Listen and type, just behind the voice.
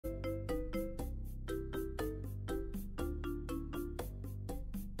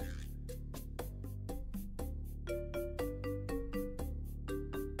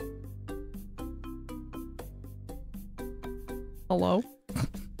Hello?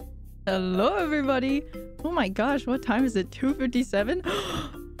 Hello, everybody. Oh my gosh, what time is it?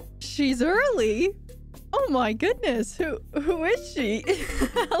 2:57? She's early. Oh my goodness. Who is she?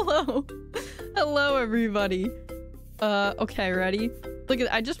 Hello. Hello, everybody. Okay, ready? Look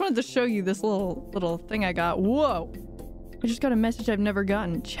at, I just wanted to show you this little thing I got. Whoa. I just got a message I've never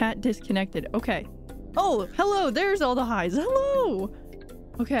gotten. Chat disconnected. Okay. Oh, hello. There's all the highs. Hello.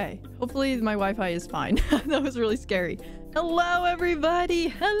 Okay. Hopefully my Wi-Fi is fine. That was really scary. Hello, everybody.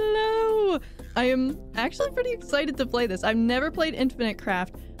 Hello. I am actually pretty excited to play this. I've never played Infinite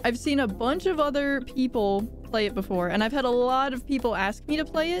Craft. I've seen a bunch of other people play it before, and I've had a lot of people ask me to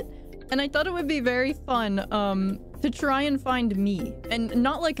play it, and I thought it would be very fun to try and find me. And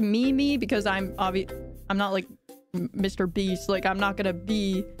not like me, because I'm not like Mr. Beast. Like, I'm not gonna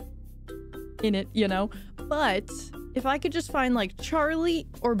be in it, you know? But if I could just find like Charlie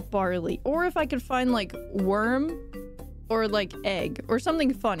or Barley, or if I could find like Worm or like Egg or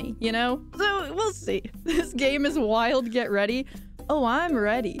something funny, you know? So we'll see. This game is wild. Get ready. Oh, I'm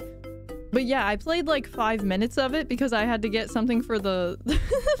ready. But yeah, I played like 5 minutes of it because I had to get something for the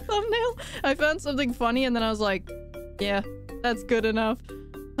thumbnail. I found something funny and then I was like, yeah, that's good enough.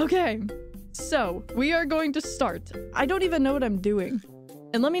 Okay, so we are going to start. I don't even know what I'm doing.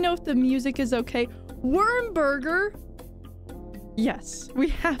 And let me know if the music is okay. Worm burger. Yes, we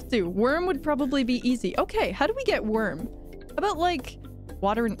have to. Worm would probably be easy. Okay, how do we get worm? How about like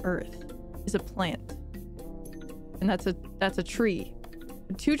water and earth is a plant. And that's a tree.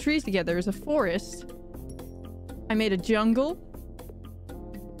 2 trees together is a forest. I made a jungle.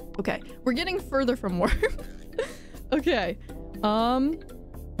 Okay, we're getting further from worm. Okay. I'm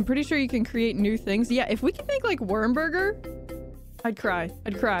pretty sure you can create new things. Yeah, if we can make like worm burger, I'd cry.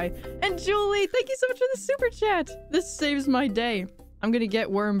 I'd cry. And Julie, thank you so much for the super chat. This saves my day. I'm gonna get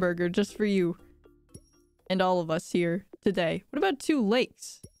worm burger just for you and all of us here today. What about 2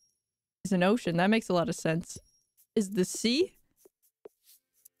 lakes? It's an ocean. That makes a lot of sense. Is the sea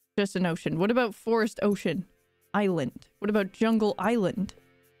just an ocean? What about forest ocean? Island. What about jungle island?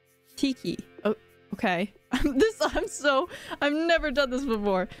 Tiki. Oh, okay. I've never done this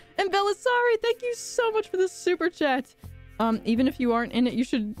before. And Belisari, thank you so much for the super chat. Even if you aren't in it, you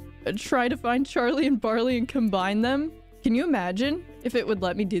should try to find Charlie and Barley and combine them. Can you imagine if it would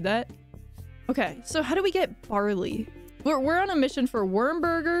let me do that? Okay, so how do we get Barley? We're on a mission for Worm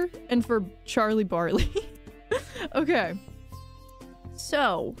Burger and for CharlieBarley. Okay.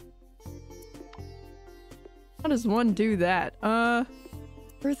 So, how does one do that?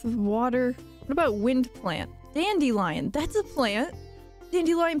 Earth with water. What about wind plant? Dandelion. That's a plant.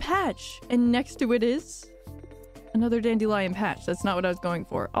 Dandelion patch. And next to it is another dandelion patch. That's not what I was going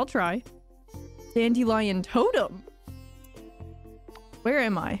for. I'll try. Dandelion totem. Where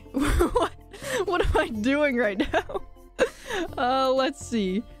am I? What am I doing right now? Let's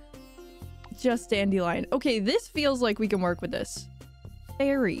see. Just dandelion. Okay, this feels like we can work with this.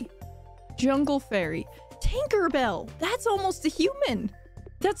 Fairy. Jungle fairy. Tinkerbell. That's almost a human.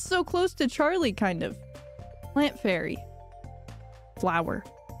 That's so close to Charlie, kind of. Plant fairy. Flower.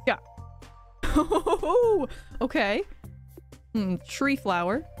 Yeah. Oh, okay. Tree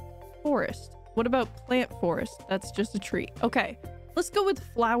flower. Forest. What about plant forest? That's just a tree. Okay. Let's go with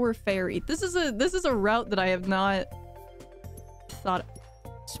flower fairy. This is a route that I have not thought of.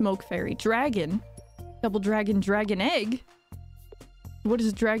 Smoke fairy. Dragon. Double dragon. Dragon egg. What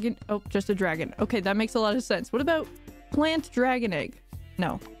is dragon? Oh, just a dragon. Okay, that makes a lot of sense. What about plant dragon egg?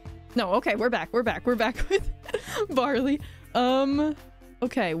 No. No, okay, we're back. We're back with Barley.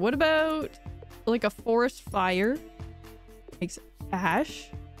 Okay, what about like a forest fire? Makes ash.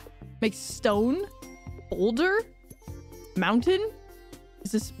 Makes stone. Boulder. Mountain.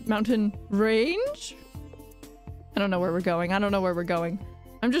 Is this mountain range? I don't know where we're going. I don't know where we're going.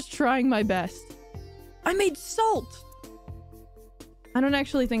 I'm just trying my best. I made salt. I don't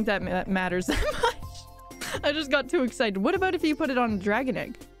actually think that matters that much. I just got too excited. What about if you put it on a dragon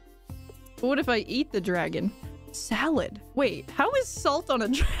egg? What if I eat the dragon? Salad. Wait, how is salt on a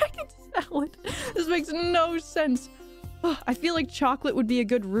dragon salad? This makes no sense. I feel like chocolate would be a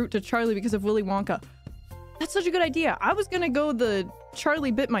good route to Charlie because of Willy Wonka. That's such a good idea. I was gonna go the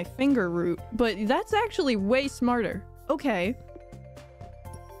Charlie bit my finger route, but that's actually way smarter. Okay.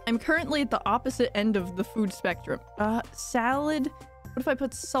 I'm currently at the opposite end of the food spectrum. Salad. What if I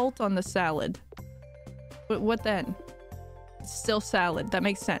put salt on the salad? What then? It's still salad. That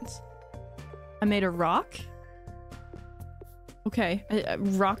makes sense. I made a rock. Okay. A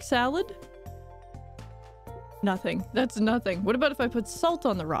rock salad? Nothing. That's nothing. What about if I put salt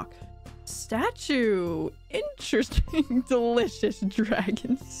on the rock? Statue. Interesting. Delicious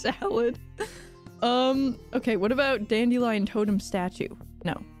dragon salad. Okay, what about dandelion totem statue?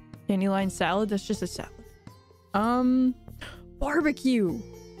 No. Dandelion salad? That's just a salad. Barbecue.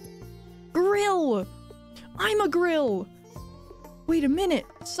 Grill. I'm a grill. Wait a minute.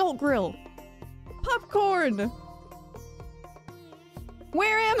 Salt grill. Popcorn.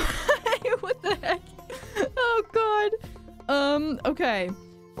 Where am I? What the heck? Oh, God. Okay.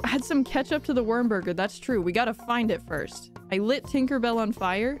 Add some ketchup to the worm burger. That's true. We gotta find it first. I lit Tinkerbell on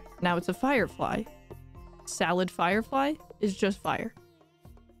fire. Now it's a firefly. Salad firefly is just fire.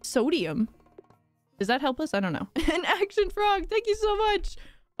 Sodium. Does that help us? I don't know. An action frog. Thank you so much.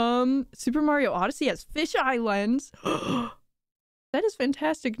 Super Mario Odyssey has fish islands. That is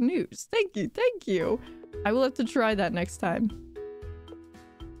fantastic news. Thank you. Thank you. I will have to try that next time.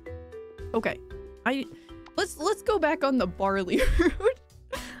 Okay. Let's go back on the barley route.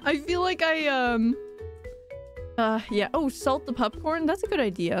 I feel like yeah. Oh, salt the popcorn. That's a good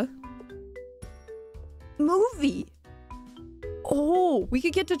idea. Movie. Oh, we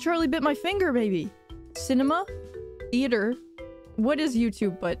could get to Charlie Bit My Finger, baby. Cinema, theater. What is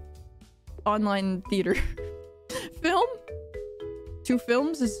YouTube but online theater? Film? 2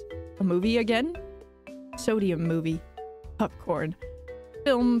 films is a movie again? Sodium movie. Popcorn.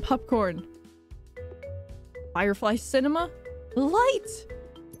 Film, popcorn. Firefly cinema? Light!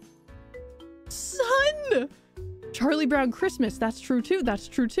 Sun! Charlie Brown Christmas. That's true too. That's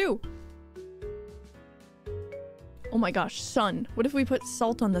true too. Oh my gosh, sun. What if we put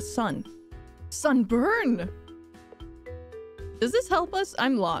salt on the sun? Sunburn! Does this help us?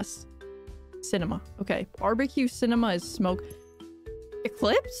 I'm lost. Cinema. Okay. Barbecue cinema is smoke.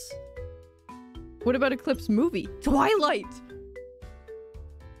 Eclipse? What about Eclipse movie? Twilight!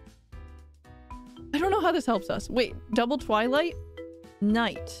 I don't know how this helps us. Wait, double Twilight?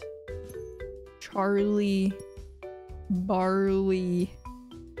 Night. Charlie... Barley...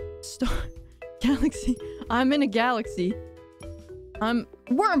 Star... Galaxy. I'm in a galaxy. Worm!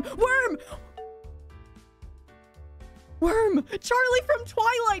 Worm! Worm! Charlie from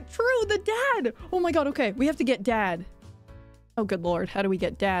Twilight! True, the dad! Oh my god, okay. We have to get dad. Oh, good lord. How do we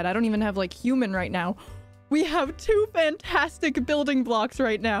get dad? I don't even have, like, human right now. We have 2 fantastic building blocks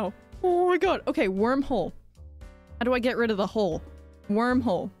right now. Oh my god. Okay, wormhole. How do I get rid of the hole?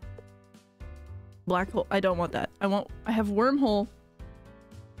 Wormhole. Black hole. I don't want that. I have wormhole.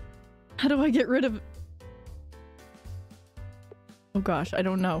 How do I get rid of... Oh gosh, I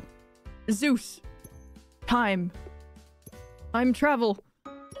don't know. Zeus. Time. Time travel.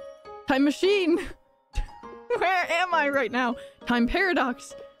 Time machine. Where am I right now? Time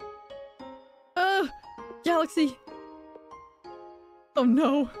paradox. Galaxy. Oh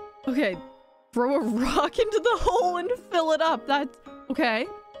no. Okay. Throw a rock into the hole and fill it up. That's... Okay.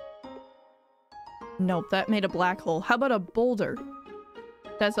 Nope, that made a black hole. How about a boulder?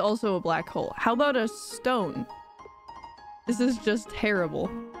 That's also a black hole. How about a stone? This is just terrible.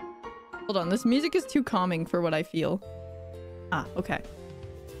 Hold on, this music is too calming for what I feel. Ah, okay.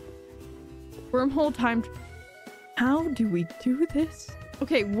 Wormhole time... How do we do this?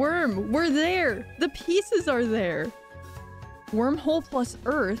 Okay, worm, we're there! The pieces are there! Wormhole plus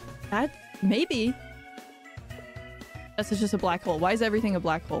earth? That... maybe. That's just a black hole. Why is everything a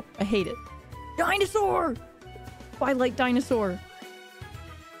black hole? I hate it. Dinosaur! Twilight dinosaur.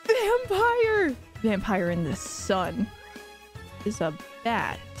 Vampire! Vampire in the sun. Is a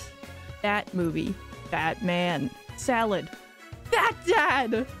bat. Bat movie. Batman. Salad. Bat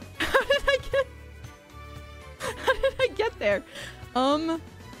dad! How did I get there?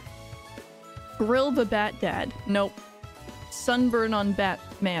 Grill the bat dad. Nope. Sunburn on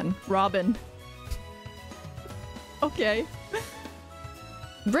Batman. Robin. Okay.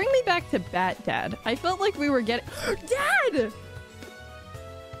 Bring me back to Bat Dad. I felt like we were getting... Dad!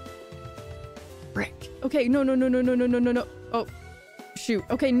 Frick. Okay, no. Oh, shoot.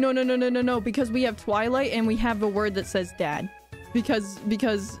 Okay, no. Because we have Twilight and we have a word that says dad.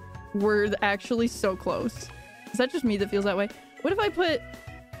 Because we're actually so close. Is that just me that feels that way? What if I put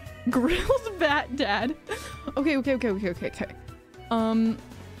grilled Bat Dad? Okay.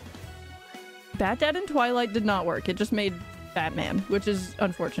 Bat Dad and Twilight did not work. It just made Batman, which is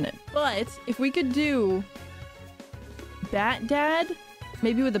unfortunate. But if we could do Bat Dad,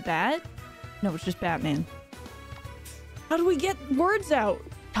 maybe with a bat? No, it's just Batman. How do we get words out?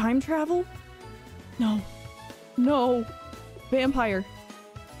 Time travel? No. Vampire.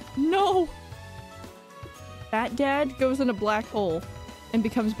 No. Bat Dad goes in a black hole and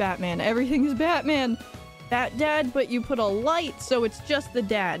becomes Batman. Everything is Batman. Bat Dad, but you put a light, so it's just the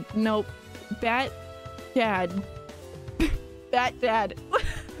dad. Nope. Bat Dad. Bat Dad.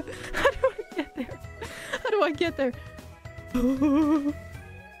 How do I get there?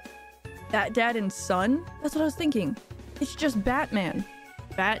 Bat Dad and Son? That's what I was thinking. It's just Batman.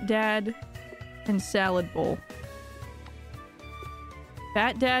 Bat Dad and Salad Bowl.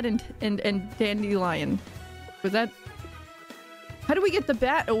 Bat Dad and Dandelion. Was that... How do we get the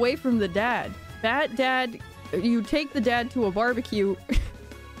bat away from the dad? Bat Dad... You take the dad to a barbecue.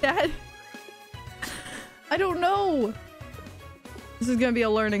 Dad... I don't know. This is gonna be a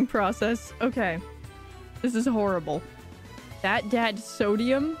learning process. Okay. This is horrible. Bat Dad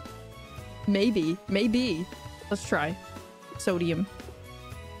Sodium? Maybe. Maybe. Let's try. Sodium.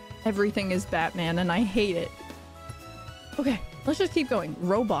 Everything is Batman and I hate it. Okay. Let's just keep going.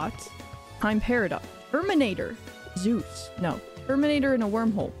 Robots. Time Paradox. Terminator. Zeus. No. Terminator in a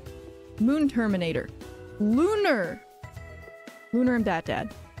wormhole. Moon Terminator. Lunar. Lunar and Bat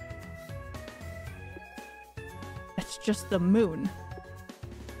Dad. That's just the moon.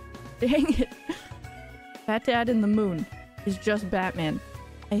 Dang it. Bat Dad and the moon is just Batman.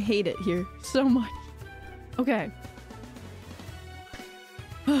 I hate it here so much. Okay.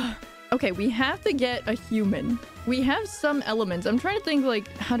 Okay, we have to get a human. We have some elements. I'm trying to think,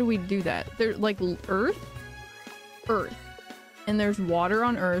 like, how do we do that? There's, like, Earth? Earth. And there's water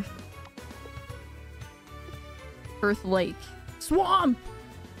on Earth. Earth Lake. Swamp!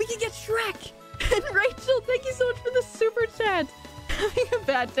 We can get Shrek! And Rachel, thank you so much for the super chat! Having a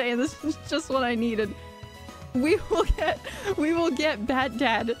bad day, and this is just what I needed. We will get Bat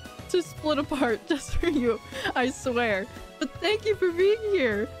Dad to split apart just for you, I swear. But thank you for being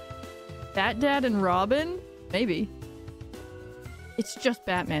here. Bat Dad and Robin? Maybe. It's just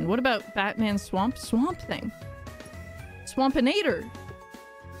Batman. What about Batman Swamp Thing? Swampinator.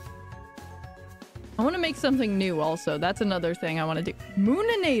 I want to make something new also. That's another thing I want to do.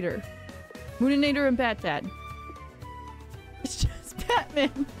 Mooninator. Mooninator and Bat Dad. It's just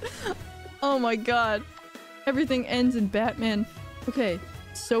Batman. Oh my god. Everything ends in Batman. Okay.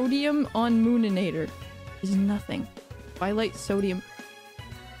 Sodium on Mooninator is nothing. Twilight Sodium.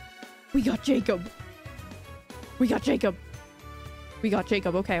 We got Jacob. We got Jacob. We got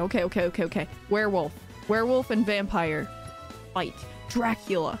Jacob. Okay. Werewolf. Werewolf and vampire. Fight.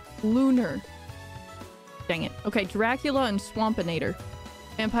 Dracula. Lunar. Dang it. Okay, Dracula and Swampinator.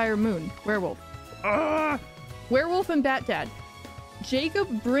 Vampire Moon. Werewolf. Werewolf and Bat Dad.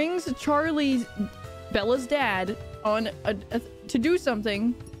 Jacob brings Bella's dad on to do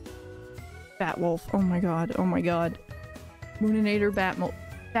something. Batwolf. Oh my god. Oh my god. Mooninator,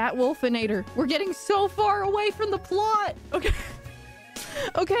 Batwolfinator. We're getting so far away from the plot. Okay.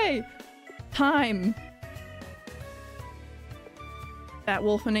 Okay. Time.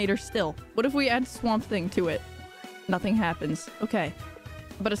 Batwolfinator still. What if we add Swamp Thing to it? Nothing happens. Okay.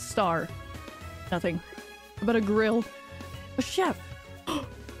 How about a star? Nothing. How about a grill? A chef.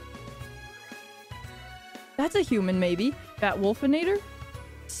 That's a human, maybe. Batwolfinator?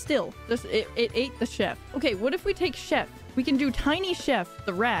 Still. It ate the chef. Okay, what if we take chef? We can do Tiny Chef,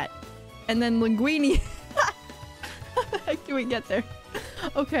 the rat, and then Linguini. How the heck do we get there?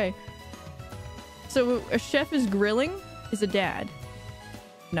 Okay. So a chef is grilling? Is a dad.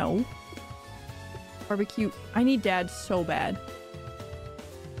 No. Barbecue. I need dad so bad.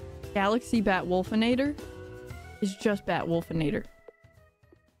 Galaxy Batwolfinator is just Batwolfinator.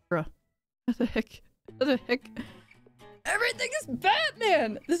 Bruh. What the heck? What the heck? Everything is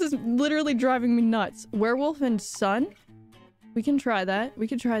Batman! This is literally driving me nuts. Werewolf and Son? We can try that. We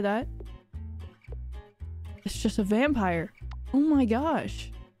can try that. It's just a vampire. Oh my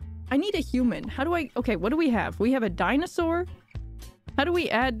gosh. I need a human. How do I... Okay, what do we have? We have a dinosaur? How do we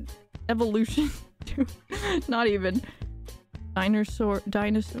add evolution to... Not even. Dinosaur...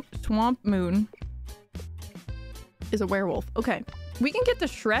 Swamp Moon is a werewolf. Okay. We can get the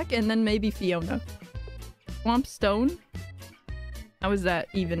Shrek and then maybe Fiona. Swamp Stone? How is that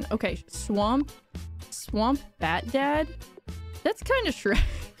even? Okay. Swamp Bat Dad? That's kind of Shrek.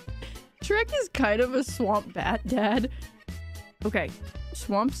 Shrek is kind of a Swamp Bat Dad. Okay.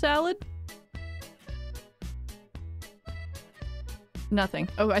 Swamp Salad? Nothing.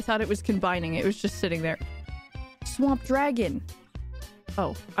 Oh, I thought it was combining. It was just sitting there. Swamp Dragon.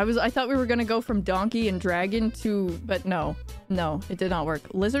 Oh, I thought we were gonna go from donkey and dragon to... But no. No, it did not work.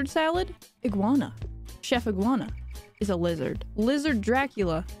 Lizard Salad? Iguana. Chef Iguana is a lizard. Lizard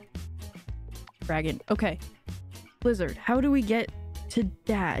Dracula. Dragon. Okay. Lizard. How do we get to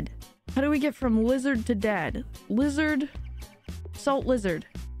dad? How do we get from lizard to dad? Lizard. Salt lizard.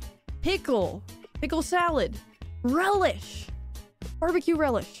 Pickle. Pickle salad. Relish. Barbecue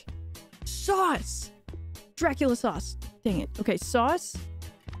relish. Sauce. Dracula sauce. Dang it. Okay, sauce.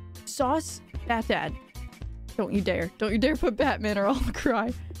 Sauce. Bat Dad. Don't you dare. Don't you dare put Batman or I'll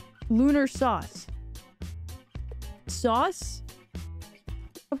cry. Lunar sauce. Sauce.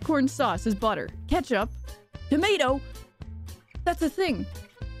 Popcorn sauce is butter. Ketchup. Tomato. That's a thing.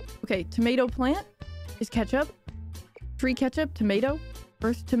 Okay, tomato plant is ketchup. Tree ketchup, tomato.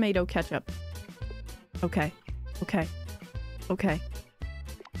 Earth tomato ketchup. Okay. Okay. Okay.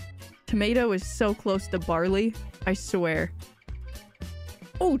 Tomato is so close to barley. I swear.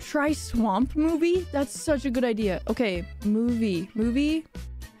 Oh, try swamp movie? That's such a good idea. Okay, movie. Movie.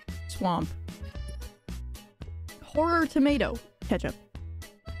 Swamp. Horror tomato ketchup.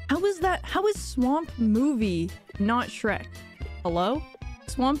 How is that? How is swamp movie not Shrek? Hello?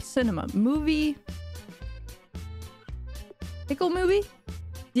 Swamp cinema. Movie. Pickle movie?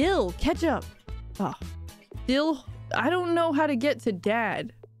 Dill ketchup. Oh. Dill. I don't know how to get to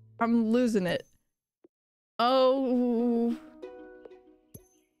dad. I'm losing it. Oh.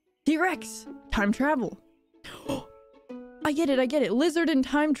 T-Rex. Time travel. I get it. I get it. Lizard and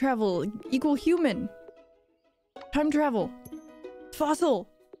time travel equal human. Time travel. Fossil.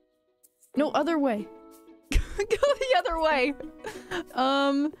 No other way. Go the other way.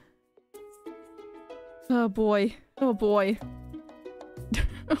 Oh boy. Oh boy.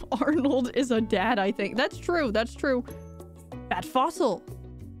 Arnold is a dad, I think. That's true. That's true. Bat fossil.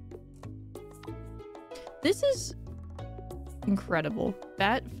 This is incredible.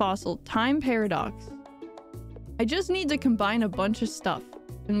 Bat fossil. Time paradox. I just need to combine a bunch of stuff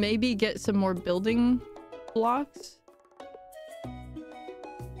and maybe get some more building blocks.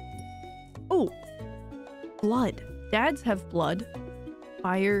 Oh, blood. Dads have blood.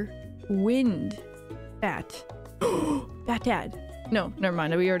 Fire, wind, bat. Bat dad. No, never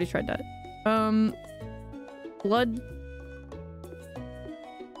mind. We already tried that. Blood.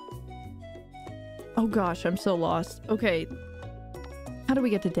 Oh gosh, I'm so lost. Okay. How do we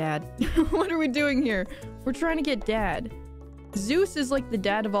get to dad? What are we doing here? We're trying to get dad. Zeus is like the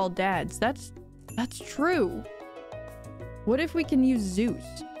dad of all dads. That's true. What if we can use Zeus?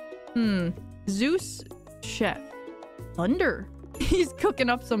 Zeus chef. Thunder. He's cooking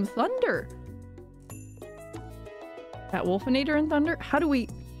up some thunder. That Wolfinator and thunder? How do we...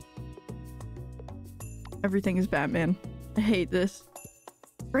 Everything is Batman. I hate this.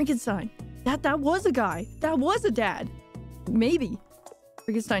 Frankenstein. That was a guy. That was a dad. Maybe.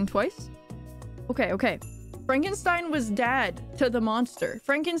 Frankenstein twice? Okay, okay. Frankenstein was dad to the monster.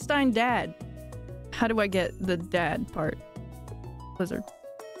 Frankenstein dad. How do I get the dad part? Lizard.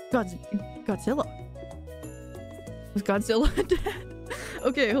 Godzilla. Was Godzilla a dad?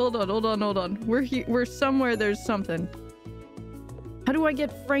 Okay, hold on. We're somewhere there's something. How do I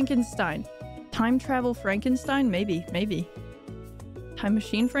get Frankenstein? Time travel Frankenstein? Maybe. Time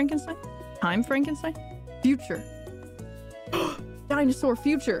machine Frankenstein? Time Frankenstein? Future. Dinosaur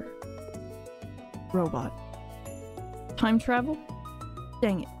future. Robot. Time travel?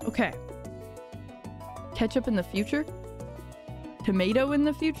 Dang it. Okay. Ketchup in the future? Tomato in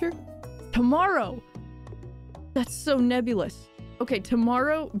the future? Tomorrow! That's so nebulous. Okay,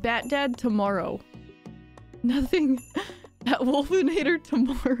 tomorrow. Bat Dad tomorrow. Nothing. That Wolfinator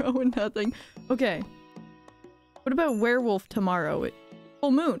tomorrow. Nothing. Okay. What about werewolf tomorrow?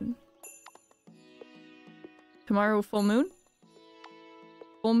 Full moon. Tomorrow full moon?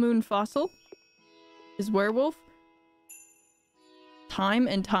 Full moon fossil? Is werewolf? Time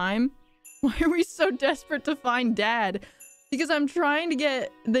and time? Why are we so desperate to find dad? Because I'm trying to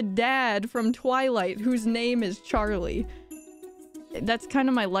get the dad from Twilight, whose name is Charlie. That's kind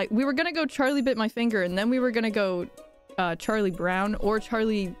of my life. We were gonna go Charlie Bit My Finger, and then we were gonna go Charlie Brown or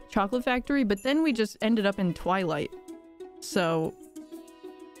Charlie Chocolate Factory, but then we just ended up in Twilight. So...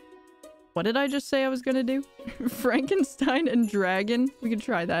 what did I just say I was gonna do? Frankenstein and dragon? We could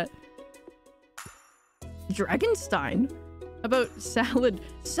try that. Dragonstein? How about salad?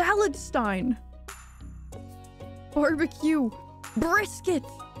 Saladstein! Barbecue! Brisket!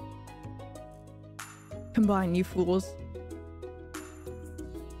 Combine, you fools.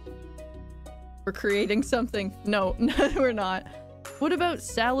 We're creating something. No, we're not. What about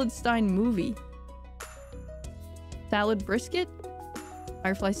Saladstein movie? Salad brisket?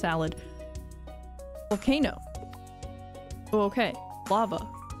 Firefly salad. Volcano. Oh, okay. Lava.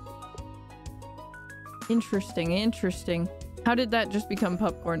 Interesting. How did that just become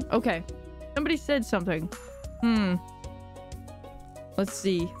popcorn? Okay. Somebody said something. Let's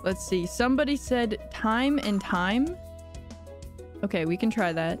see. Somebody said time and time. Okay, we can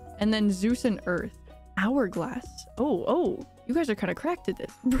try that. And then Zeus and Earth. Hourglass. Oh. You guys are kind of cracked at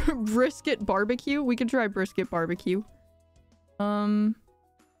this. Brisket barbecue. We can try brisket barbecue.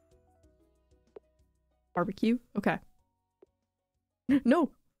 Barbecue? Okay.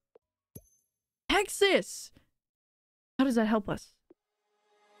 No! Texas! How does that help us?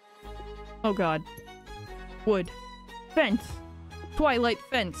 Oh god. Wood. Fence. Twilight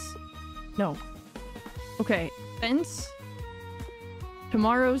fence. No. Okay. Fence.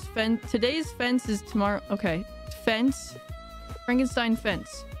 Tomorrow's fence. Today's fence is tomorrow. Okay. Fence. Frankenstein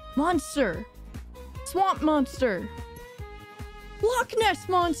fence. Monster. Swamp monster. Loch Ness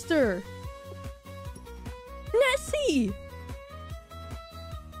monster. Nessie.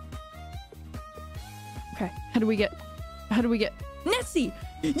 Okay. How do we get Nessie?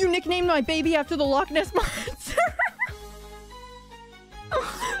 You nicknamed my baby after the Loch Ness monster.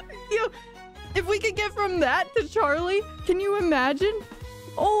 Yo, if we could get from that to Charlie, can you imagine?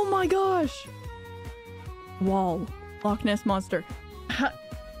 Oh my gosh. Wall. Loch Ness monster.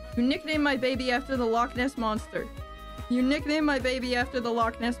 You nicknamed my baby after the Loch Ness monster. You nicknamed my baby after the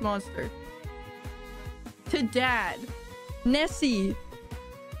Loch Ness monster. To dad. Nessie.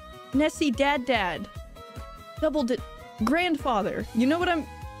 Nessie dad. Grandfather. You know what I'm...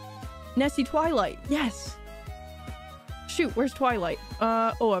 Nessie Twilight. Yes. Shoot, where's Twilight?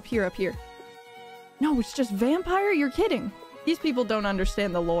 Oh, up here. No, it's just vampire? You're kidding. These people don't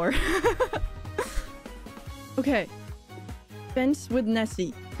understand the lore. Okay. Fence with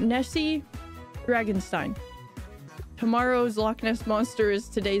Nessie. Nessie Dragonstein. Tomorrow's Loch Ness monster is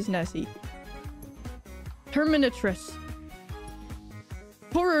today's Nessie. Terminatress.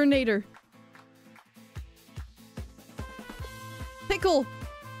 Horrornator. Pickle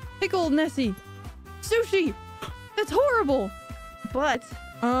Nessie. Sushi. That's horrible. But,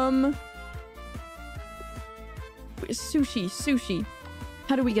 sushi.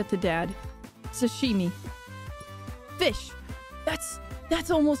 How do we get to dad? Sashimi. Fish.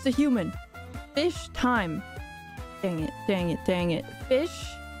 That's almost a human. Fish time. Dang it.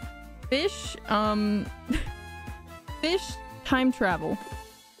 Fish, fish time travel.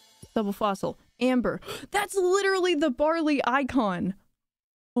 Double fossil. Amber. That's literally the Barley icon.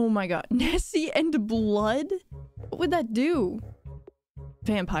 Oh my god. Nessie and blood? What would that do?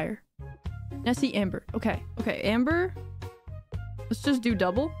 Vampire. Nessie, Amber. Okay, Amber. Let's just do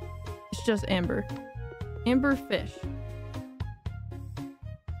double. It's just Amber. Amber fish.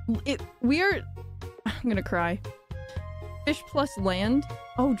 I'm gonna cry. Fish plus land?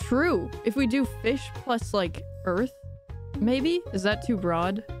 Oh, true. If we do fish plus, like, earth, maybe? Is that too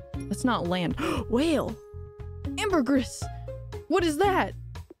broad? That's not land. Whale! Ambergris! What is that?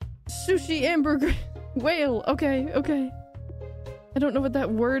 Sushi ambergris. Whale. Okay. I don't know what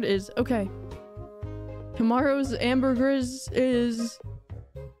that word is. Okay. Tomorrow's ambergris is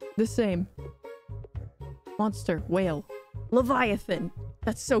the same. Monster. Whale. Leviathan.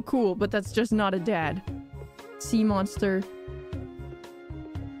 That's so cool, but that's just not a dad. Sea monster.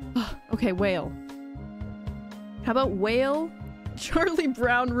 Okay, whale. How about whale? Charlie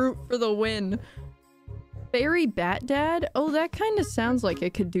Brown root for the win. Fairy bat dad? Oh, that kind of sounds like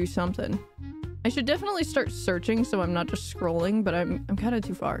it could do something. I should definitely start searching so I'm not just scrolling, but I'm kind of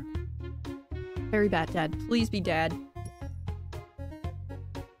too far. Fairy bat dad. Please be dad.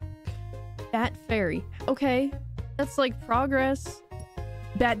 Bat fairy. Okay. That's like progress.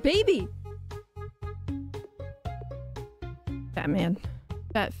 Bat baby! Batman.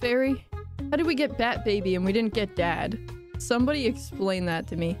 Bat fairy? How did we get bat baby and we didn't get dad? Somebody explain that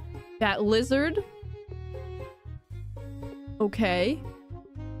to me. Bat lizard? Okay.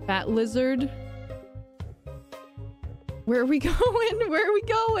 Bat lizard. Where are we going?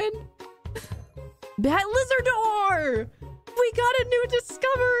 Bat lizardor! We got a new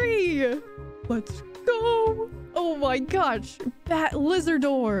discovery! Let's go! Oh my gosh. Bat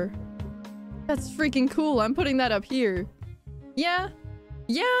lizardor. That's freaking cool. I'm putting that up here. Yeah,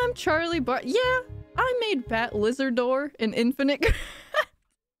 I'm CharlieBarley. Yeah, I made Bat Lizardor an infinite.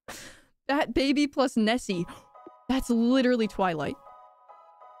 Bat Baby plus Nessie. That's literally Twilight.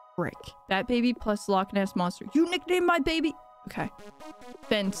 Frick. Bat Baby plus Loch Ness Monster. You nicknamed my baby. Okay.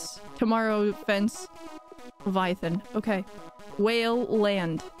 Fence. Tomorrow fence. Leviathan. Okay. Whale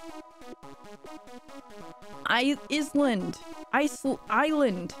land. Island.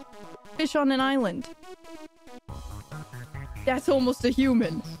 Island. Fish on an island. That's almost a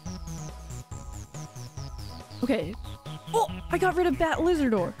human. Okay. Oh, I got rid of Bat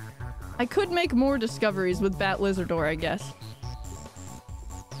Lizardor. I could make more discoveries with Bat Lizardor, I guess.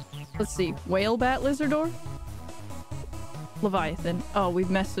 Let's see. Whale Bat Lizardor? Leviathan. Oh, we've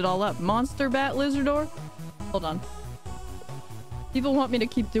messed it all up. Monster Bat Lizardor? Hold on. People want me to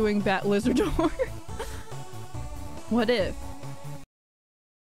keep doing Bat Lizardor. What if?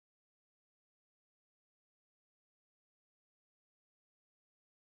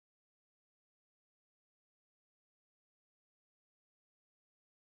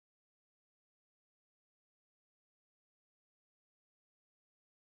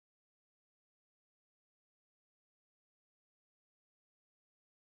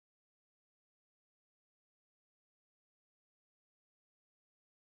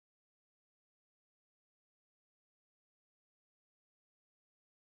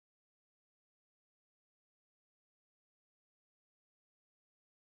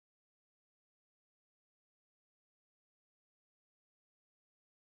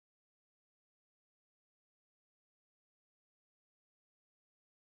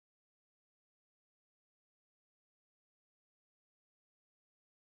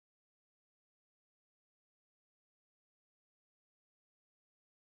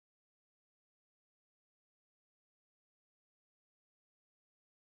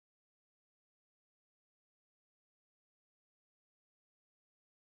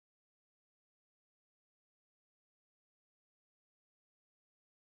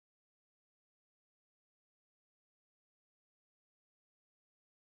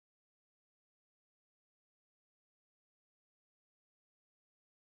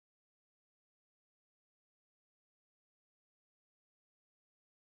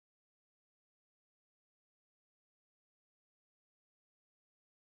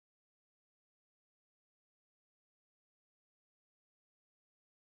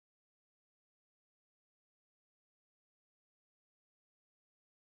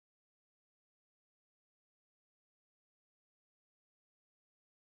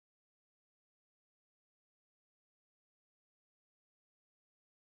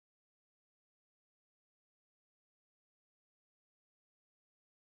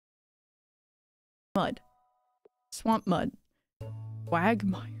 Mud. Swamp mud.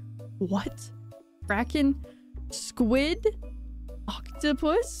 Quagmire. What? Kraken? Squid?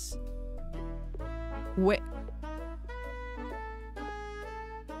 Octopus? Wait.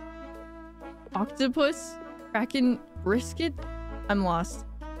 Octopus? Kraken? Brisket? I'm lost.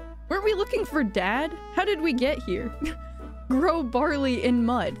 Weren't we looking for Dad? How did we get here? Grow barley in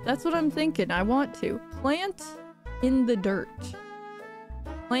mud. That's what I'm thinking. I want to. Plant in the dirt.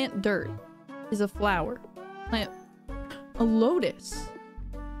 Plant dirt is a flower. Plant a lotus.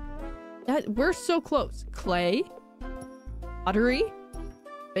 That we're so close. Clay. Pottery.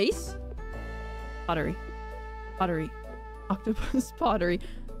 Base. Pottery. Pottery. Octopus pottery.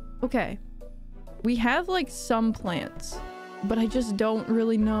 Okay. We have like some plants, but I just don't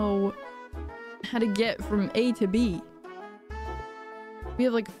really know how to get from A to B. We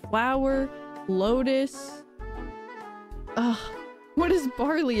have like flower, lotus. Ugh. What is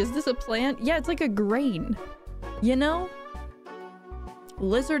barley? Is this a plant? Yeah, it's like a grain. You know?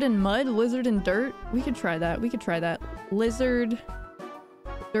 Lizard and mud, lizard and dirt. We could try that. We could try that. Lizard,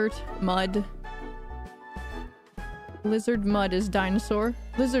 dirt, mud. Lizard mud is dinosaur.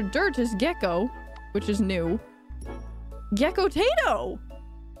 Lizard dirt is gecko, which is new. Gecko-tato!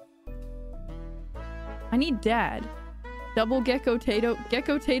 I need Dad. Double gecko-tato.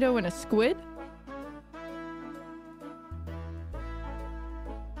 Gecko-tato and a squid?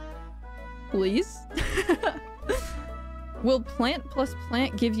 Please? Will plant plus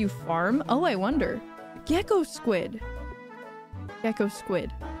plant give you farm? Oh, I wonder. Gecko squid. Gecko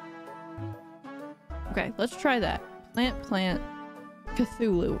squid. Okay, let's try that. Plant, plant.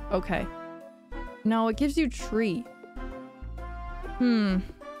 Cthulhu. Okay. No, it gives you tree.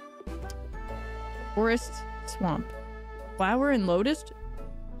 Forest, swamp. Flower and lotus?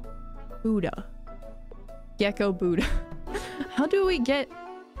 Buddha. Gecko Buddha. How do we get...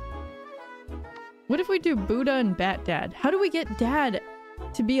 What if we do Buddha and Bat Dad? How do we get Dad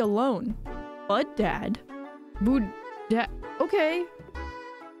to be alone? Bud Dad? Bud Dad? Okay.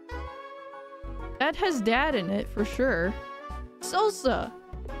 That has Dad in it for sure. Salsa!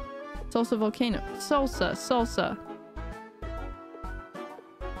 Salsa volcano. Salsa. Salsa.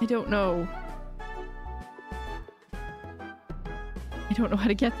 I don't know. I don't know how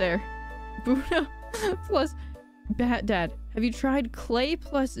to get there. Buddha plus Bat Dad. Have you tried clay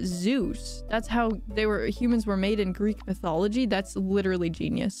plus Zeus? That's how humans were made in Greek mythology. That's literally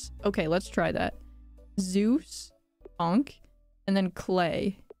genius. Okay, let's try that. Zeus, Bonk, and then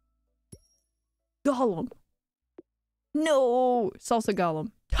clay. Gollum. No! Salsa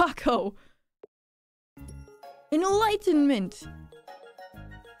Gollum. Taco. Enlightenment.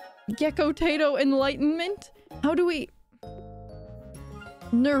 Gecko-tato enlightenment? How do we...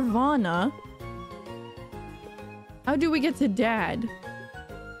 Nirvana. How do we get to Dad?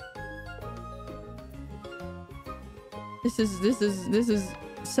 This is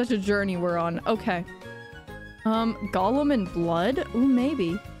such a journey we're on. Okay. Gollum and blood? Ooh,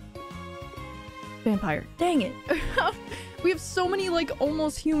 maybe. Vampire. Dang it. We have so many, like,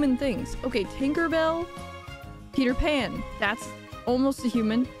 almost human things. Okay, Tinkerbell. Peter Pan. That's almost a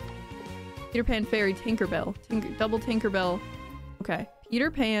human. Peter Pan, fairy, Tinkerbell. Double Tinkerbell. Okay. Peter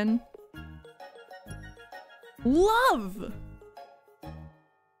Pan. Love!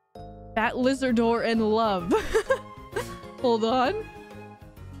 Bat Lizardor and love. Hold on.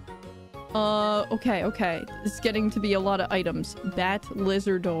 Okay. It's getting to be a lot of items. Bat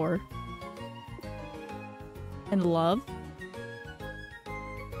Lizardor. And love.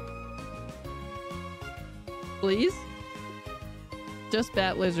 Please? Just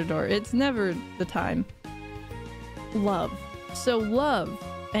Bat Lizardor. It's never the time. Love. So love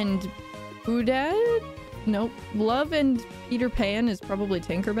and Buddha? Nope. Love and Peter Pan is probably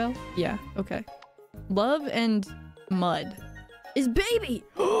Tinkerbell? Yeah, okay. Love and mud is baby!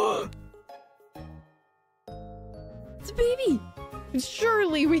 It's a baby!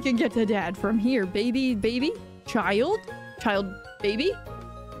 Surely we can get to Dad from here. Baby, baby? Child? Child, baby?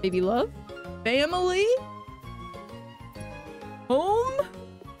 Baby love? Family? Home?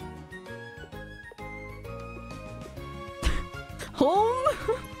 Home?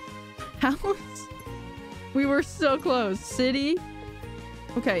 House? We were so close. City?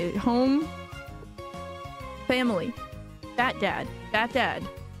 Okay, home. Family. Bat Dad. Bat Dad.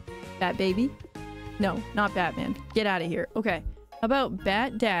 Bat Baby? No, not Batman. Get out of here. Okay. How about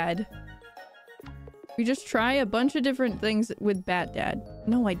Bat Dad? We just try a bunch of different things with Bat Dad.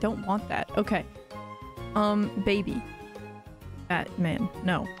 No, I don't want that. Okay. Baby. Batman.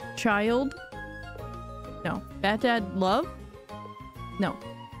 No. Child? No. Bat Dad love? No.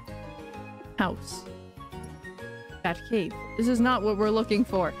 House. Bat Cave. This is not what we're looking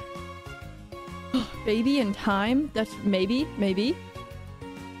for. Baby in time? That's maybe.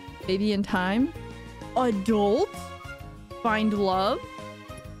 Baby in time? Adult? Find love?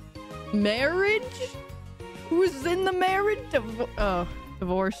 Marriage? Who's in the marriage?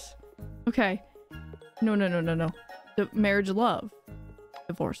 Divorce. Okay. No. The marriage, love.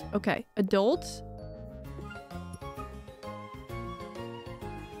 Divorce. Okay. Adult?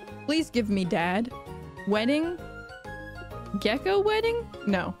 Please give me dad. Wedding? Gecko wedding?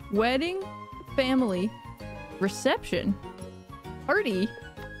 No. Wedding? Family? Reception? Party?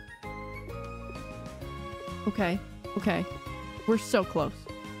 Okay. We're so close.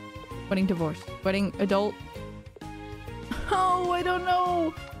 Wedding, divorce. Wedding, adult. Oh, I don't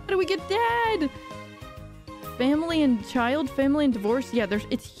know. How do we get dad? Family and child? Family and divorce? Yeah,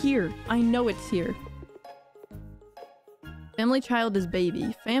 it's here. I know it's here. Family child is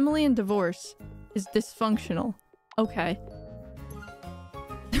baby. Family and divorce is dysfunctional. Okay.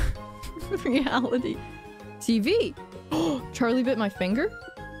 Reality. TV. Oh, Charlie bit my finger?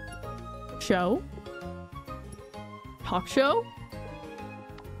 Show? Talk show?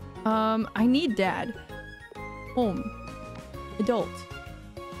 I need dad. Home. Adult.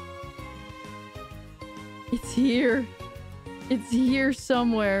 It's here. It's here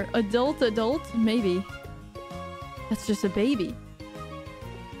somewhere. Adult? Maybe. That's just a baby.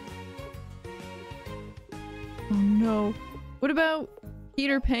 Oh no. What about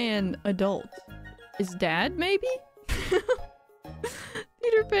Peter Pan adult? Is dad maybe?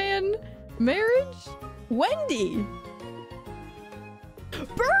 Peter Pan marriage? Wendy!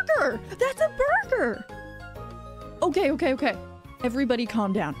 Burger! That's a burger! Okay. Everybody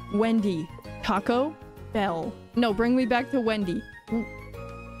calm down. Wendy. Taco Bell. No, bring me back to Wendy.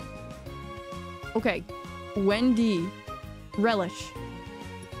 Okay. Wendy. Relish.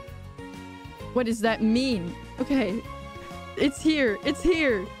 What does that mean? Okay. It's here.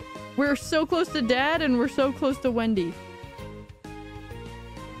 We're so close to dad and we're so close to Wendy.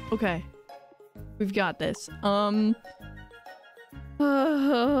 Okay. We've got this.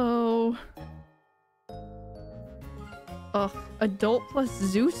 Adult plus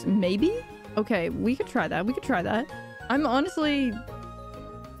Zeus, maybe? Okay, we could try that. I'm honestly...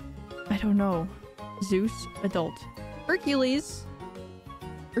 I don't know. Zeus, adult. Hercules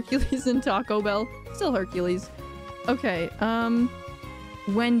and Taco Bell. Still Hercules. Okay,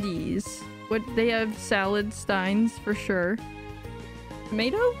 Wendy's. What, they have salad steins for sure.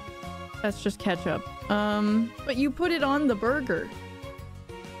 Tomato? That's just ketchup. But you put it on the burger.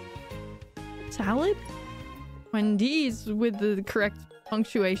 Salad? Wendy's with the correct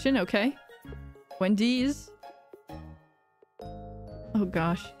punctuation, okay. Wendy's. Oh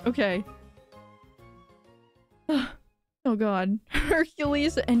gosh, okay. Oh god.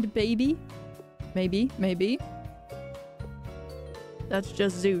 Hercules and baby? Maybe. That's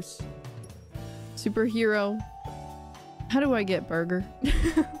just Zeus. Superhero. How do I get burger?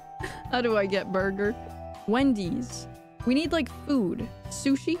 How do I get burger? Wendy's. We need like food.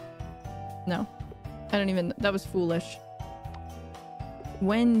 Sushi? No. I don't even... That was foolish.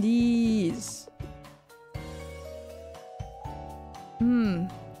 Wendy's.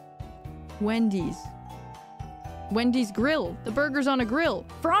 Wendy's. Wendy's grill. The burger's on a grill.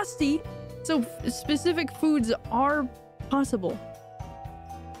 Frosty! So specific foods are possible.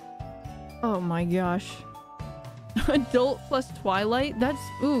 Oh my gosh. Adult plus Twilight? That's...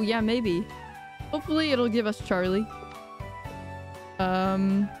 Ooh, yeah, maybe. Hopefully it'll give us Charlie.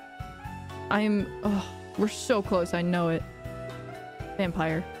 We're so close, I know it.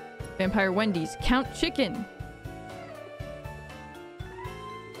 Vampire. Vampire Wendy's. Count chicken.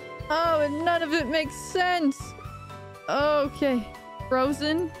 Oh, and none of it makes sense. Okay.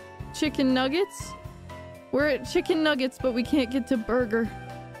 Frozen. Chicken nuggets. We're at chicken nuggets, but we can't get to burger.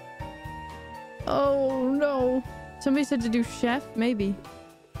 Oh, no. Somebody said to do chef? Maybe.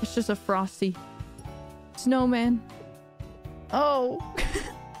 It's just a Frosty. Snowman. Oh.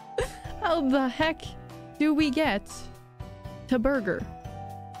 How the heck do we get to burger?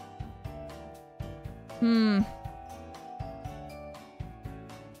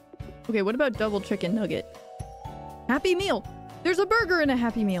 Okay, what about double chicken nugget? Happy Meal! There's a burger in a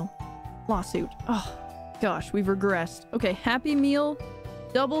Happy Meal! Lawsuit. Oh, gosh, we've regressed. Okay, Happy Meal,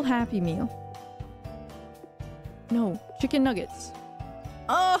 double Happy Meal. No, chicken nuggets.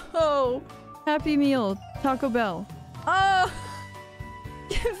 Oh! Happy Meal, Taco Bell. Oh!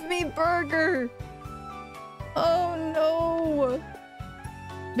 Give me burger! Oh no!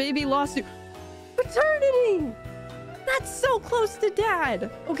 Baby lawsuit. Paternity! That's so close to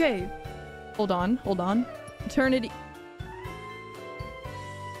dad! Okay. Hold on. Paternity.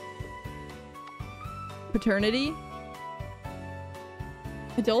 Paternity?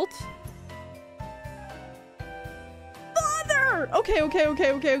 Adult? Okay, okay,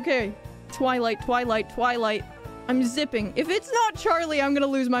 okay, okay, okay. Twilight, Twilight, Twilight. I'm zipping. If it's not Charlie, I'm gonna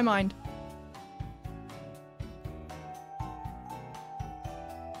lose my mind.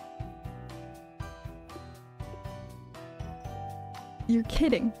 You're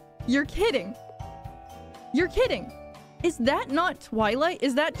kidding. You're kidding. You're kidding. Is that not Twilight?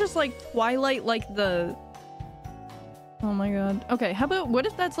 Is that just like Twilight, like the... Oh my god. Okay, how about... What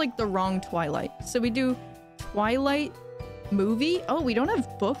if that's like the wrong Twilight? So we do Twilight movie? Oh, we don't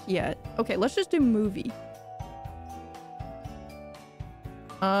have book yet. Okay, let's just do movie.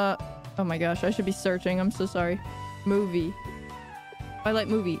 Oh my gosh, I should be searching. I'm so sorry. Movie. Twilight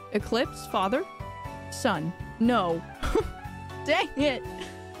movie. Eclipse? Father? Son. No. Dang it.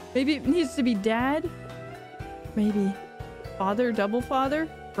 Maybe it needs to be dad? Maybe. Father, double father?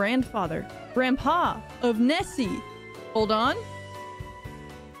 Grandfather. Grandpa of Nessie. Hold on.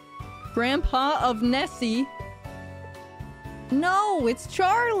 Grandpa of Nessie. No, it's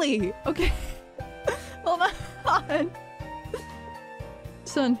Charlie. Okay. Hold on.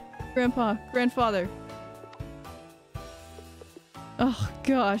 Son, grandpa, grandfather. Oh,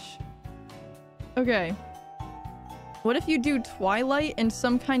 gosh. Okay. What if you do Twilight and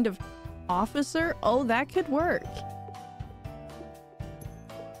some kind of officer? Oh, that could work.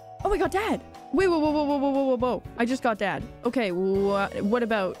 Oh my god, dad! Wait, whoa, whoa, whoa, whoa, whoa, whoa, whoa, whoa. I just got dad. Okay, what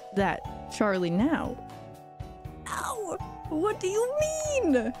about that? Charlie now. Ow! What do you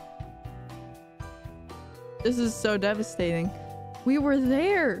mean? This is so devastating. We were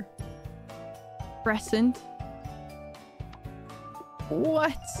there. Crescent.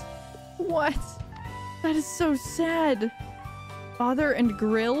 What? What? That is so sad. Father and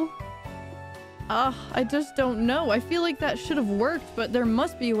grill? I just don't know. I feel like that should have worked, but there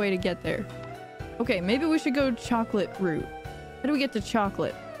must be a way to get there. Okay, maybe we should go chocolate route. How do we get to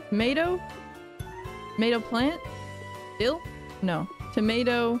chocolate? Tomato? Tomato plant? Dill? No.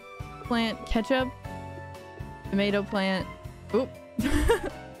 Tomato plant ketchup? Tomato plant... Oop.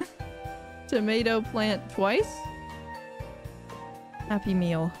 Tomato plant twice? Happy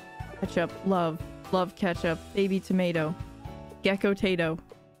meal. Ketchup. Love. Love ketchup. Baby tomato. Gecko tato.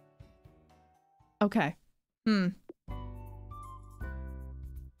 Okay.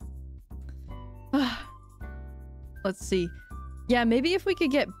 Let's see. Yeah, maybe if we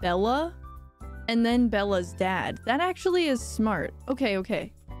could get Bella and then Bella's dad. That actually is smart. Okay,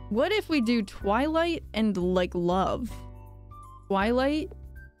 okay. What if we do Twilight and like love? Twilight?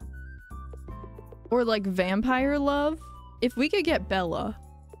 Or like vampire love? If we could get Bella,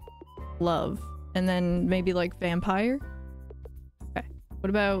 love, and then maybe like vampire? Okay. What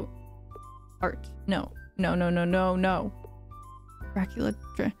about art? No. No, no, no, no, no. Dracula.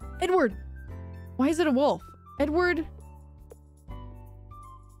 Edward! Why is it a wolf? Edward.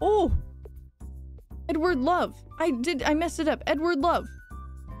 Oh! Edward Love. I messed it up. Edward Love.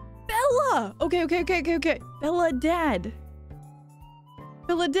 Bella! Okay, okay, okay, okay, okay. Bella Dad.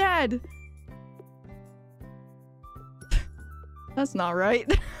 Bella Dad. That's not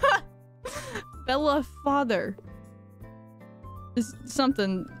right. Bella Father. Is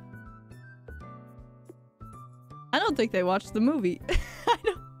something... I don't think they watched the movie.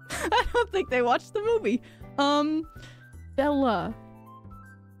 I don't think they watched the movie. Bella.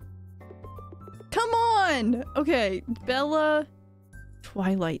 Come on! Okay, Bella...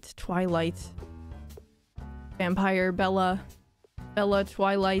 Twilight. Twilight. Vampire, Bella. Bella,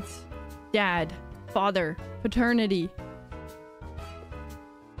 Twilight. Dad. Father. Paternity.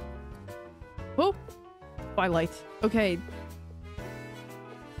 Oh! Twilight. Okay.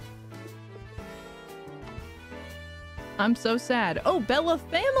 I'm so sad. Oh, Bella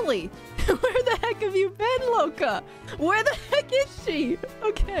family! Where the heck have you been, Loca? Where the heck is she?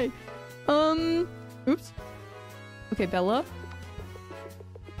 Okay. Oops. Okay, Bella.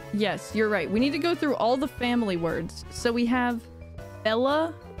 Yes, you're right. We need to go through all the family words. So we have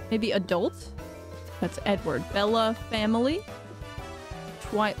Maybe adult? That's Edward. Bella family.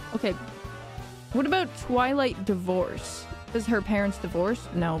 Okay. What about Twilight divorce? Is her parents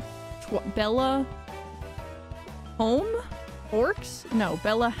divorced? No. Bella home? Orcs? No.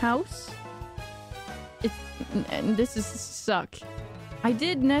 Bella house? And this is suck. I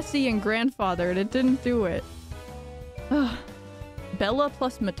did Nessie and grandfather and it didn't do it. Ugh. Bella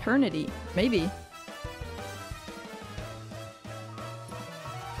plus maternity. Maybe.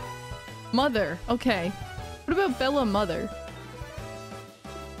 Mother. Okay. What about Bella mother?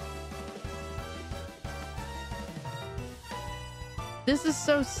 This is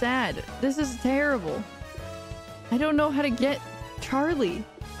so sad. This is terrible. I don't know how to get Charlie.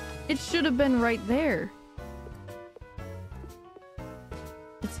 It should have been right there.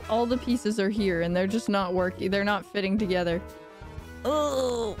 It's all the pieces are here and they're just not working. They're not fitting together.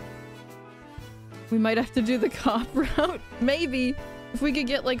 Oh. We might have to do the cop route. Maybe. If we could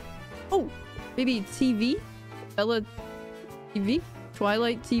get like... Oh, maybe TV? Bella TV?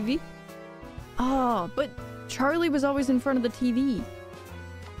 Twilight TV? Oh, but Charlie was always in front of the TV.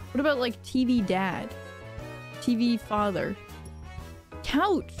 What about like TV dad? TV father?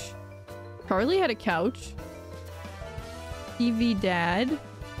 Couch! Charlie had a couch. TV dad.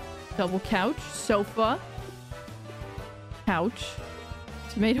 Double couch. Sofa. Couch.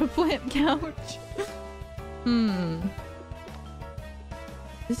 Tomato plant couch.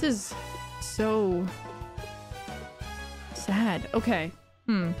 This is so sad. Okay.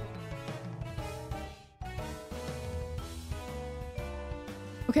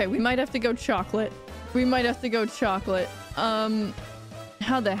 Okay, we might have to go chocolate. We might have to go chocolate.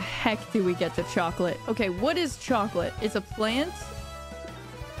 How the heck do we get to chocolate? Okay, what is chocolate? It's a plant?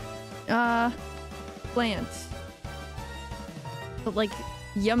 Plant. But like,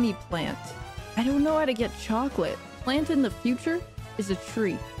 yummy plant. I don't know how to get chocolate. Plant in the future is a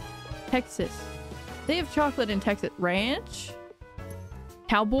tree. Texas. They have chocolate in Texas. Ranch?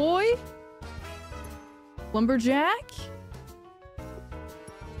 Cowboy? Lumberjack?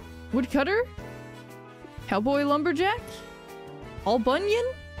 Woodcutter? Cowboy lumberjack? Albunion?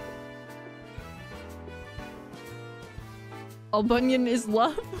 Albunion is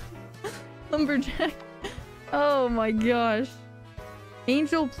love? Lumberjack? Oh my gosh.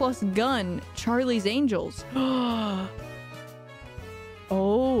 Angel plus gun. Charlie's Angels. Oh.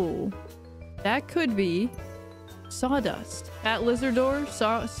 That could be Sawdust. Bat Lizardor?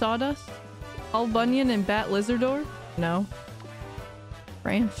 Sawdust? Albunion and Bat Lizardor? No.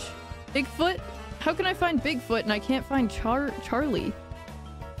 Ranch. Bigfoot? How can I find Bigfoot and I can't find Charlie?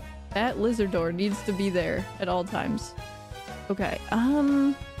 Bat Lizardor needs to be there at all times. Okay,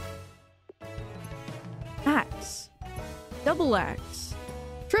 axe. Double axe.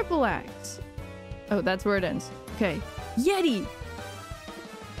 Triple axe. Oh, that's where it ends. Okay. Yeti!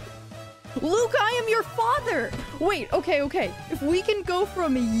 Luke, I am your father! Wait, okay. If we can go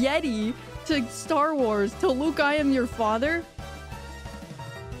from Yeti to Star Wars to Luke, I am your father...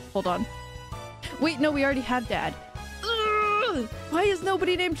 Hold on. Wait, no, we already have Dad. Ugh! Why is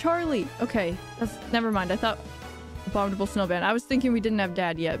nobody named Charlie? Okay, that's... Never mind, I thought... Abominable Snowman. I was thinking we didn't have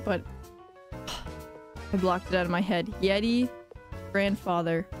Dad yet, but... I blocked it out of my head. Yeti.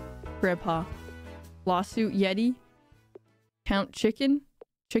 Grandfather. Grandpa. Lawsuit Yeti. Count Chicken.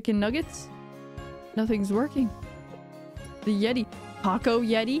 Chicken Nuggets. Nothing's working. The Yeti. Taco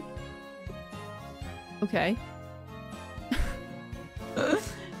Yeti. Okay.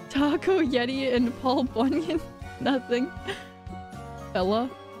 Taco Yeti and Paul Bunyan. Nothing. Bella.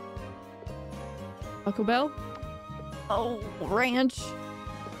 Taco Bell. Oh, ranch.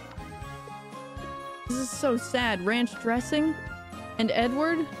 This is so sad. Ranch dressing. And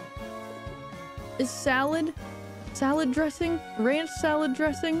Edward. Is salad. Salad dressing. Ranch salad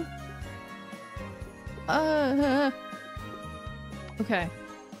dressing. Okay.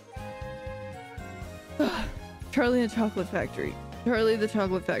 Charlie and the Chocolate Factory. Charlie the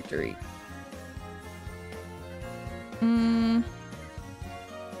Chocolate Factory.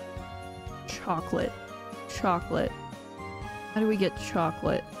 Chocolate. Chocolate. How do we get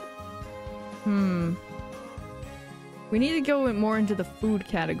chocolate? We need to go more into the food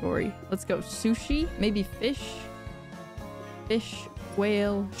category. Let's go sushi. Maybe fish. Fish.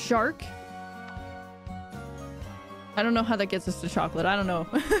 Whale. Shark. I don't know how that gets us to chocolate. I don't know.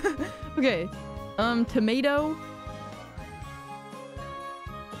 Okay. Tomato.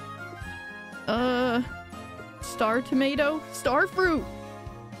 Star tomato. Star fruit.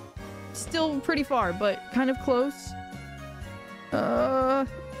 Still pretty far, but kind of close.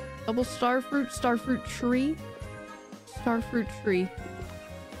 Double star fruit. Star fruit tree. Star fruit tree.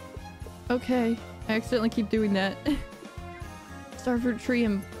 Okay. I accidentally keep doing that. Star fruit tree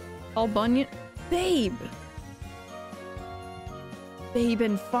and Paul Bunyan. Babe. Babe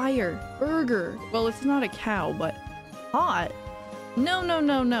and fire. Burger. Well, it's not a cow, but hot.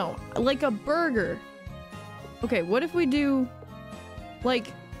 No. Like a burger. Okay, what if we do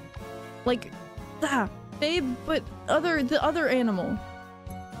like babe, but the other animal.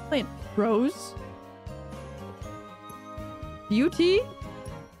 Plant. Rose. Beauty.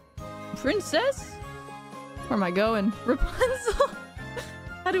 Princess. Where am I going? Rapunzel.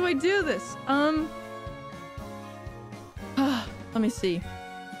 How do I do this? Let me see.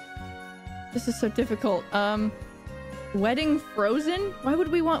 This is so difficult. Wedding Frozen? Why would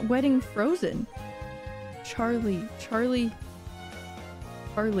we want Wedding Frozen? Charlie.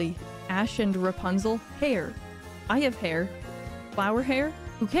 Ash and Rapunzel. Hair. I have hair. Flower hair?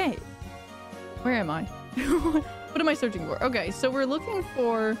 Okay. Where am I? What am I searching for? Okay, so we're looking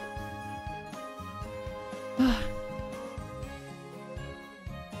for...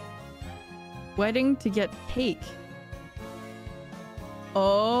 wedding to get cake.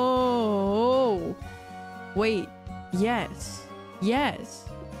 Oh. Wait. Yes. Yes.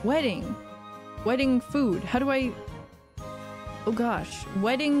 Wedding. Wedding food. How do I... Oh gosh.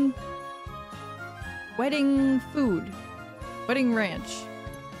 Wedding... Wedding food. Wedding ranch.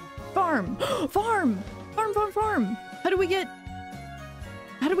 Farm. Farm. Farm, farm, farm. How do we get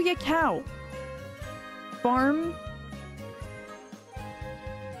cow? Farm.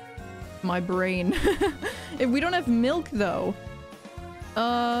 My brain. If we don't have milk though.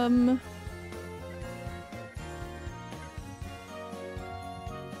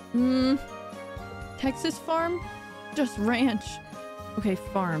 Texas farm? Just ranch. Okay,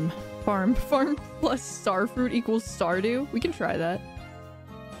 farm. Farm. Farm plus starfruit equals stardew. We can try that.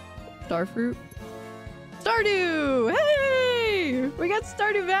 Starfruit. Stardew! Hey! We got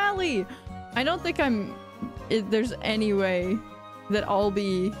Stardew Valley! I don't think there's any way that I'll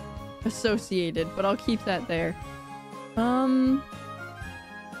be associated, but I'll keep that there.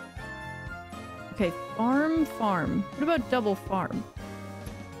 Okay, farm, farm. What about double farm?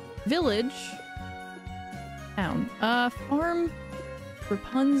 Village. Town. Farm.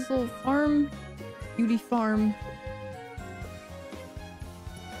 Rapunzel. Farm. Beauty farm.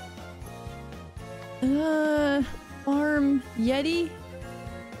 Farm. Yeti?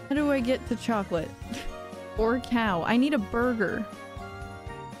 How do I get to chocolate? Or cow? I need a burger.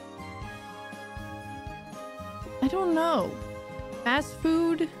 I don't know. Fast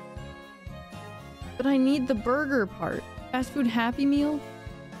food? But I need the burger part. Fast food Happy Meal?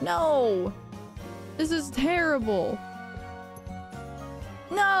 No! This is terrible.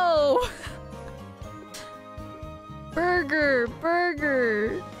 No! Burger!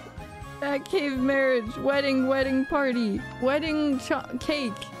 Burger! Bat cave marriage. Wedding, wedding party. Wedding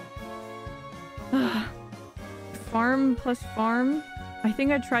cake. Farm plus farm? I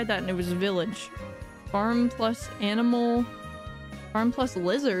think I tried that and it was village. Farm plus animal. Farm plus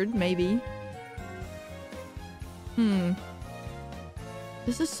lizard, maybe.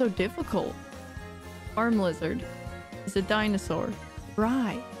 This is so difficult. Farm lizard is a dinosaur.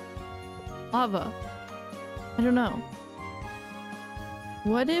 Rye. Lava. I don't know.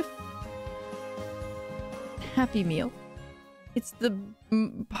 What if... Happy Meal. It's the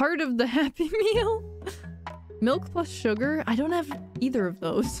part of the Happy Meal. Milk plus sugar? I don't have either of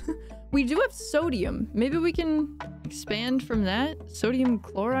those. We do have sodium. Maybe we can expand from that. Sodium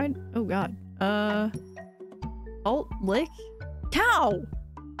chloride? Oh god. Salt lick? Cow!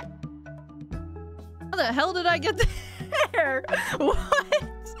 How the hell did I get there? What?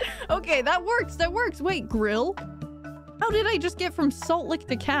 Okay, that works. That works. Wait, grill? How did I just get from salt lick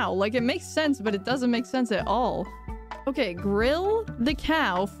to cow? Like, it makes sense, but it doesn't make sense at all. Okay, grill the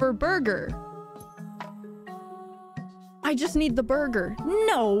cow for burger. I just need the burger.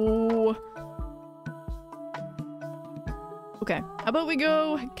 No! Okay, how about we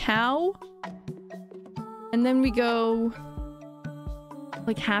go cow? And then we go...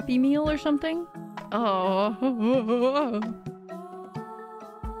 like Happy Meal or something? Oh.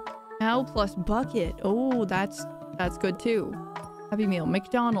 Cow plus bucket. Oh, that's good too. Happy Meal.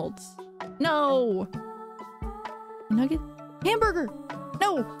 McDonald's. No! Nugget? Hamburger!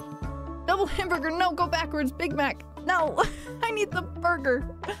 No! Double hamburger! No, go backwards! Big Mac! No! I need the burger!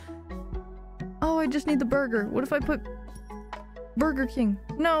 Oh, I just need the burger. What if I put Burger King?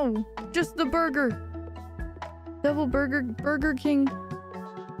 No! Just the burger! Double burger, Burger King,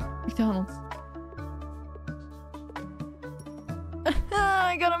 McDonald's.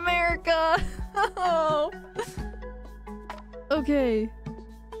 I got America! Oh! Okay.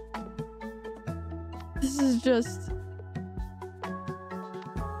 This is just...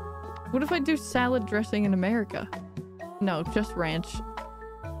 What if I do salad dressing in America? No, just ranch.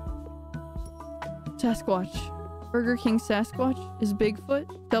 Sasquatch. Burger King Sasquatch is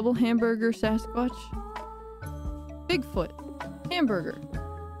Bigfoot. Double hamburger Sasquatch. Bigfoot. Hamburger.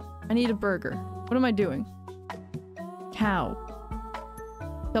 I need a burger. What am I doing? Cow.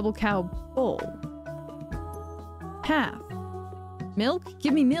 Double cow bull. Calf. Milk?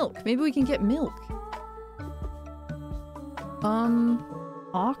 Give me milk. Maybe we can get milk.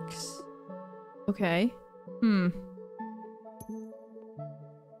 Ox? Okay.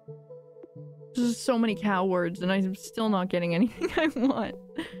 There's so many cow words and I'm still not getting anything I want.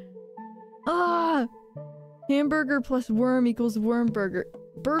 Ah! Hamburger plus worm equals worm burger.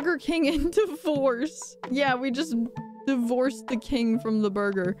 Burger King and divorce. Yeah, we just divorced the king from the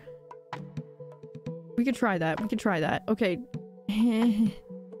burger. We could try that. We could try that. Okay.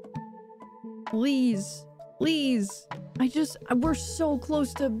 Please. Please. We're so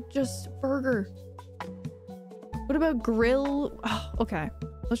close to just burger. What about grill? Oh, okay.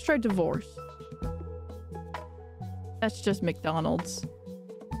 Let's try divorce. That's just McDonald's.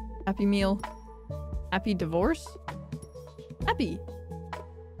 Happy meal. Happy divorce? Happy.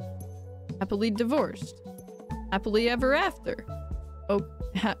 Happily divorced. Happily ever after. Oh,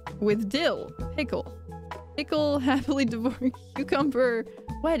 with dill. Pickle. Pickle, happily divorced. Cucumber,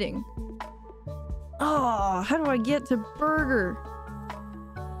 wedding. Oh, how do I get to burger?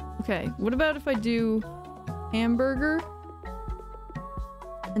 Okay, what about if I do hamburger?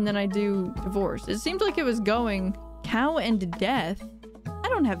 And then I do divorce. It seemed like it was going cow and death. I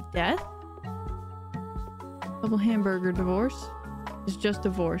don't have death. Double hamburger divorce. It's just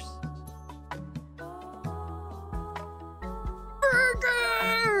divorce.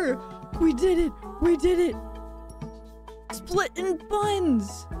 Burger! We did it! We did it! Split in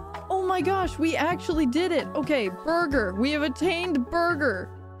buns! Oh my gosh, we actually did it! Okay, burger. We have attained burger.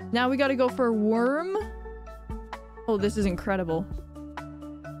 Now we gotta go for worm. Oh, this is incredible.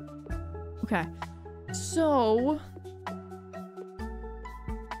 Okay. So...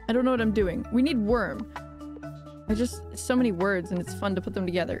 I don't know what I'm doing. We need worm. So many words and it's fun to put them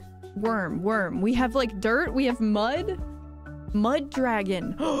together. Worm, worm. We have like dirt. We have mud. Mud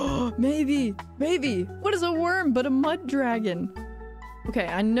dragon. Oh, maybe. What is a worm but a mud dragon? Okay,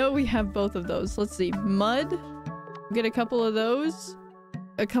 I know we have both of those. Let's see. Mud. Get a couple of those.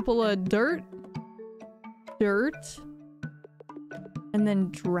 A couple of dirt. Dirt. And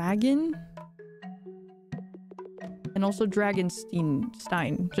then dragon. And also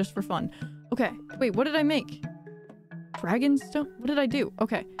Dragonstein, just for fun. Okay, wait, what did I make? Dragonstone? What did I do?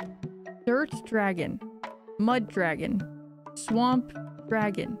 Okay. Dirt dragon. Mud dragon. Swamp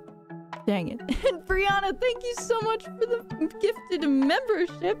dragon. Dang it. And Brianna, thank you so much for the gifted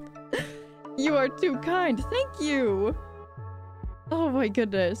membership. You are too kind. Thank you. Oh my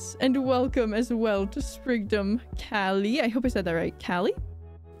goodness. And welcome as well to Sprigdom Callie. I hope I said that right. Callie?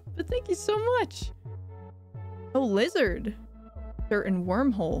 But thank you so much. Oh, lizard. Dirt and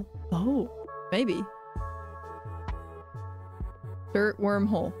wormhole. Oh, maybe. Dirt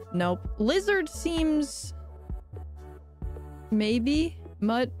wormhole. Nope. Lizard seems... Maybe.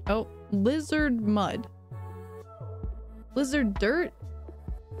 Mud. Oh, lizard mud. Lizard dirt?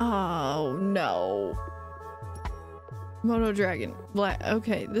 Oh, no. Mono dragon. Black.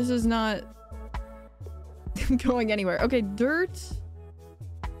 Okay, this is not going anywhere. Okay, dirt.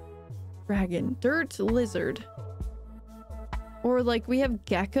 Dragon. Dirt lizard. Or like we have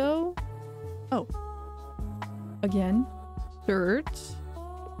gecko. Oh. Again. Dirt.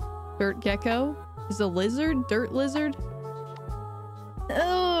 Dirt gecko. Is a lizard? Dirt lizard?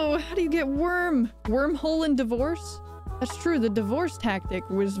 Oh, how do you get worm? Wormhole in divorce? That's true. The divorce tactic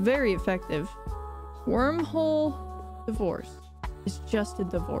was very effective. Wormhole divorce. It's just a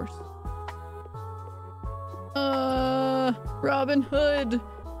divorce. Robin Hood.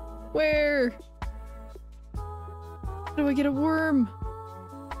 Where? How do I get a worm?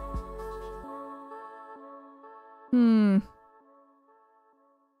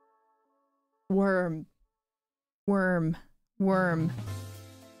 Worm. Worm. Worm.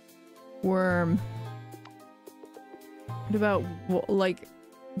 Worm. What about, like,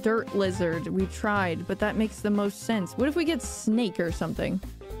 dirt lizard? We tried, but that makes the most sense. What if we get snake or something?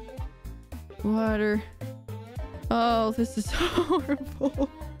 Water. Oh, this is horrible.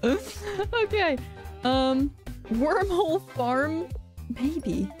 Okay. Wormhole farm?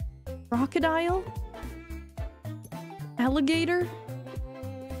 Maybe. Crocodile? Alligator?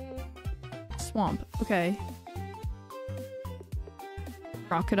 Swamp. Okay.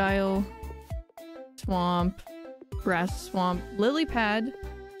 Crocodile. Swamp. Grass swamp. Lily pad.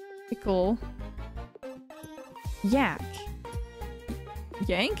 Pickle. Yak.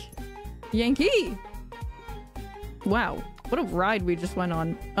 Yank? Yankee! Wow. What a ride we just went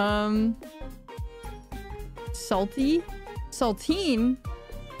on. Salty? Saltine?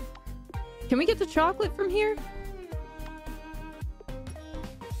 Can we get the chocolate from here?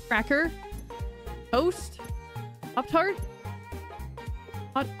 Cracker? Toast? Pop-Tart?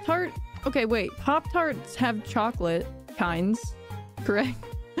 Pop-Tart? Okay, wait. Pop-Tarts have chocolate kinds, correct?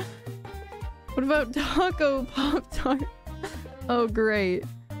 What about taco Pop-Tart? Oh, great.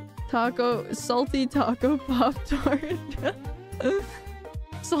 Salty taco Pop-Tart.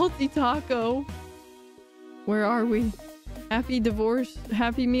 Salty taco. Where are we? Happy divorce,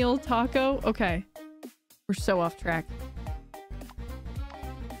 happy meal taco? Okay. We're so off track.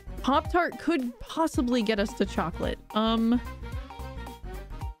 Pop-Tart could possibly get us to chocolate.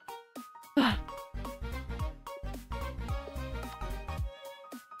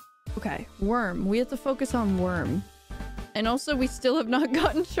 Okay, worm. We have to focus on worm. And also, we still have not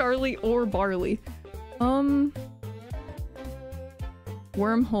gotten Charlie or Barley.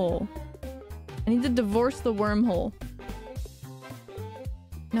 Wormhole. I need to divorce the wormhole.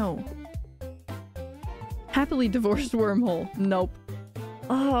 No. Happily divorced wormhole. Nope.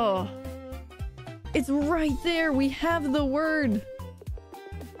 Oh. It's right there. We have the word.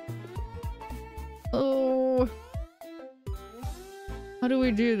 Oh. How do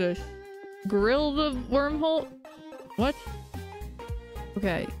we do this? Grill the wormhole? What?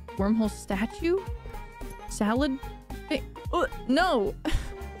 Okay. Wormhole statue? Salad? Hey. Oh, no.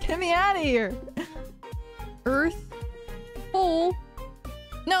 Get me out of here. Earth. Hole.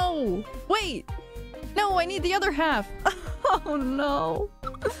 No. Wait. No, I need the other half. Oh, no.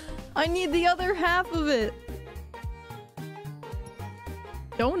 I need the other half of it.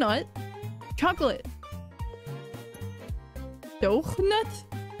 Donut. Chocolate. Donut?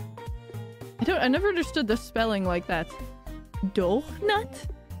 I never understood the spelling like that. Donut?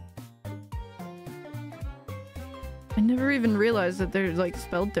 I never even realized that they're like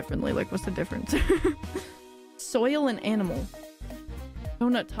spelled differently. Like, what's the difference? Soil and animal.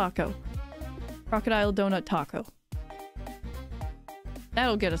 Donut taco. Crocodile donut taco.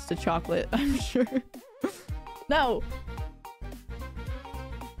 That'll get us to chocolate, I'm sure. No!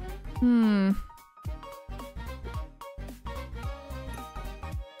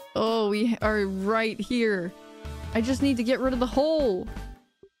 Oh, we are right here. I just need to get rid of the hole.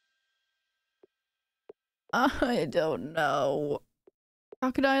 I don't know.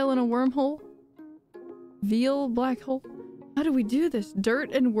 Crocodile in a wormhole? Veal black hole? How do we do this?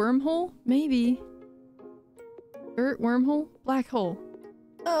 Dirt and wormhole? Maybe. Dirt, wormhole, black hole.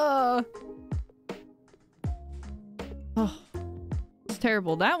 Oh, it's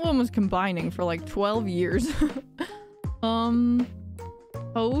terrible. That one was combining for like 12 years.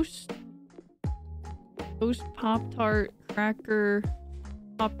 Toast. Toast, Pop-Tart, cracker,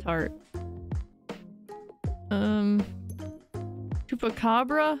 Pop-Tart.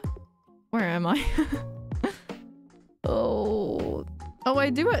 Chupacabra? Where am I? Oh, I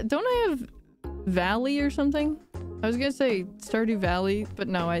do it. Don't I have Valley or something? I was gonna say Stardew Valley, but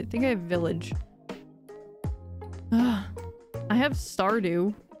no, I think I have Village. I have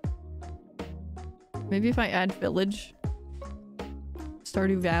Stardew. Maybe if I add Village.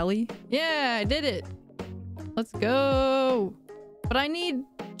 Stardew Valley. Yeah, I did it. Let's go. But I need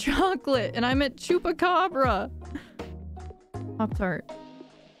chocolate, and I'm at Chupacabra. Pop-Tart.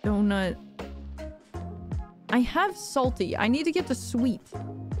 Donut. I have salty. I need to get to sweet.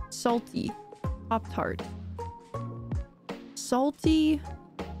 Salty. Pop-Tart. Salty.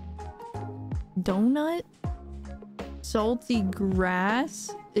 Donut. Salty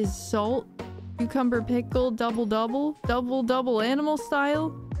grass is salt. Cucumber pickle. Double double. Double double animal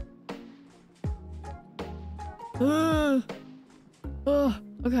style.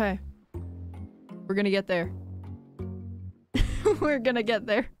 Okay. We're gonna get there. We're gonna get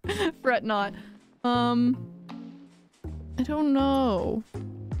there. Fret not. I don't know.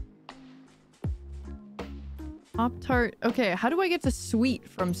 Pop-Tart. Okay, how do I get to sweet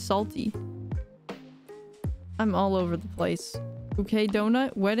from salty? I'm all over the place. Okay,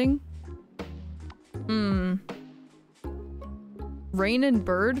 donut. Wedding. Rain and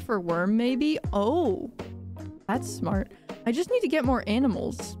bird for worm, maybe? Oh, that's smart. I just need to get more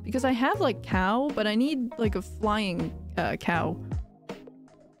animals because I have like cow, but I need like a flying cow.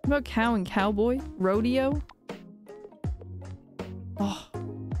 What about cow and cowboy? Rodeo? Oh,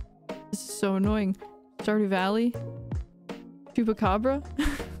 this is so annoying. Stardew Valley? Chupacabra?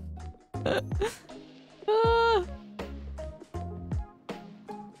 Ah.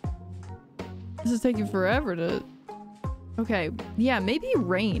 This is taking forever to... Okay, yeah, maybe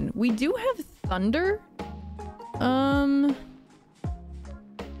rain. We do have thunder.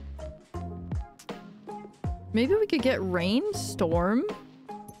 Maybe we could get rain, storm,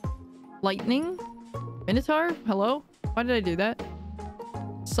 lightning, Minotaur. Hello? Why did I do that?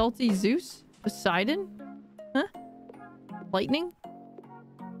 Salty Zeus, Poseidon. Huh? Lightning.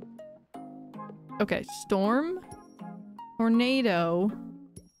 Okay, storm, tornado,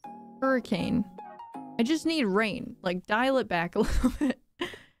 hurricane. I just need rain. Like, dial it back a little bit.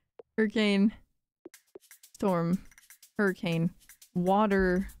 Hurricane, storm, hurricane,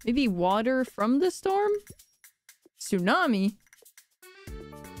 water. Maybe water from the storm? Tsunami?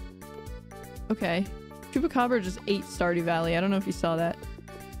 Okay. Chupacabra just ate Stardew Valley. I don't know if you saw that.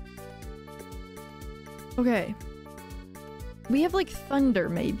 Okay. We have like thunder,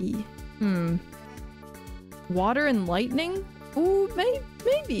 maybe. Water and lightning? Ooh,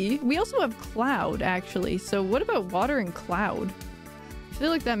 maybe. We also have cloud, actually. So what about water and cloud? feel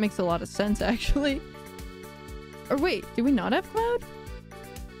like that makes a lot of sense, actually. Or wait, do we not have cloud?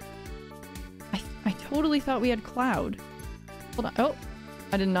 I totally thought we had cloud. Hold on. Oh,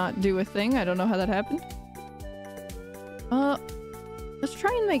 I did not do a thing. I don't know how that happened. Let's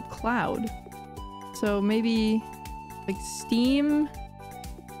try and make cloud. So maybe like steam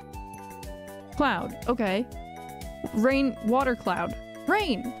cloud. Okay. Rain, water cloud.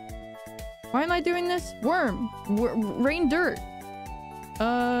 Rain. Why am I doing this? Worm. Rain dirt.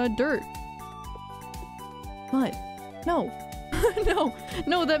 Dirt. Mud. No. No.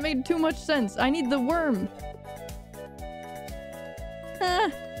 No, that made too much sense. I need the worm.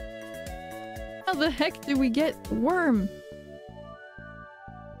 Ah. How the heck do we get worm?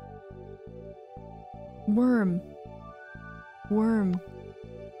 Worm. Worm.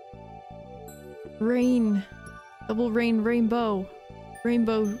 Rain. Double rain, rainbow.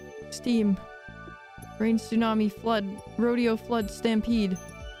 Rainbow steam. Rain, tsunami, flood. Rodeo, flood, stampede.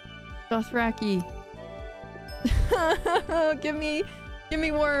 Dothraki. Give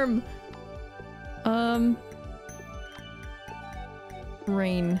me worm.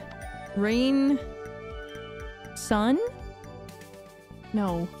 Rain. Rain. Sun?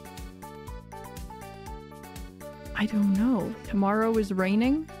 No. I don't know. Tomorrow is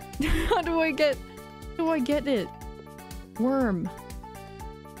raining? How do I get it? Worm.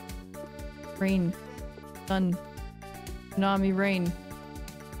 Rain. Sun. Tsunami, rain.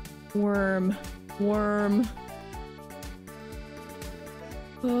 Worm. Worm.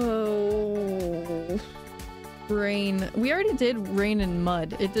 Oh. Rain. We already did rain and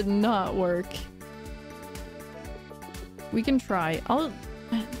mud. It did not work. We can try.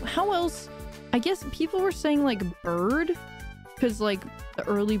 How else? I guess people were saying like bird, because like the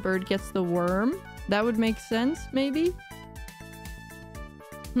early bird gets the worm. That would make sense, maybe?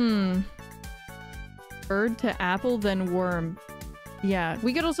 Bird to apple, then worm. Yeah,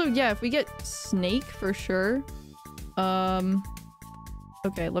 we could also, yeah, if we get snake for sure.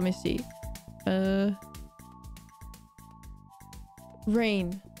 Okay, let me see.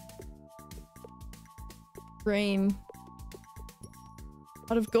 Rain. Rain.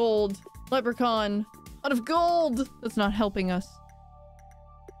 Out of gold. Leprechaun. Out of gold! That's not helping us.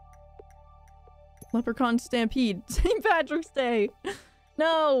 Leprechaun stampede. St. Patrick's Day!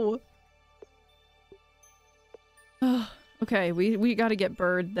 No! Okay, we gotta get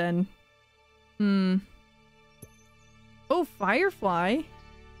bird then. Oh, firefly?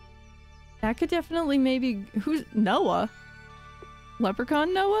 That could definitely maybe... Who's... Noah?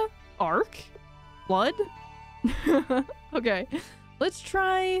 Leprechaun Noah? Ark? Blood? Okay. Let's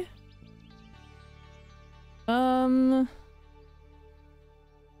try... Worm.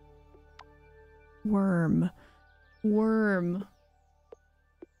 Worm.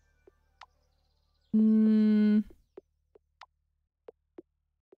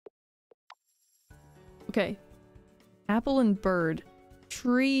 Okay. Apple and bird.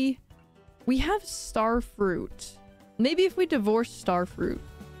 Tree. We have star fruit. Maybe if we divorce star fruit.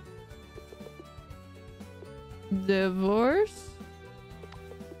 Divorce?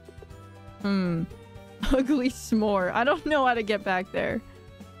 Ugly s'more. I don't know how to get back there.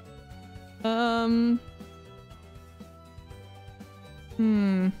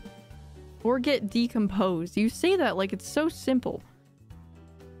 Or get decomposed. You say that like it's so simple.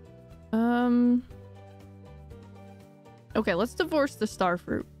 Okay, let's divorce the star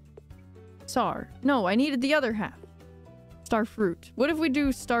fruit. Star. No, I needed the other half. Star fruit. What if we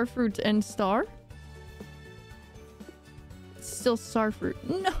do star fruit and star? It's still star fruit.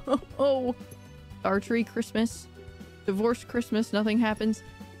 No! Star tree Christmas. Divorce Christmas, nothing happens.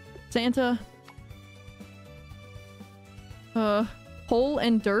 Santa. Hole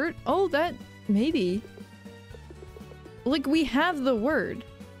and dirt? Oh, that... maybe. Like, we have the word.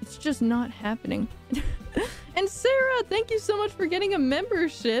 It's just not happening. And Sarah, thank you so much for getting a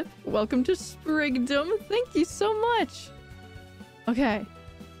membership. Welcome to Sprigdom. Thank you so much. Okay.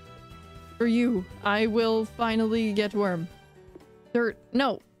 For you, I will finally get worm. Dirt.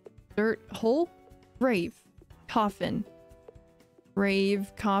 No. Dirt. Hole? Grave. Coffin.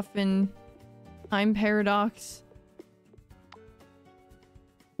 Grave. Coffin. Time paradox.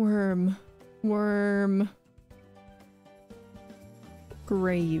 Worm. Worm.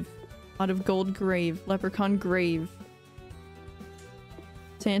 Grave. Pot of gold grave. Leprechaun grave.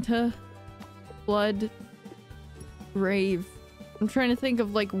 Santa. Blood. Grave. I'm trying to think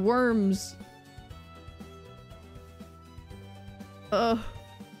of like worms.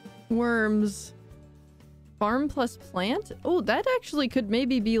 Worms. Farm plus plant? Oh, that actually could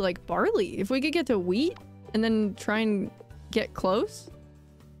maybe be like barley. If we could get to wheat and then try and get close.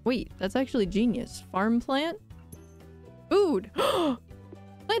 Wait, that's actually genius. Farm plant? Food.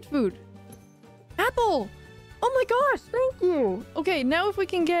 Plant food. Apple! Oh my gosh, thank you! Okay, now if we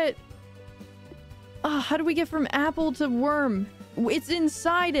can get... how do we get from apple to worm? It's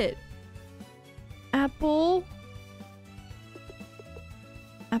inside it. Apple.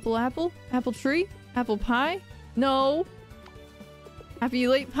 Apple. Apple tree. Apple pie. No. Happy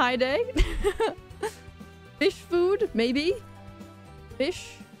late pie day. Fish food, maybe.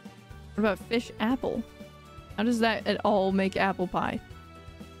 Fish. What about fish apple? How does that at all make apple pie?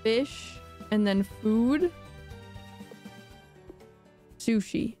 Fish and then food.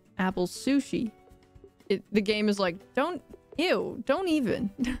 Sushi. Apple sushi. The game is like, don't even.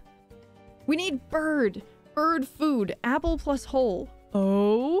 We need bird. Bird food. Apple plus whole.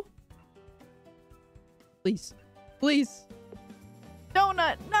 Oh. Please. Please.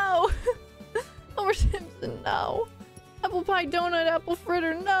 Donut. No. Homer Simpson. No. Apple pie, donut, apple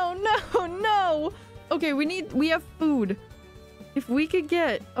fritter. No. Okay, we have food. If we could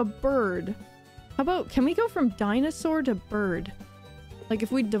get a bird. How about, can we go from dinosaur to bird? Like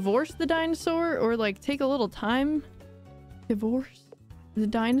if we divorce the dinosaur or like take a little time. Divorce the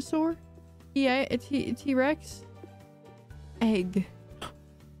dinosaur? Yeah, a T-Rex. Egg.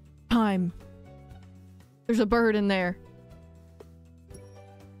 Time. There's a bird in there.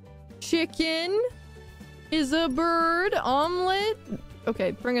 Chicken is a bird. Omelet.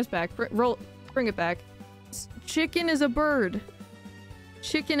 Okay, bring us back. Bring it back. Chicken is a bird.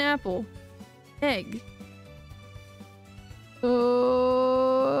 Chicken apple. Egg. Oh.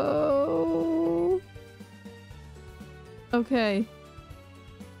 Okay.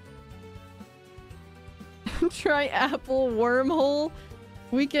 Try apple wormhole.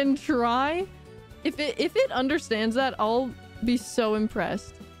 We can try. If it understands that, I'll be so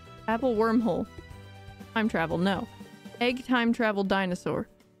impressed. Apple wormhole. Time travel, no. Egg time travel dinosaur.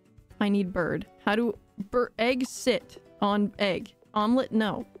 I need bird. How do egg sit on egg? Omelet,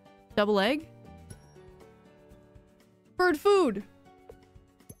 no. Double egg? Bird food.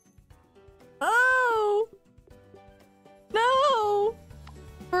 Oh! No!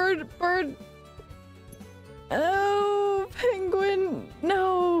 Bird. Oh, penguin.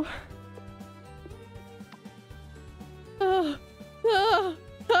 No.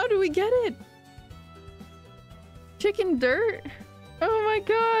 How do we get it? Chicken dirt? Oh my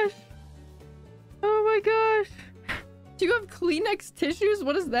gosh. Oh my gosh. Do you have Kleenex tissues?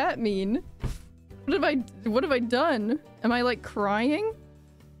 What does that mean? What have I done? Am I like crying?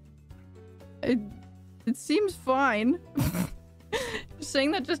 It seems fine.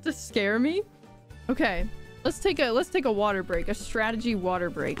 Saying that just to scare me. Okay. Let's take a water break. A strategy water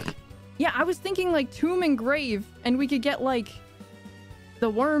break. Yeah, I was thinking like tomb and grave and we could get like the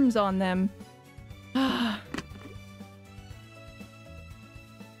worms on them.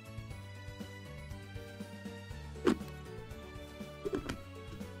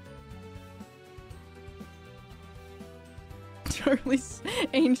 Charlie's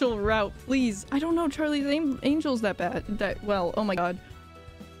angel route, please. I don't know Charlie's angel's that bad. That well, oh my god.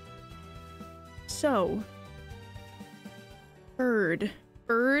 So, bird.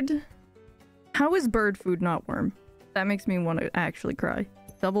 How is bird food not worm? That makes me want to actually cry.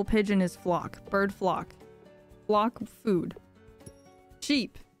 Double pigeon is flock. Bird flock. Flock food.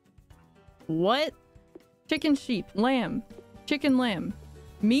 Sheep. What? Chicken sheep. Lamb. Chicken lamb.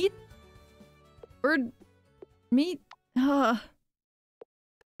 Meat? Bird meat?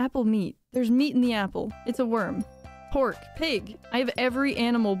 Apple meat. There's meat in the apple. It's a worm. Pork. Pig. I have every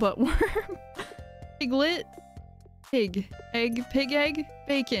animal but worm. Piglet. Pig. Egg. Pig egg.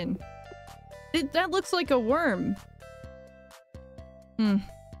 Bacon. That looks like a worm.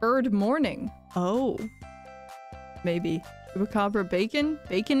 Bird morning. Oh. Maybe. Chupacabra bacon?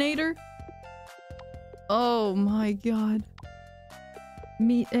 Baconator? Oh my god.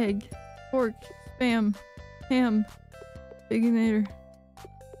 Meat egg. Pork. Spam. Ham. Baconator.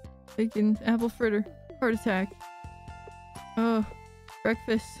 Bacon. Apple fritter. Heart attack. Oh.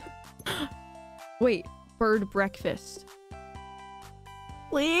 Breakfast. Wait. Bird breakfast.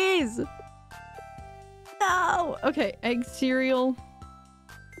 Please! No! Okay. Egg cereal.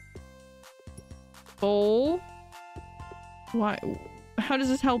 Bowl. Why? How does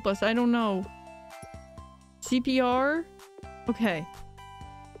this help us? I don't know. CPR? Okay.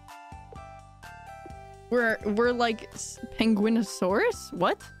 We're like Penguinosaurus?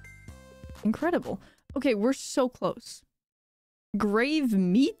 What? Incredible. Okay, we're so close. Grave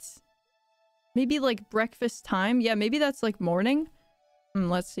meat? Maybe like breakfast time? Yeah, maybe that's like morning.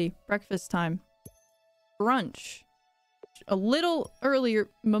 Let's see. Breakfast time. Brunch. A little earlier.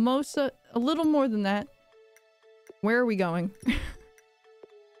 Mimosa. A little more than that. Where are we going?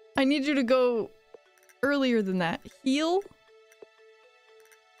 I need you to go earlier than that. Heel?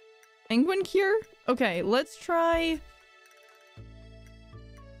 Penguin cure? Okay, let's try...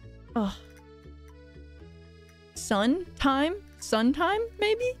 Ugh. Sun time? Sun time,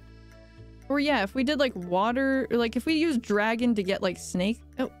 maybe? Or yeah, if we did like water... Or like if we use dragon to get like snake...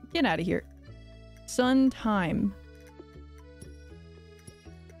 Oh, get out of here. Sun time.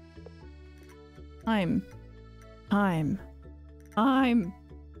 Time.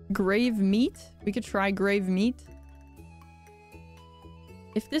 Grave meat? We could try grave meat.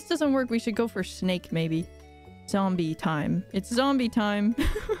 If this doesn't work, we should go for snake, maybe. Zombie time. It's zombie time.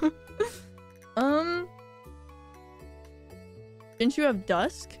 Didn't you have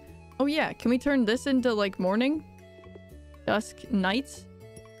dusk? Oh yeah, can we turn this into like morning? Dusk, night?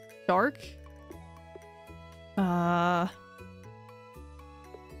 Dark? Dark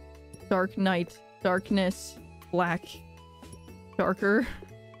night. Darkness. Black. Darker.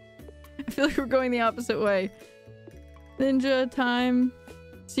 I feel like we're going the opposite way. Ninja time.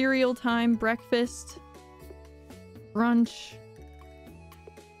 Cereal time. Breakfast. Brunch.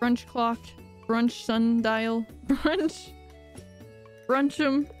 Brunch clock. Brunch sundial. Brunch.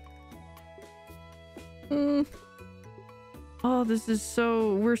 Brunchum. Oh, this is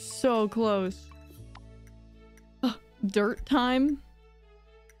so... We're so close. Dirt time.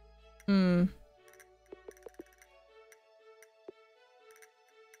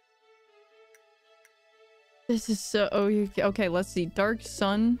 This is so... Oh, okay, let's see. Dark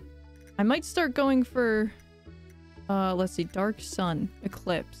sun. I might start going for... let's see. Dark sun.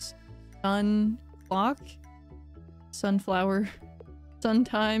 Eclipse. Sun clock. Sunflower. Sun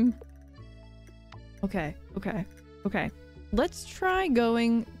time. Okay. Let's try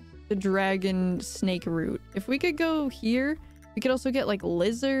going the dragon snake route. If we could go here, we could also get like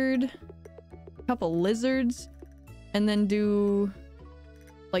lizard. A couple lizards. And then do...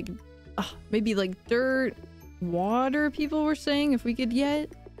 like... maybe like dirt... water, people were saying, if we could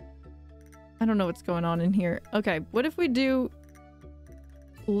get... I don't know what's going on in here. Okay, what if we do...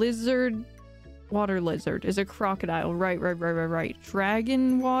 lizard... water lizard is a crocodile. Right.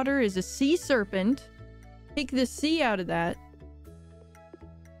 Dragon water is a sea serpent. Take the sea out of that.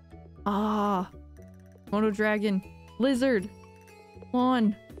 Mono dragon. Lizard.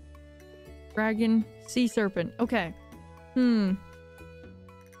 Lawn. Dragon. Sea serpent. Okay. I'm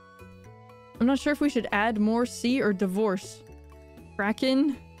not sure if we should add more sea or divorce.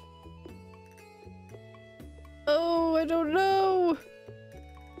 Kraken? Oh, I don't know.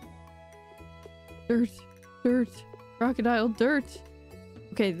 Dirt. Crocodile, dirt.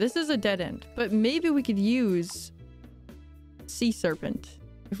 Okay, this is a dead end. But maybe we could use sea serpent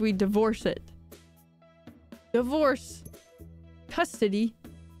if we divorce it. Divorce. Custody.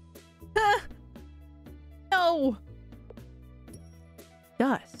 No.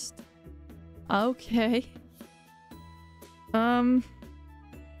 Dust. Okay. Oh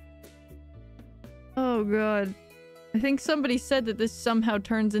god. I think somebody said that this somehow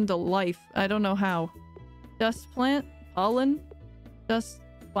turns into life. I don't know how. Dust plant? Pollen? Dust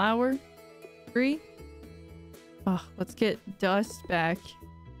flower? Tree? Oh, let's get dust back.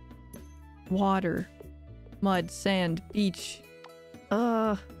 Water. Mud. Sand. Beach.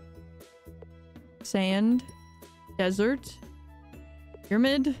 Sand. Desert.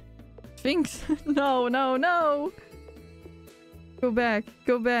 Pyramid. Sphinx. No. Go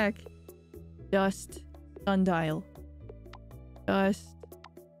back. Dust. Sundial. Dust.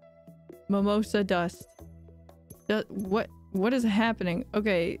 Mimosa dust. What is happening?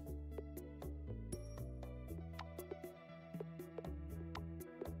 Okay.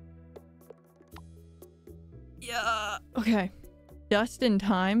 Yeah. Okay. Dust and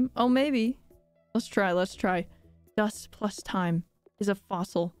time. Oh, maybe. Let's try. Dust plus time is a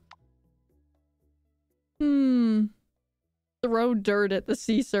fossil. Throw dirt at the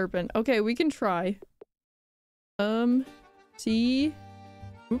sea serpent. Okay, we can try. Sea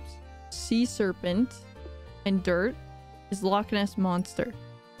serpent and dirt is Loch Ness monster.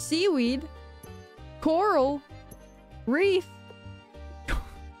 Seaweed. Coral. Reef.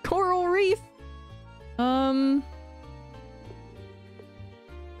 Coral reef.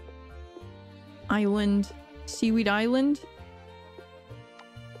 Island. Seaweed island.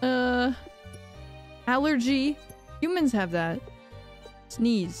 Allergy. Humans have that.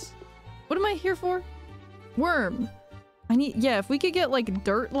 Sneeze. What am I here for? Worm. Yeah, if we could get like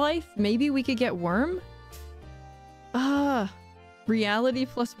dirt life, maybe we could get worm. Reality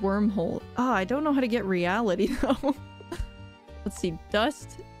plus wormhole. I don't know how to get reality though. Let's see.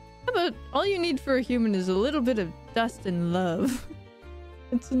 Dust. How about all you need for a human is a little bit of dust and love.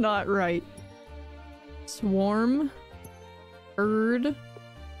 It's not right. Swarm. Herd.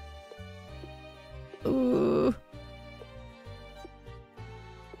 Ooh.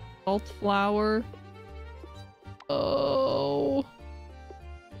 Salt flour. Oh.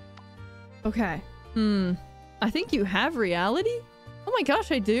 Okay. I think you have reality? Oh my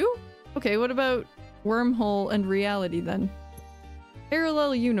gosh, I do? Okay, what about wormhole and reality then?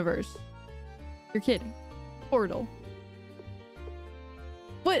 Parallel universe. You're kidding. Portal.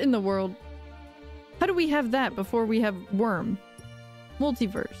 What in the world? How do we have that before we have worm?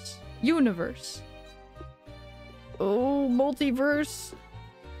 Multiverse. Universe. Oh, multiverse.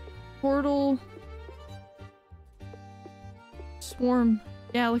 Portal. Swarm.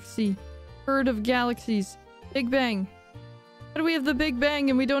 Galaxy. Herd of galaxies. Big Bang. How do we have the Big Bang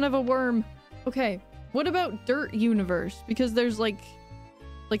and we don't have a worm? Okay, what about dirt universe? Because there's like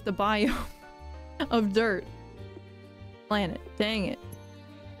the biome of dirt. Planet. Dang it.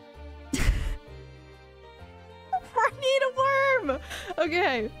 I need a worm!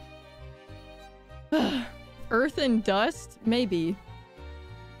 Okay. Earth and dust? Maybe.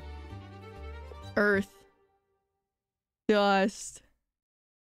 Earth. Dust.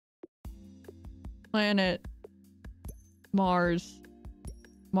 Planet. Mars.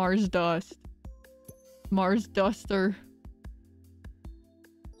 Mars dust. Mars duster.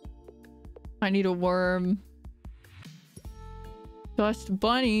 I need a worm. Dust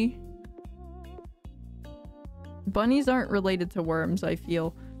bunny. Bunnies aren't related to worms, I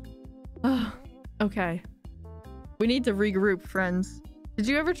feel. Okay. We need to regroup, friends. Did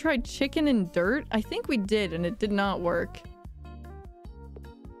you ever try chicken and dirt? I think we did, and it did not work.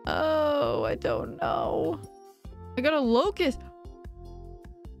 Oh, I don't know. I got a locust.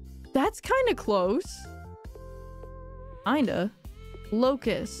 That's kind of close. Kinda.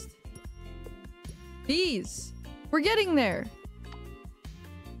 Locust. Bees. We're getting there.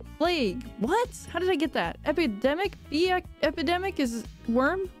 Plague. What? How did I get that? Epidemic? Bee epidemic is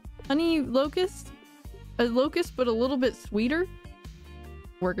worm? Honey locust? A locust, but a little bit sweeter?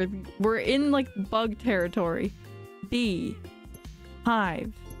 We're in, like, bug territory. Bee.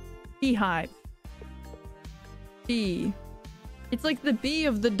 Hive. Beehive. Bee. It's like the bee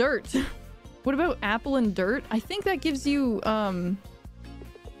of the dirt. What about apple and dirt? I think that gives you,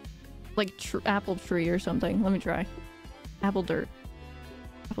 like, apple tree or something. Let me try. Apple dirt.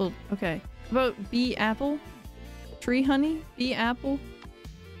 Apple. Okay. What about bee apple? Tree honey? Bee apple?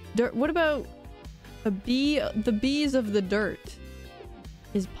 Dirt. What about a bee? The bees of the dirt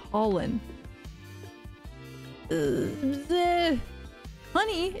is pollen.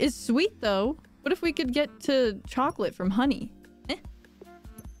 Honey is sweet though. What if we could get to chocolate from honey?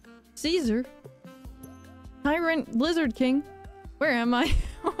 Caesar. Tyrant Lizard King. Where am I?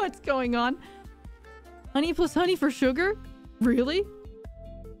 What's going on? Honey plus honey for sugar? Really?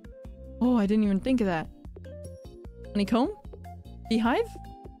 Oh, I didn't even think of that. Honeycomb? Beehive?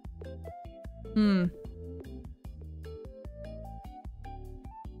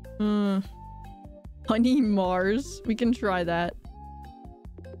 Honey Mars. We can try that.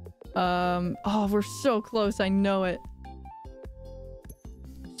 Oh, we're so close. I know it.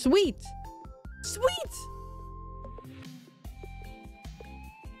 Sweet! Sweet!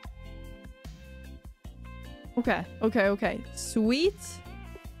 Okay, okay, okay. Sweet.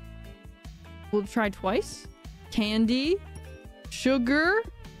 We'll try twice. Candy. Sugar.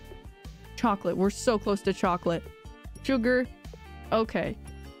 Chocolate. We're so close to chocolate. Sugar. Okay.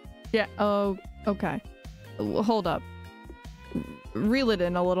 Yeah, oh, okay. Hold up. Reel it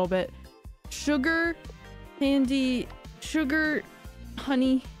in a little bit. Sugar. Candy. Sugar.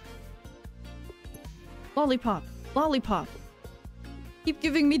 Honey. Lollipop. Lollipop. Keep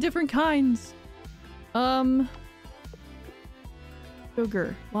giving me different kinds.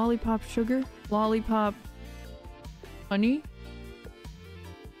 Sugar. Lollipop sugar. Lollipop. Honey.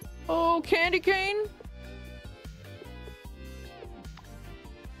 Oh, candy cane.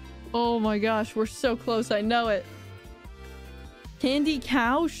 Oh my gosh, we're so close. I know it. Candy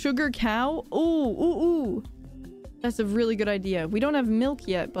cow? Sugar cow? Ooh, ooh, ooh. That's a really good idea. We don't have milk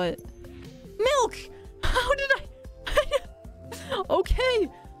yet, but... Milk! How did I... Okay,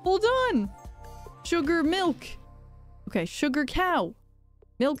 hold on. Sugar milk. Okay, sugar cow.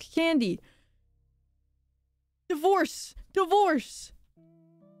 Milk candy. Divorce. Divorce.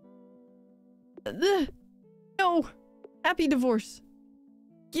 No. Happy divorce.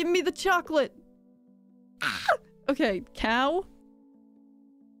 Give me the chocolate. Ah! Okay, cow.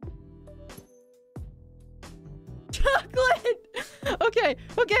 Chocolate. Okay,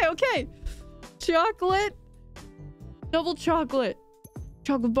 okay, okay. Chocolate. Double chocolate.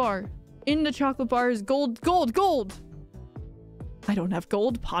 Chocolate bar. In the chocolate bar is gold, gold, gold. I don't have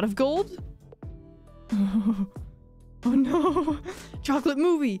gold. Pot of gold? Oh, oh no. Chocolate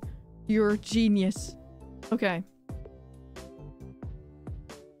movie. You're a genius. Okay.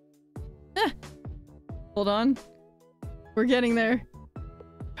 Hold on. We're getting there.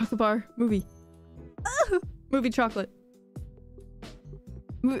 Chocolate bar. Movie. Ah! Movie chocolate.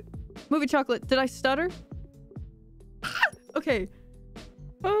 Movie chocolate. Did I stutter? Ah! Okay.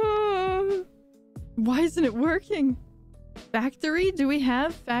 Why isn't it working? Factory? Do we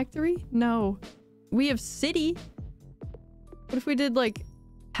have factory? No. We have city. What if we did like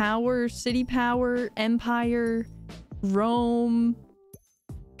power, city power, empire, Rome?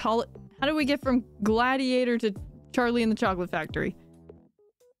 Call it. How do we get from Gladiator to Charlie and the Chocolate Factory?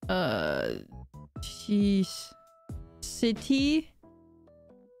 Jeez. City.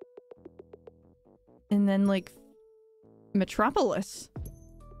 And then like Metropolis.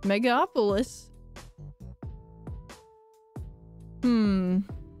 Megapolis.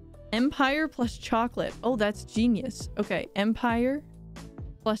 Empire plus chocolate. Oh, that's genius. Okay, empire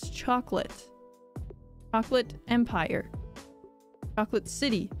plus chocolate. Chocolate empire. Chocolate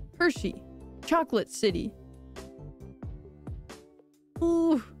city. Hershey. Chocolate city.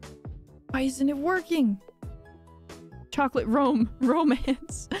 Ooh. Why isn't it working? Chocolate Rome.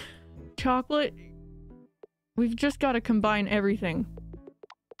 Romance. Chocolate. We've just got to combine everything.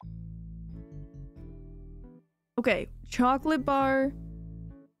 Okay. Chocolate bar.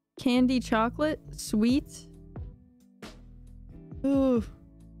 Candy chocolate. Sweet. Ooh.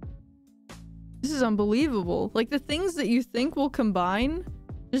 This is unbelievable. Like, the things that you think will combine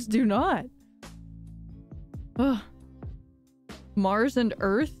just do not. Ugh. Mars and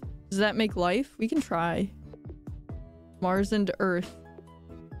Earth? Does that make life? We can try. Mars and Earth.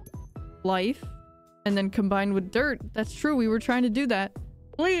 Life. And then combine with dirt. That's true. We were trying to do that.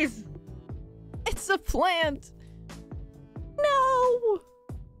 Please. It's a plant. No.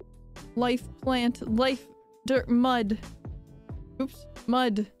 Life plant. Life dirt. Mud. Oops.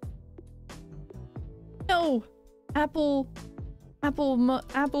 Mud. No. Apple.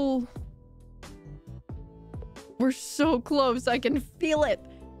 Apple. We're so close. I can feel it.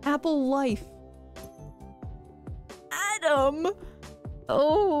 Apple life. Adam.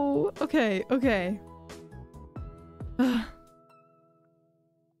 Oh. Okay. Okay.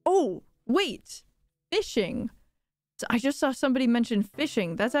 Oh, wait. Fishing. I just saw somebody mention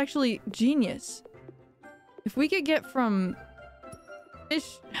fishing. That's actually genius. If we could get from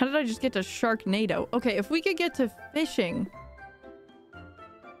fish... How did I just get to Sharknado? Okay, if we could get to fishing...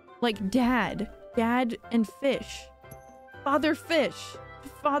 Like dad. Dad and fish. Father fish.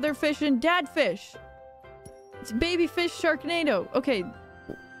 Father fish and dad fish. It's baby fish Sharknado. Okay.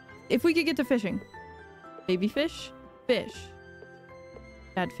 If we could get to fishing. Baby fish. Fish.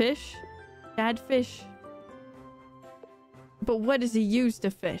 Dad fish. Dad fish. But what does he use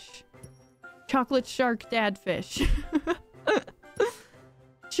to fish? Chocolate shark dad fish.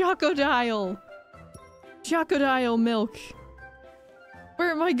 Chocodile. Chocodile milk.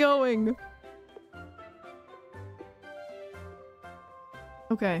 Where am I going?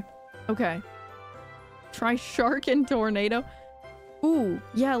 Okay. Okay. Try shark and tornado. Ooh,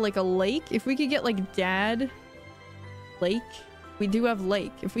 yeah, like a lake. If we could get like dad... Lake? We do have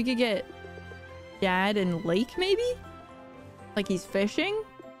lake. If we could get dad and lake, maybe? Like he's fishing?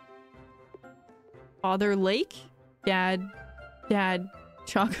 Father lake? Dad...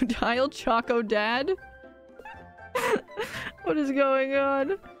 Chocodile? Choco dad? What is going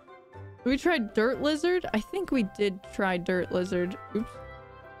on? We tried dirt lizard? I think we did try dirt lizard. Oops.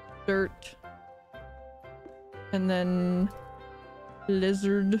 Dirt. And then...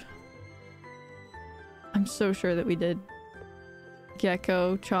 lizard. I'm so sure that we did.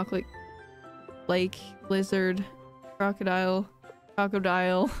 Gecko, chocolate, lake, lizard, crocodile.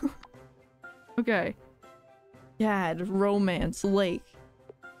 Okay. Dad, romance, lake.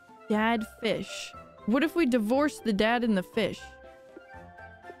 Dad, fish. What if we divorce the dad and the fish?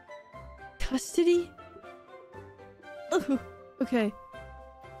 Custody? Ugh. Okay.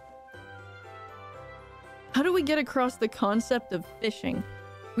 How do we get across the concept of fishing?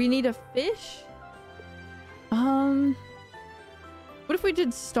 We need a fish? What if we did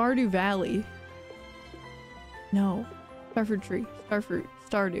Stardew Valley? No. Starfruit tree. Starfruit.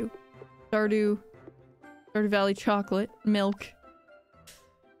 Stardew. Stardew Valley chocolate. Milk.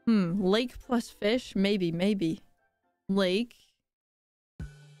 Lake plus fish? Maybe. Lake.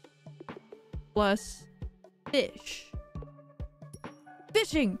 Plus fish.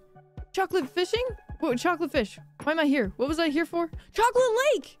 Fishing! Chocolate fishing? Whoa, chocolate fish. Why am I here? What was I here for? Chocolate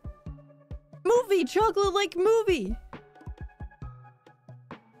Lake! Movie! Chocolate Lake movie!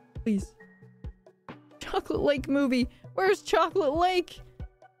 Please. Chocolate Lake movie. Where's Chocolate Lake?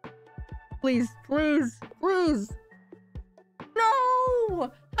 Please. No!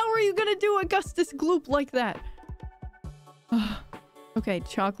 How are you gonna do Augustus Gloop like that? Okay,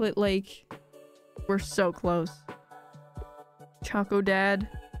 Chocolate Lake. We're so close. Choco Dad.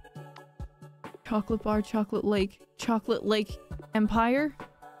 Chocolate Bar, Chocolate Lake Empire.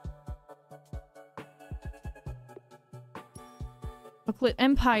 Chocolate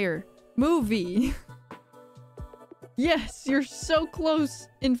Empire movie. Yes, you're so close,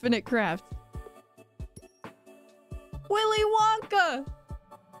 Infinite Craft. Willy Wonka!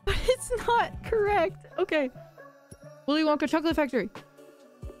 But it's not correct. Okay. Willy Wonka Chocolate Factory.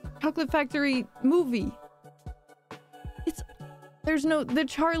 Chocolate Factory movie. There's no... The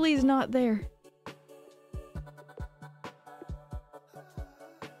Charlie's not there.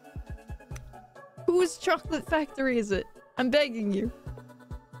 Whose Chocolate Factory is it? I'm begging you.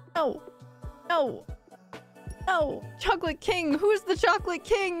 No. No. No. Chocolate King. Who's the Chocolate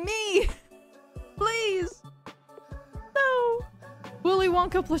King? Me! Please! No! Willy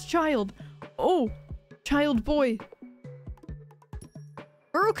Wonka plus child. Oh! Child boy.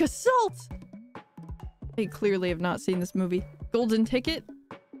 Veruca Salt! They clearly have not seen this movie. Golden Ticket.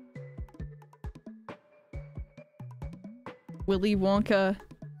 Willy Wonka.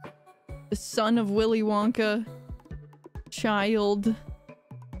 The son of Willy Wonka. Child. Do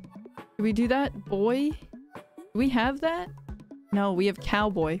we do that? Boy? Do we have that? No, we have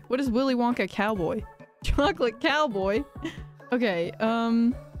Cowboy. What is Willy Wonka Cowboy? Chocolate Cowboy? Okay,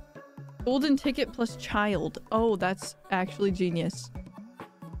 Golden Ticket plus child. Oh, that's actually genius.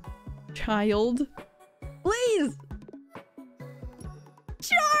 Child. Please!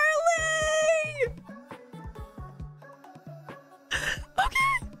 Charlie!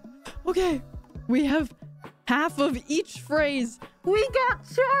 Okay. Okay. We have half of each phrase. We got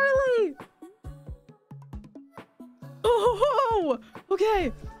Charlie! Oh!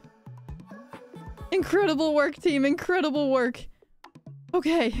 Okay. Incredible work, team. Incredible work.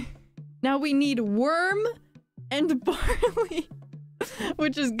 Okay. Now we need worm and barley.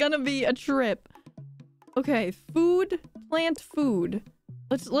 Which is gonna be a trip. Okay, food. Plant food.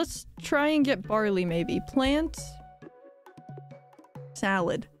 Let's try and get barley maybe. Plant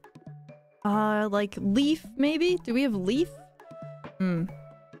salad. Like leaf maybe? Do we have leaf?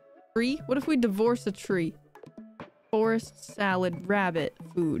 Tree? What if we divorce a tree? Forest, salad, rabbit,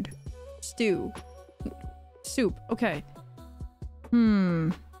 food. Stew. Soup. Okay.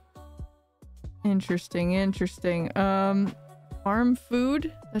 Interesting, interesting. Farm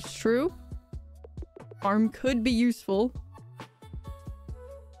food? That's true. Farm could be useful.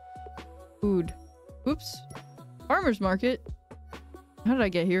 Food. Oops. Farmer's market. How did I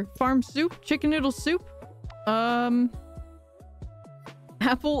get here? Farm soup? Chicken noodle soup? Apple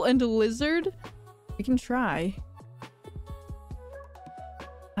and a lizard? We can try.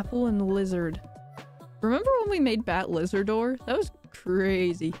 Apple and lizard. Remember when we made Bat Lizardor? That was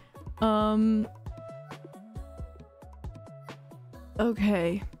crazy.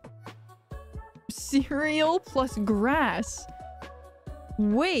 Okay. Cereal plus grass.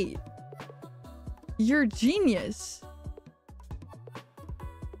 Wait. You're genius.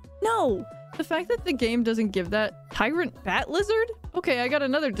 No! The fact that the game doesn't give that... Tyrant Bat Lizard? Okay, I got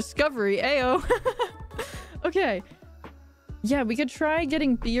another discovery. Ayo. Okay. Yeah, we could try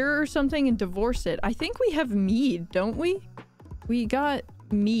getting beer or something and divorce it. I think we have mead, don't we? We got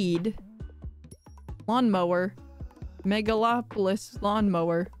mead. Lawnmower. Megalopolis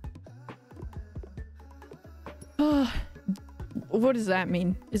lawnmower. What does that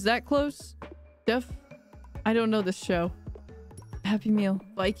mean? Is that close? I don't know this show. Happy Meal.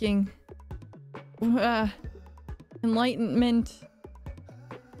 Viking. Enlightenment.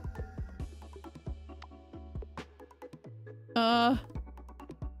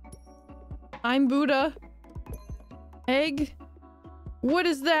 I'm Buddha. Egg. What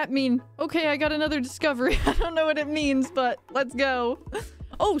does that mean? Okay, I got another discovery. I don't know what it means, but let's go.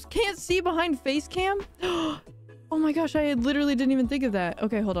 Oh, can't see behind face cam? Oh my gosh, I literally didn't even think of that.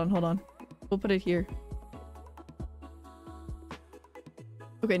 Okay, hold on, hold on. We'll put it here.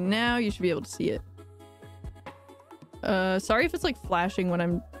 Okay, now you should be able to see it. Sorry if it's like flashing when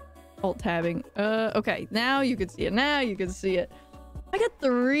I'm alt-tabbing. Okay, now you can see it. Now you can see it. I got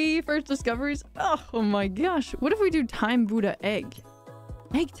 3 first discoveries. Oh my gosh. What if we do Time Buddha Egg?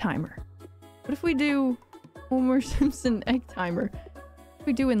 Egg timer. What if we do Homer Simpson egg timer? What if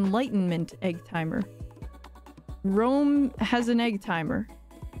we do Enlightenment egg timer? Rome has an egg timer.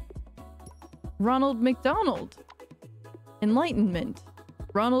 Ronald McDonald. Enlightenment.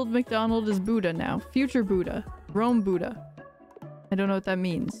 Ronald McDonald is Buddha now. Future Buddha. Rome Buddha. I don't know what that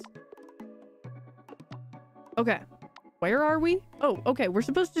means. Okay. Where are we? Oh, okay. We're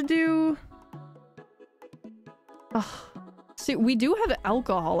supposed to do... See, we do have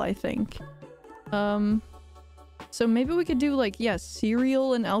alcohol, I think. So maybe we could do, like, yeah,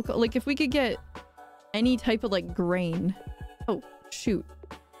 cereal and alcohol. Like, if we could get any type of like grain. Oh, shoot.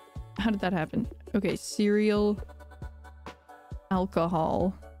 How did that happen? Okay, cereal,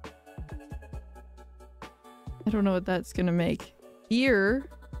 alcohol. I don't know what that's gonna make. Beer.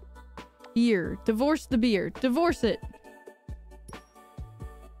 Beer. Divorce the beer. Divorce it.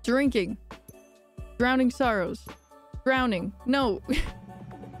 Drinking. Drowning sorrows. Drowning. No.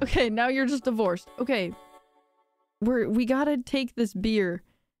 Okay, now you're just divorced. Okay. We gotta take this beer.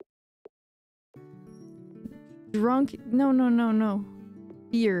 Drunk. No.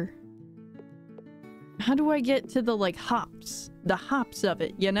 Beer. How do I get to the, like, hops? The hops of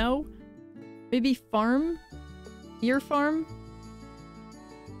it, you know? Maybe farm? Beer farm?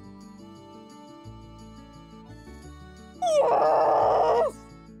 Yes!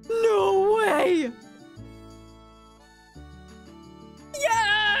 No way!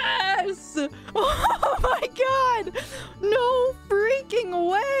 Yes! Oh my god! No freaking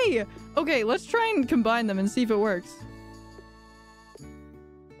way! Okay, let's try and combine them and see if it works.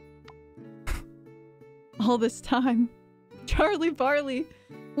 All this time, CharlieBarley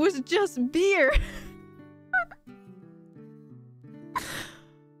was just beer.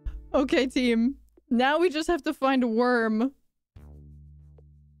 Okay, team. Now we just have to find a worm.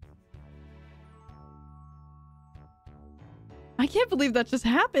 I can't believe that just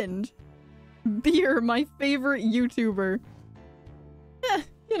happened. Beer, my favorite YouTuber.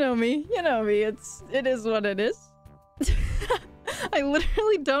 You know me. You know me. It is what it is. I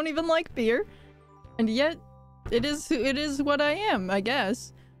literally don't even like beer. And yet, it is what I am, I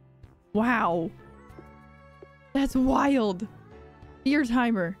guess. Wow. That's wild. Beer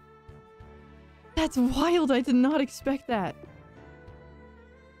timer. That's wild. I did not expect that.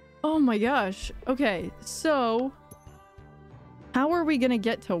 Oh my gosh. Okay, so... how are we gonna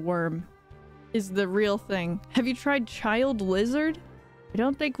get to worm? Is the real thing. Have you tried child lizard? I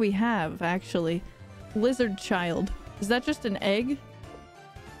don't think we have, actually. Lizard child. Is that just an egg?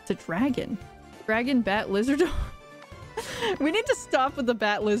 It's a dragon. Dragon, bat, lizard. We need to stop with the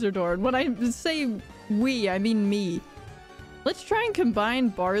bat lizardor. And when I say we, I mean me. Let's try and combine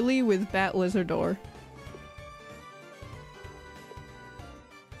Barley with bat lizardor.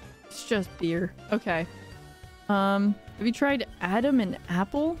 It's just beer. Okay. Have you tried Adam and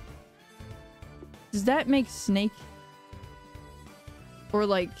apple? Does that make snake? Or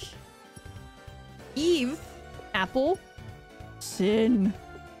like Eve, apple, sin.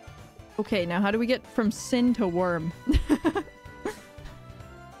 Okay, now how do we get from sin to worm?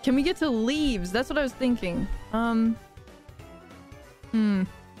 Can we get to leaves? That's what I was thinking.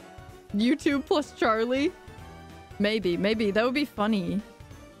 YouTube plus Charlie? Maybe. That would be funny.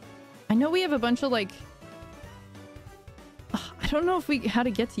 I know we have a bunch of like... I don't know if how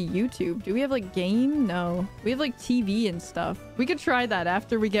to get to YouTube. Do we have like game? No. We have like TV and stuff. We could try that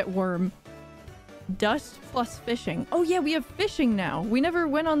after we get worm. Dust plus fishing. Oh yeah, we have fishing now. We never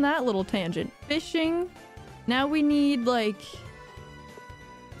went on that little tangent. Fishing. Now we need like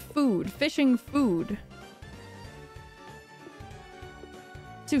food. Fishing food.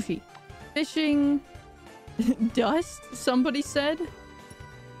 Sushi. Fishing. Dust, somebody said.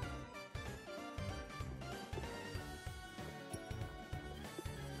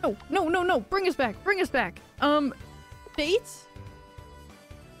 Oh, no. Bring us back. Bait?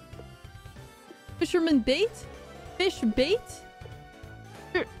 Fisherman bait? Fish bait?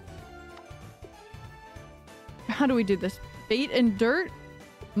 How do we do this? Bait and dirt?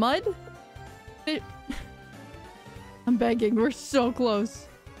 Mud? I'm begging. We're so close.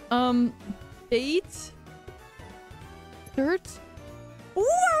 Bait? Dirt?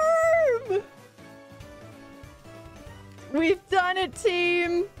 Worm! We've done it,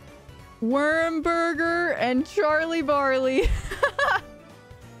 team! Worm Burger and CharlieBarley.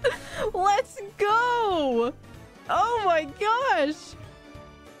 Let's go! Oh my gosh!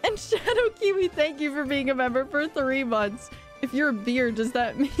 And Shadow Kiwi, thank you for being a member for 3 months. If you're a beer, does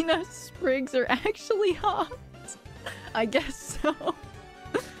that mean us sprigs are actually hot? I guess so.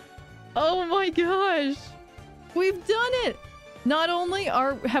 Oh my gosh! We've done it! Not only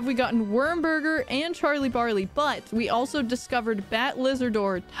have we gotten Worm Burger and CharlieBarley, but we also discovered Bat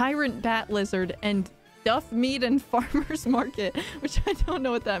Lizardor, Tyrant Bat Lizard, and Duff Meat and Farmer's Market, which I don't know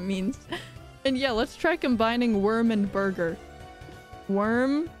what that means. And yeah, let's try combining Worm and Burger.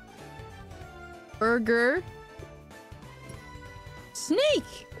 Worm. Burger.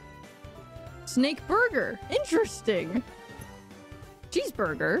 Snake! Snake Burger. Interesting.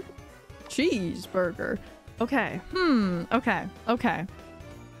 Cheeseburger. Cheeseburger. Okay. Okay.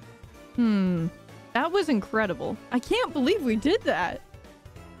 That was incredible. I can't believe we did that.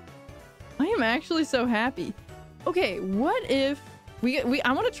 I am actually so happy. Okay, what if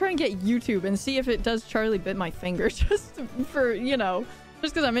I want to try and get YouTube and see if it does Charlie bit my finger, just for, you know,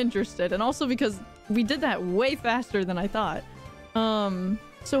 just because I'm interested, and also because we did that way faster than I thought.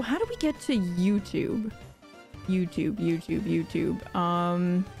 So how do we get to YouTube? YouTube.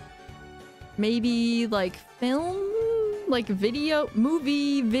 Maybe like film, like video,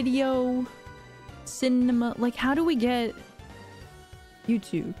 movie, video, cinema. Like, how do we get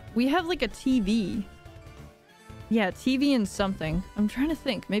YouTube? We have like a TV. Yeah, TV and something. I'm trying to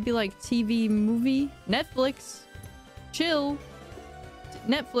think. Maybe like TV, movie, Netflix, chill,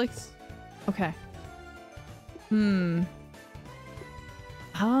 Netflix. Okay.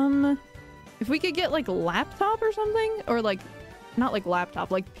 If we could get like a laptop or something, or like, not like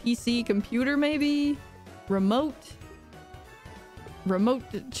laptop, like PC, computer maybe, remote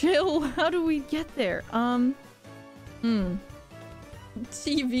chill. How do we get there?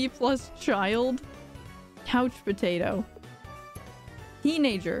 TV plus child, couch potato,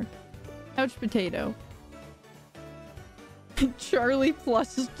 teenager, couch potato, Charlie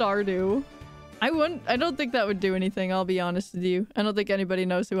plus Stardew. I don't think that would do anything, I'll be honest with you. I don't think anybody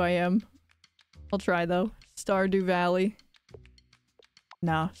knows who I am. I'll try though. Stardew Valley.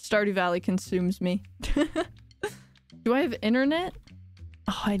 Nah, Stardew Valley consumes me. Do I have internet?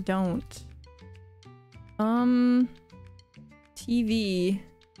 Oh, I don't. TV.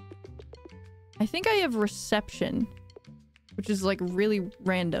 I think I have reception, which is like really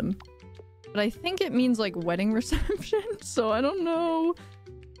random. But I think it means like wedding reception, so I don't know.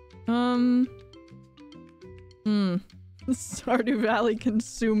 Stardew Valley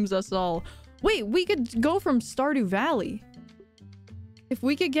consumes us all. Wait, we could go from Stardew Valley. If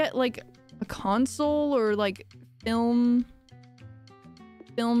we could get like a console or like film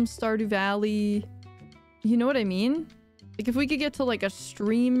Stardew Valley. You know what I mean? Like if we could get to like a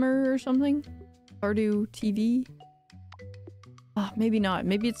streamer or something. Stardew TV. Oh, maybe not.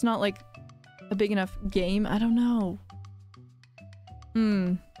 Maybe it's not like a big enough game. I don't know.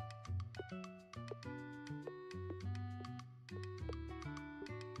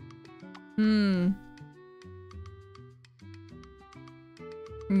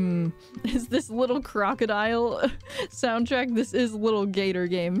 Is this little crocodile soundtrack? This is little gator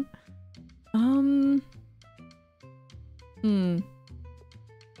game.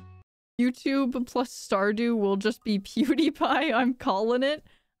 YouTube plus Stardew will just be PewDiePie. I'm calling it.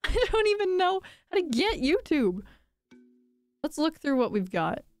 I don't even know how to get YouTube. Let's look through what we've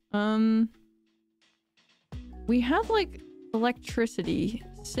got. We have like electricity,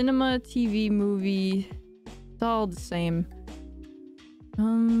 cinema, TV, movie. It's all the same.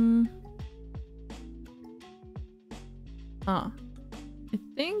 I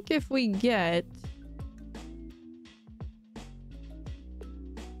think if we get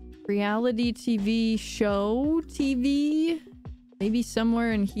reality TV show TV, maybe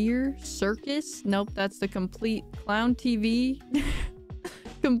somewhere in here. Circus? Nope, that's the complete clown TV.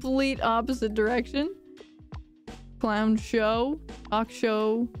 Complete opposite direction. Clown show, talk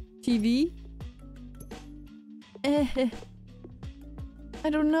show TV. I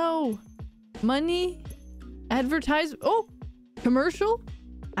don't know. Money? Advertise? Oh! Commercial?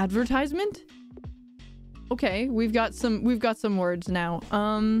 Advertisement? Okay, we've got some words now.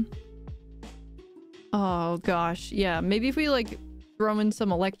 Oh gosh, yeah, maybe if we like throw in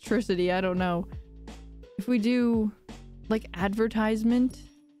some electricity, I don't know. If we do like advertisement,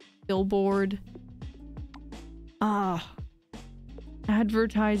 billboard.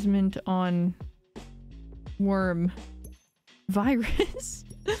 Advertisement on worm. Virus?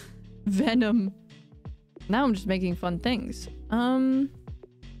 Venom. Now I'm just making fun things.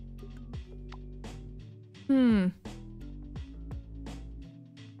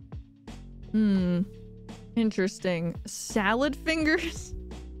 Interesting. Salad fingers?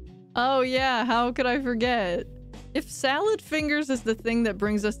 Oh yeah, how could I forget? If salad fingers is the thing that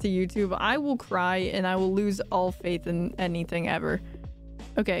brings us to YouTube, I will cry and I will lose all faith in anything ever.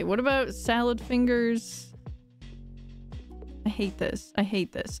 Okay, what about salad fingers? I hate this. I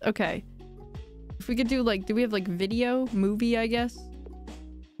hate this. Okay. If we could do like, do we have like video? Movie, I guess?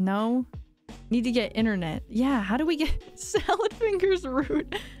 No? Need to get internet. Yeah, how do we get salad fingers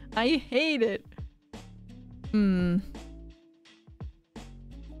root? I hate it. I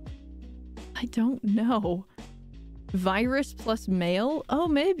don't know. Virus plus mail? Oh,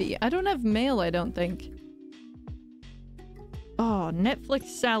 maybe. I don't have mail, I don't think. Oh, Netflix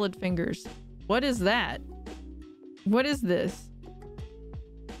salad fingers. What is that? What is this?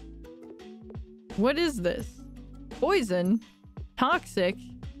 What is this? Poison? Toxic?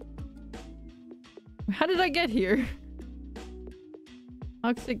 How did I get here?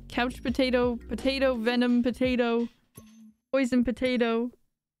 Toxic couch potato, potato venom potato. Poison potato.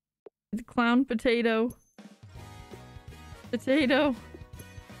 Clown potato. Potato.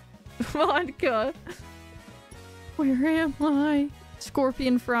 Vodka. Where am I?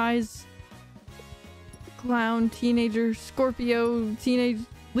 Scorpion fries. Clown, teenager, Scorpio, teenage,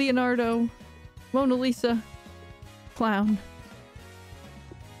 Leonardo, Mona Lisa, clown.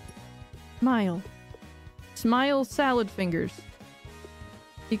 Smile. Smile salad fingers.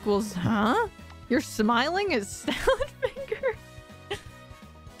 Equals, huh? You're smiling at salad finger?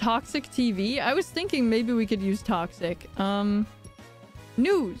 Toxic TV? I was thinking maybe we could use toxic.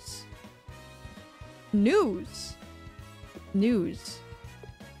 News. News. News.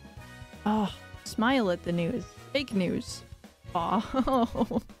 Oh, smile at the news. Fake news.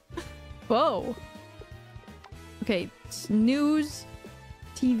 Oh. Whoa. Okay, news.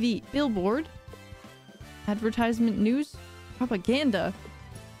 TV. Billboard. Advertisement news. Propaganda.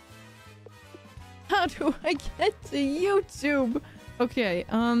 How do I get to YouTube? Okay,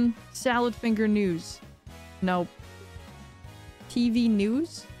 salad finger news. Nope. TV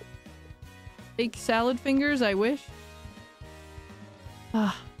news? Fake salad fingers, I wish.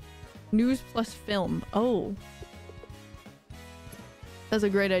 Ah. News plus film. Oh. That's a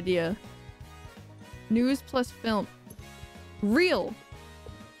great idea. News plus film. Real.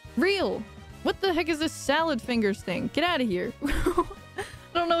 Real. What the heck is this salad fingers thing? Get out of here. I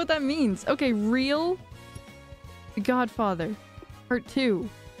don't know what that means. Okay, real. The Godfather. Part 2.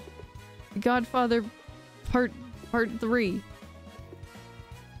 The Godfather Part 3.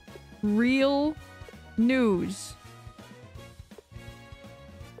 Real news.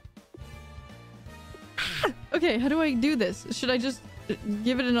 Okay, how do I do this? Should I just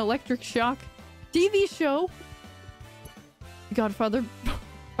give it an electric shock? TV show. The Godfather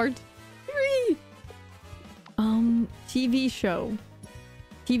Part 3. TV show.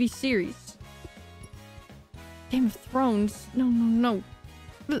 TV series. Game of Thrones. No.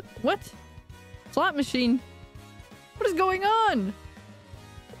 What? Slot machine. What is going on?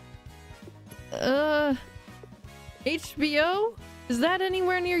 HBO? Is that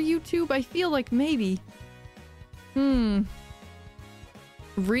anywhere near YouTube? I feel like maybe.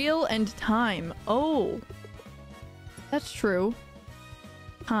 Real and time. Oh. That's true.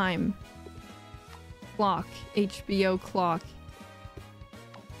 Time. Clock. HBO clock.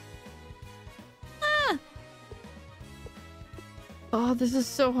 Ah! Oh, this is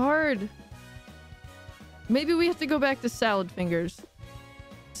so hard. Maybe we have to go back to salad fingers.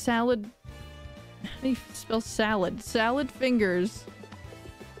 Salad... How do you spell salad? Salad fingers.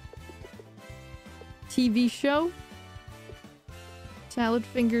 TV show? Salad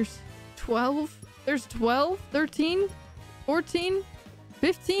fingers 12? There's 12? 13? 14?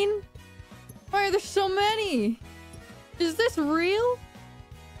 15? Why are there so many? Is this real?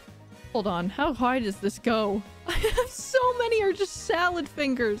 Hold on, how high does this go? I have so many are just salad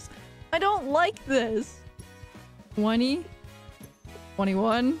fingers. I don't like this. 20?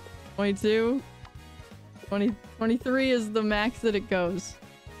 21? 22? 23 is the max that it goes.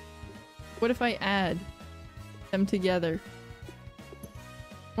 What if I add them together?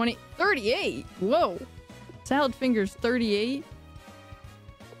 38! Whoa! Salad fingers 38?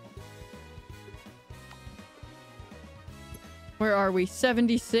 Where are we?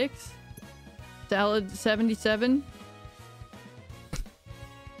 76? Salad 77?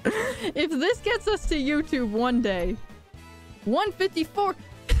 If this gets us to YouTube one day. 154!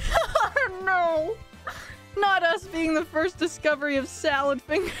 Oh no! Not us being the first discovery of salad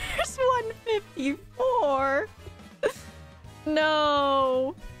fingers. 154!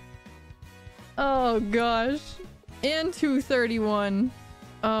 No! Oh gosh. And 231.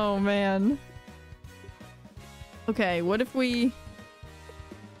 Oh man. Okay, what if we...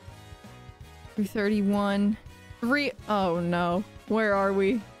 231... 3... Oh no. Where are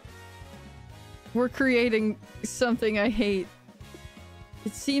we? We're creating something I hate.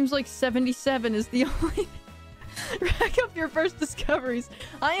 It seems like 77 is the only... Rack up your first discoveries.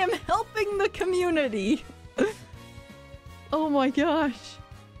 I am helping the community. Oh my gosh.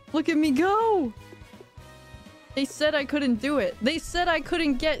 Look at me go. They said I couldn't do it. They said I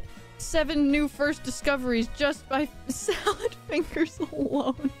couldn't get 7 new first discoveries just by salad fingers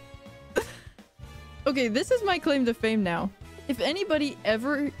alone. Okay, this is my claim to fame now. If anybody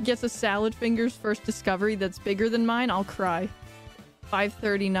ever gets a salad fingers first discovery that's bigger than mine, I'll cry.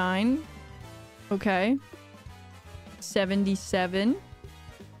 539. Okay. 77.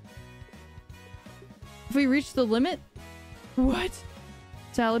 Have we reached the limit? What?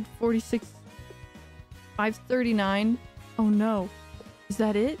 Salad 46. 539. Oh no. Is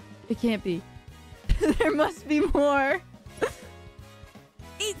that it? It can't be. There must be more.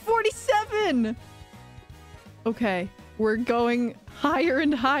 847! Okay. We're going higher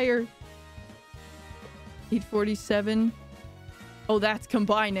and higher. 847. Oh, that's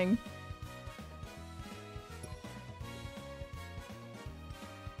combining.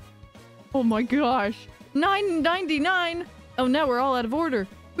 Oh my gosh. 999. Oh, now we're all out of order.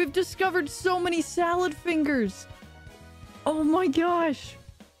 We've discovered so many salad fingers. Oh my gosh.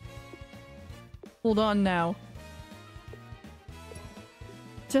 Hold on now.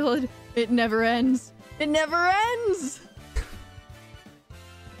 Till it never ends. It never ends!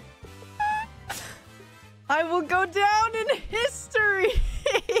 I will go down in history!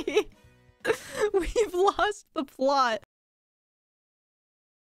 We've lost the plot.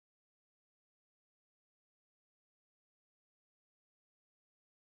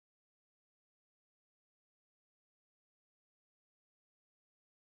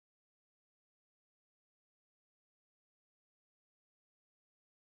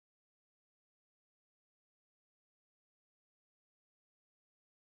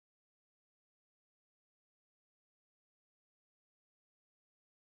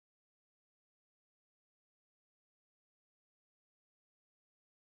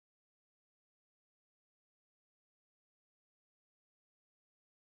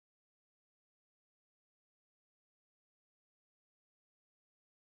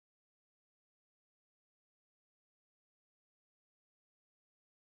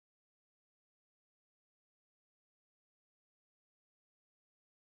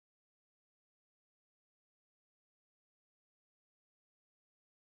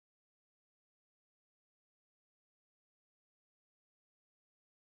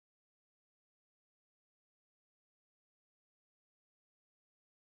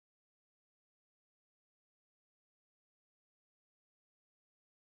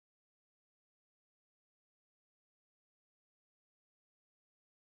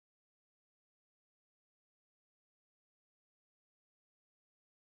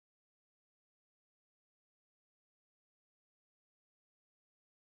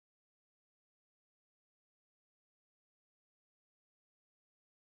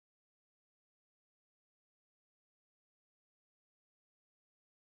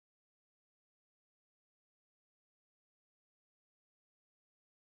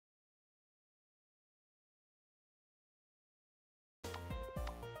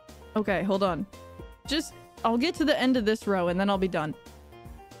 Okay, hold on. I'll get to the end of this row and then I'll be done.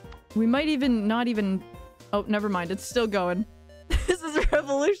 We might even not even... Oh, never mind. It's still going. This is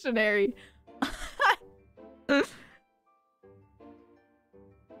revolutionary. This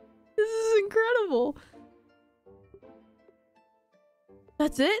is incredible.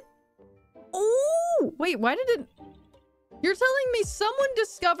 That's it? Oh! Wait, why did it... You're telling me someone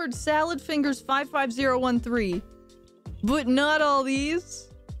discovered Salad Fingers 55013, but not all these?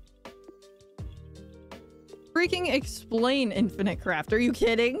 Freaking explain, Infinite Craft. Are you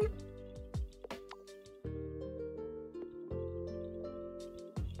kidding?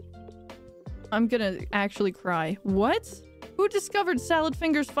 I'm gonna actually cry. What? Who discovered Salad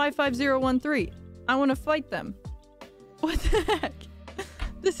Fingers 55013? I want to fight them. What the heck?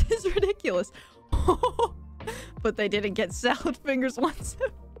 This is ridiculous. But they didn't get Salad Fingers once.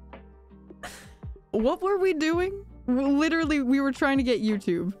 What were we doing? Literally, we were trying to get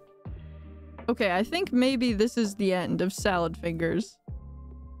YouTube. Okay, I think maybe this is the end of Salad Fingers.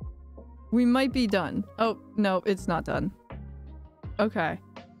 We might be done. Oh, no, it's not done. Okay.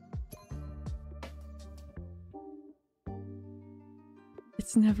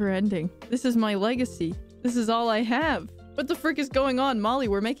 It's never ending. This is my legacy. This is all I have. What the frick is going on, Molly?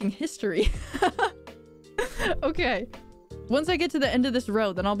 We're making history. Okay. Once I get to the end of this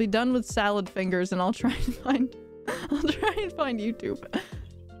row, then I'll be done with Salad Fingers and I'll try and find... YouTube.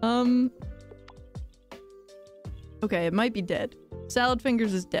 Okay, it might be dead. Salad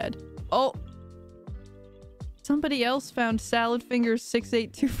Fingers is dead. Oh! Somebody else found Salad Fingers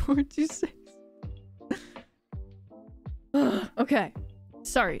 682426. Okay.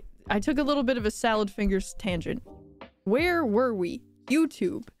 Sorry. I took a little bit of a Salad Fingers tangent. Where were we?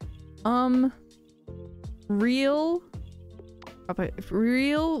 YouTube. Real.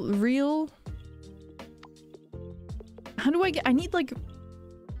 How do I get... I need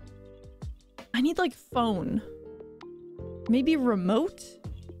like phone. Maybe remote?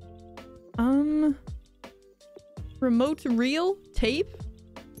 Remote reel? Tape?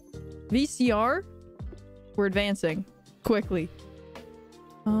 VCR? We're advancing. Quickly.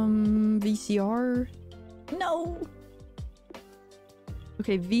 VCR? No!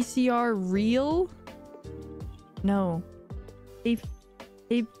 Okay, VCR reel? No. Tape.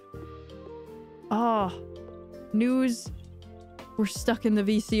 Ah. News. We're stuck in the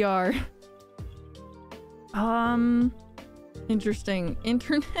VCR. Interesting.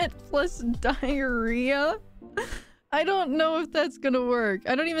 Internet plus diarrhea? I don't know if that's gonna work.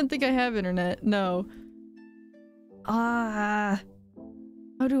 I don't even think I have internet. No. How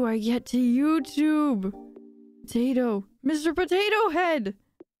do I get to YouTube? Potato. Mr. Potato Head!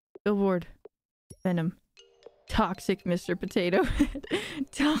 Billboard. Venom. Toxic Mr. Potato Head.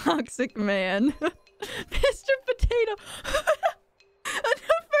 Toxic man. Mr. Potato. The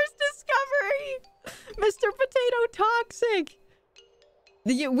first discovery! Mr. Potato Toxic!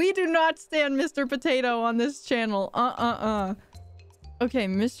 We do not stand Mr. Potato on this channel. Okay,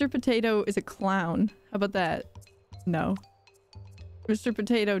 Mr. Potato is a clown. How about that? No. Mr.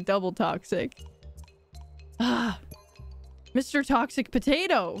 Potato double toxic. Mr. Toxic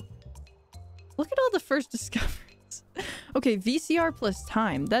Potato! Look at all the first discoveries. Okay, VCR plus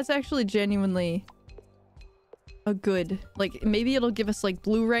time. That's actually genuinely a good... Like, maybe it'll give us, like,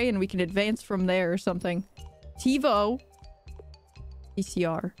 Blu-ray and we can advance from there or something. TiVo.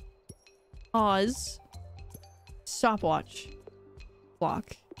 VCR. Pause. Stopwatch.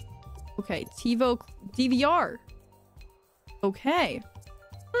 Clock. Okay, TiVo... DVR. Okay.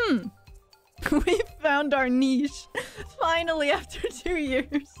 We found our niche. Finally, after 2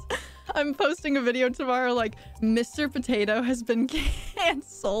 years. I'm posting a video tomorrow like, Mr. Potato has been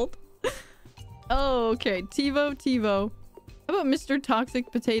cancelled. Oh, okay. TiVo, TiVo. How about Mr.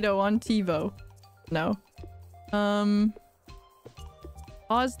 Toxic Potato on TiVo? No.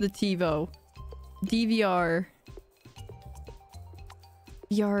 Pause the TiVo. DVR.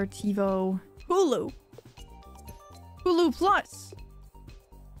 VR, TiVo. Hulu. Hulu Plus.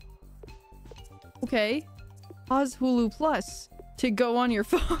 Okay. Pause Hulu Plus to go on your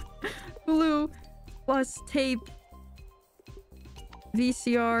phone. Hulu Plus tape.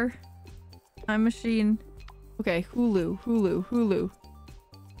 VCR. Time machine. Okay, Hulu.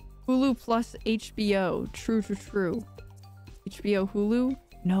 Hulu Plus HBO. True. HBO Hulu?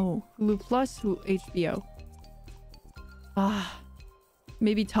 No. Hulu Plus HBO.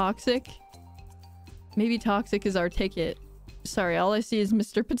 Maybe Toxic? Maybe Toxic is our ticket. Sorry, all I see is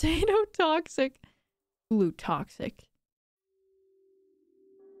Mr. Potato Toxic. Hulu Toxic.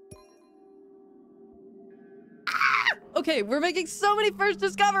 Okay, we're making so many first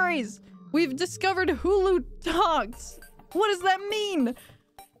discoveries! We've discovered Hulu Talks! What does that mean?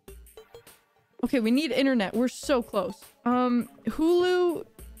 Okay, we need internet. We're so close. Hulu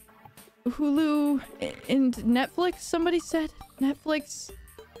and Netflix, somebody said? Netflix,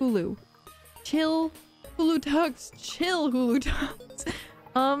 Hulu. Chill, Hulu Talks. Chill, Hulu Talks.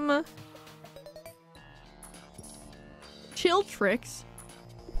 Chill Tricks?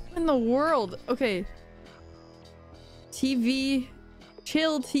 What in the world? Okay. TV.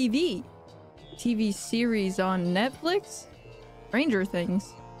 Chill TV. TV series on Netflix? Stranger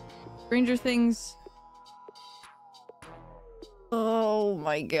Things. Stranger Things. Oh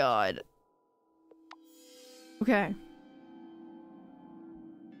my god. Okay.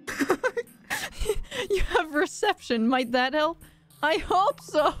 You have reception. Might that help? I hope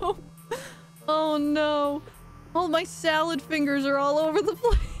so. Oh no. All my salad fingers are all over the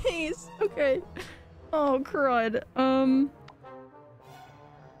place. Okay. Oh crud.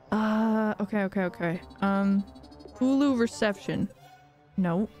 Okay. Hulu reception.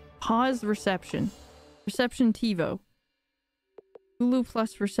 No. Pause reception. Reception TiVo. Hulu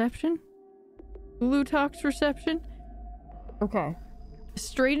Plus reception? Hulu Talks reception? Okay.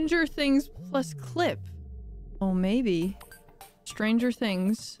 Stranger Things plus clip. Oh, maybe. Stranger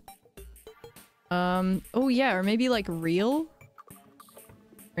Things. Oh yeah, or maybe like real?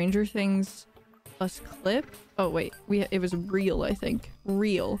 Stranger Things plus clip? Oh wait, it was real, I think.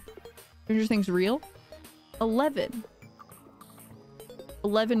 Real. Stranger Things real? 11.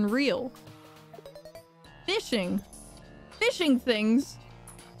 11 real. Fishing. Fishing things.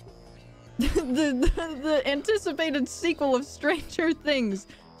 the anticipated sequel of Stranger Things.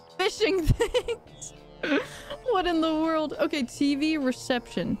 Fishing things. What in the world? Okay, TV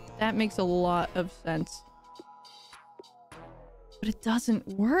reception. That makes a lot of sense. But it doesn't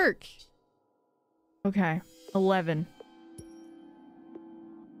work. Okay. 11.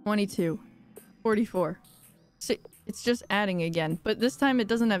 22. 44. See, it's just adding again. But this time it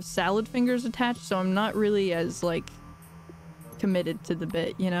doesn't have salad fingers attached, so I'm not really as, like, committed to the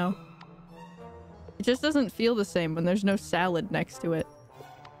bit, you know? It just doesn't feel the same when there's no salad next to it.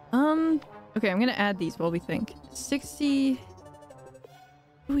 Okay, I'm gonna add these while we think. 60... How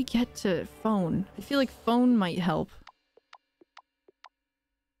do we get to phone? I feel like phone might help.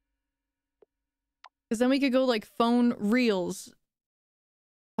 Because then we could go, like, phone reels.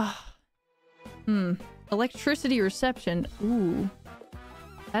 Electricity reception. Ooh.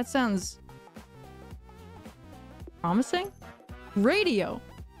 That sounds... promising? Radio.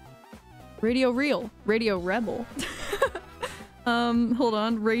 Radio Real. Radio Rebel. Hold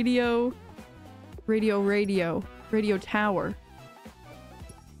on. Radio. Radio Tower.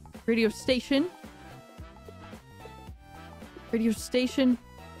 Radio Station. Radio Station.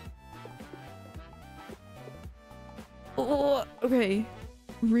 Oh, okay.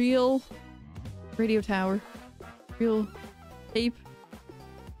 Real. Radio Tower. Real tape.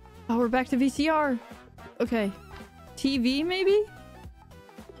 Oh, we're back to VCR. Okay. TV, maybe?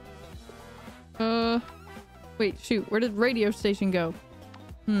 Wait, shoot. Where did radio station go?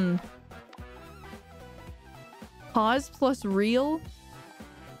 Pause plus real?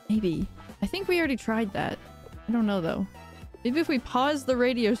 Maybe. I think we already tried that. I don't know, though. Maybe if we pause the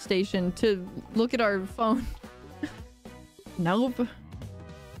radio station to look at our phone. Nope.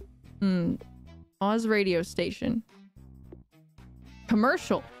 Pause radio station.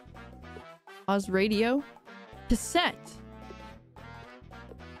 Commercial. Pause radio. Cassette.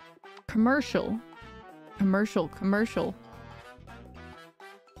 Commercial. Commercial.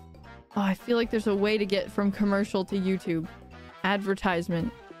 Oh, I feel like there's a way to get from commercial to YouTube.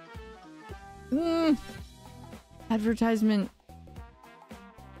 Advertisement. Advertisement.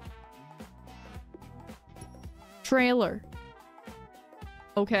 Trailer.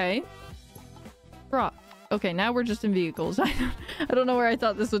 Okay. Prop. Okay, now we're just in vehicles. I don't know where I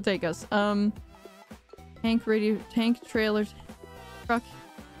thought this would take us. Tank, radio, tank, trailer, truck,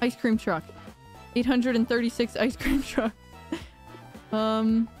 ice cream truck. 836 ice cream truck.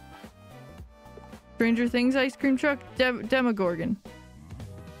 Stranger Things ice cream truck? Demogorgon.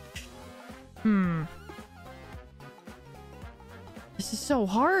 This is so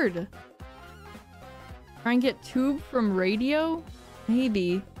hard. Try and get tube from radio?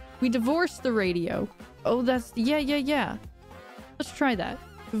 Maybe. We divorced the radio. Oh, that's... Yeah. Let's try that.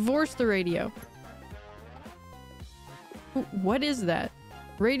 Divorce the radio. What is that?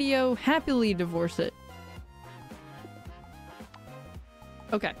 Radio, happily divorce it.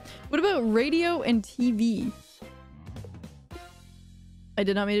 Okay. What about radio and TV? I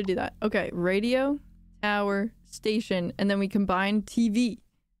did not mean to do that. Okay. Radio, tower, station, and then we combine TV.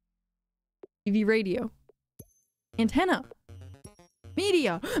 TV, radio. Antenna.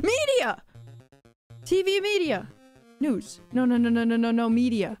 Media. TV, media. News. No,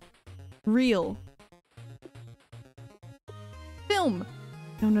 media. Real. Film.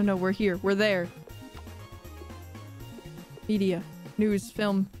 No, we're here. We're there. Media. News,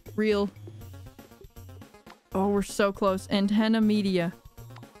 film, real. Oh, we're so close. Antenna, media.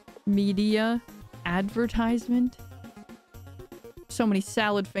 Media. Advertisement. So many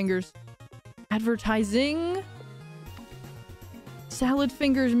salad fingers. Advertising. Salad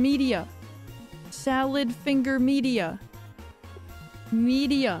fingers, media. Salad finger, media.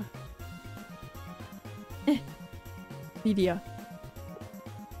 Media. Media.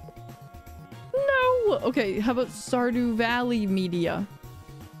 No! Okay, how about Stardew Valley media?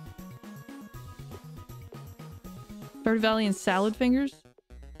 Stardew Valley and salad fingers?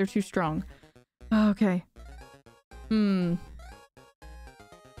 They're too strong. Okay.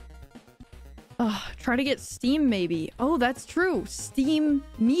 Try to get Steam, maybe. Oh, that's true. Steam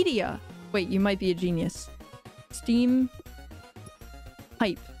media. Wait, you might be a genius. Steam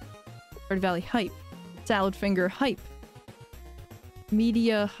hype. Stardew Valley hype. Salad finger hype.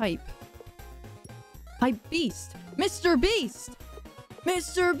 Media hype. Hype Beast. Mr. Beast!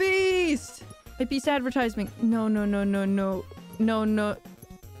 Mr. Beast! Hype Beast advertisement. No.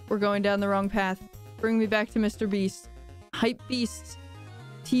 We're going down the wrong path. Bring me back to Mr. Beast. Hype Beast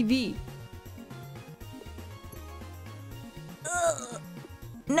TV.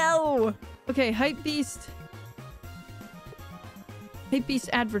 No! Okay, Hype Beast. Hype Beast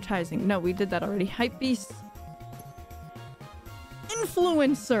advertising. No, we did that already. Hype Beast.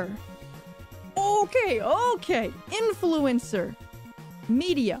 Influencer. Okay. Influencer.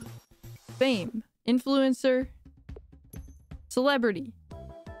 Media. Fame. Influencer. Celebrity.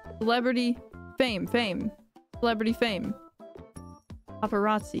 Celebrity. Fame. Celebrity fame.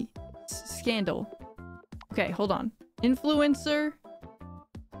 Paparazzi. Scandal. Okay, hold on. Influencer.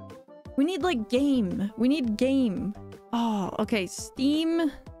 We need, like, game. We need game. Oh, okay.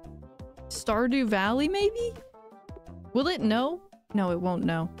 Steam. Stardew Valley, maybe? Will it know? No, it won't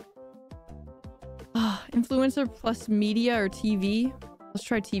know. Influencer plus media or TV? Let's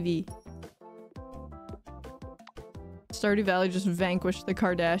try TV. Stardew Valley just vanquished the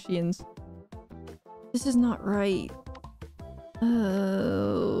Kardashians. This is not right.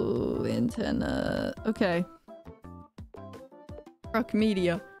 Oh, antenna. Okay. Truck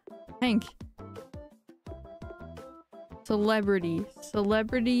media. Hank. Celebrity.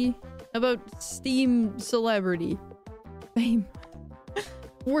 How about Steam celebrity? Fame.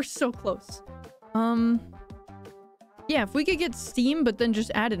 We're so close. Yeah, if we could get Steam, but then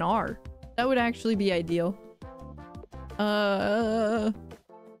just add an R, that would actually be ideal.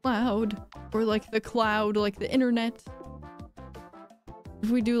 Cloud. Or like the cloud, like the internet. If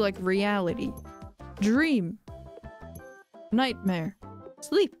we do like reality. Dream. Nightmare.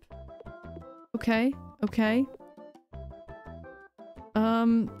 Sleep. Okay, okay.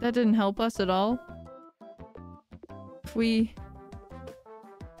 That didn't help us at all. If we...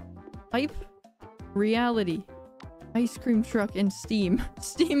 Hype. Reality. Ice cream truck and steam.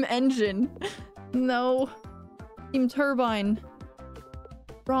 Steam engine. No. Steam turbine.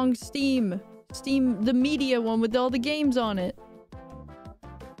 Wrong steam. Steam, the media one with all the games on it.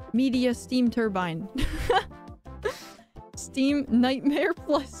 Media steam turbine. Steam nightmare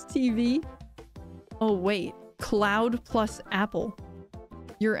plus TV. Oh wait. Cloud plus Apple.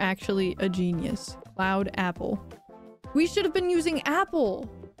 You're actually a genius. Cloud Apple. We should have been using Apple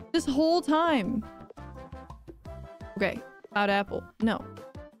this whole time. Okay. Cloud Apple. No.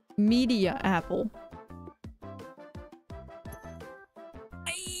 Media Apple.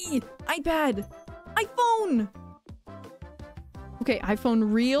 iPad! iPhone! Okay,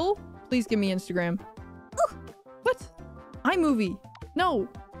 iPhone real? Please give me Instagram. Ooh, what? iMovie. No.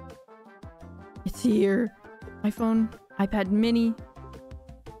 It's here. iPhone. iPad mini.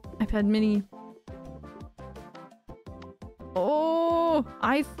 iPad mini. Oh,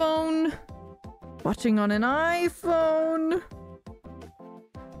 iPhone. Watching on an iPhone.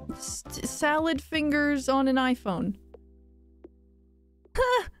 Salad fingers on an iPhone.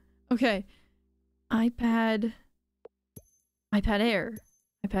 Okay. iPad. iPad Air.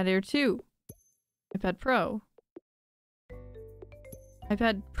 iPad Air 2. iPad Pro.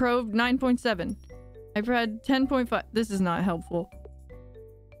 iPad Pro 9.7. iPad 10.5. This is not helpful.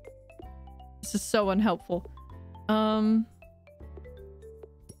 This is so unhelpful.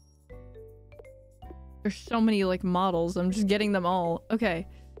 There's so many, like, models. I'm just getting them all. Okay.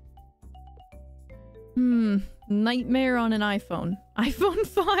 Nightmare on an iPhone. iPhone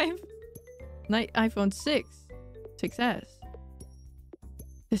 5. iPhone 6. 6S.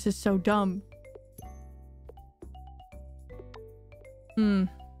 This is so dumb.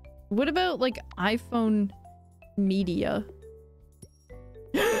 What about, like, iPhone media?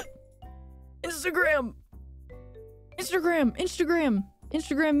 Instagram! Instagram! Instagram!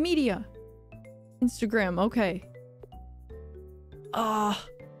 Instagram media! Instagram, okay.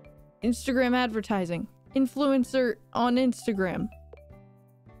 Instagram advertising. Influencer on Instagram.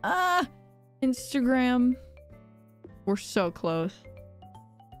 Instagram. We're so close.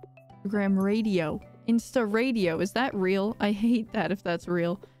 Instagram radio. Insta radio. Is that real? I hate that if that's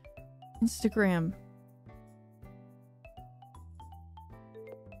real. Instagram.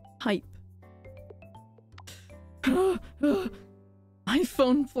 Hype.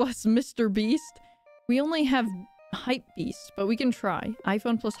 iPhone plus Mr. Beast. We only have Hype Beast, but we can try.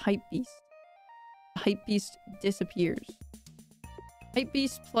 iPhone plus Hype Beast. Hype Beast disappears. Hype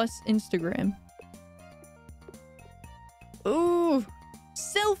Beast plus Instagram. Ooh.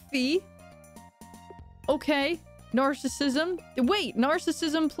 Selfie. Okay. Narcissism. Wait,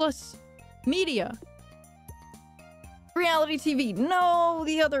 narcissism plus media. Reality TV. No,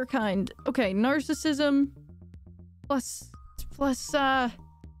 the other kind. Okay, narcissism plus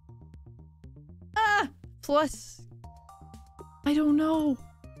I don't know.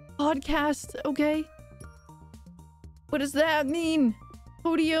 Podcast, okay. What does that mean?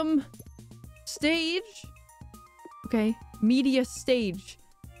 Podium. Stage. Okay. Media stage.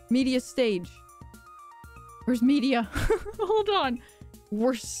 Media stage. Where's media? Hold on.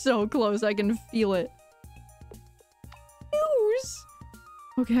 We're so close. I can feel it. News.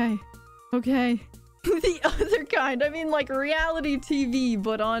 Okay. Okay. The other kind. I mean, like reality TV,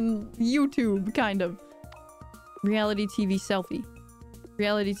 but on YouTube, kind of. Reality TV selfie.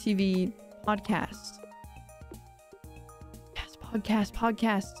 Reality TV podcast. Yes,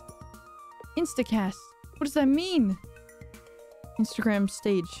 podcast. Instacast. What does that mean? Instagram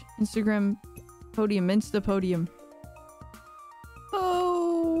stage. Instagram podium. Insta podium.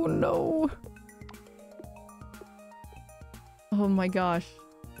 Oh, no. Oh my gosh.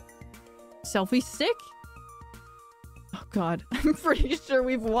 Selfie stick? Oh god. I'm pretty sure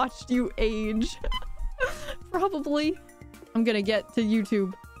we've watched you age. Probably. I'm gonna get to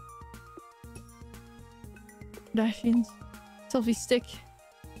YouTube. Kardashians. Selfie stick.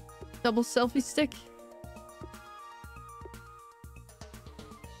 Double selfie stick.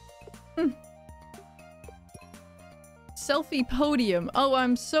 Selfie podium. Oh,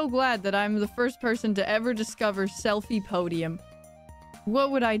 I'm so glad that I'm the first person to ever discover selfie podium.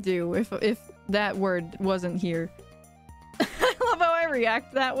 What would I do if that word wasn't here? I love how I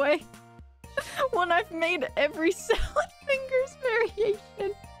react that way when I've made every salad fingers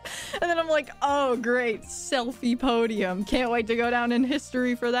variation. And then I'm like, oh great, selfie podium. Can't wait to go down in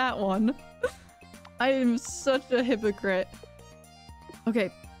history for that one. I am such a hypocrite.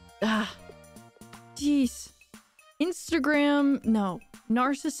 Okay. Ah. Jeez. Instagram. No.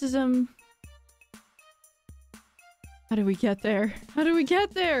 Narcissism. How do we get there? How do we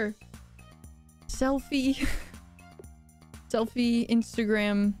get there? Selfie. Selfie,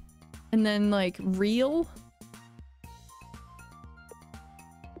 Instagram, and then like real.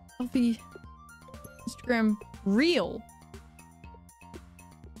 Selfie, Instagram, real.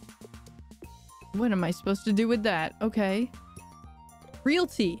 What am I supposed to do with that? Okay.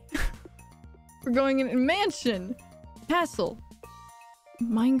 Realty. We're going in a mansion. Castle.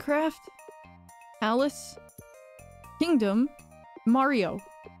 Minecraft. Palace. Kingdom. Mario.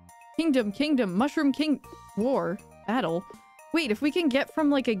 Kingdom. Mushroom King. War. Battle. Wait, if we can get from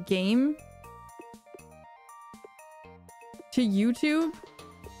like a game to YouTube.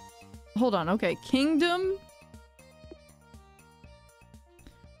 Hold on. Okay. Kingdom.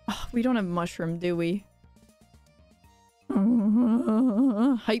 Oh, we don't have mushroom, do we?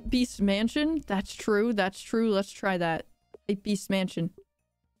 Hype Beast Mansion? That's true. That's true. Let's try that. Hype Beast Mansion.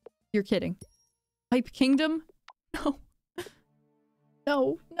 You're kidding. Hype Kingdom?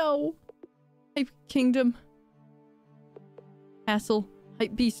 No. No. Hype Kingdom. Castle.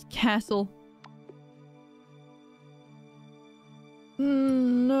 Hype Beast Castle.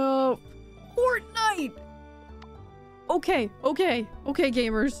 No. Fortnite! Okay,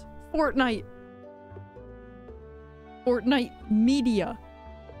 gamers. Fortnite. Fortnite Media.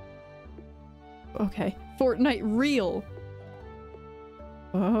 Okay. Fortnite Real.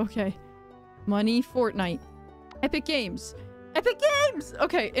 Okay. Money Fortnite. Epic Games.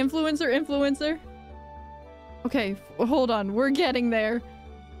 Okay, influencer. Okay, hold on. We're getting there.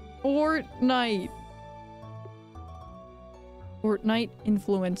 Fortnite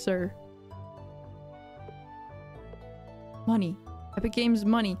influencer. Money. Epic Games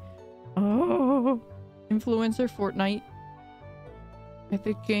money. Oh. Influencer Fortnite.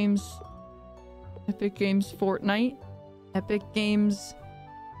 Epic Games Fortnite. Epic Games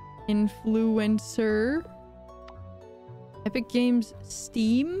influencer. Epic Games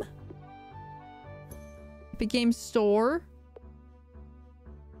Steam. Epic Games Store.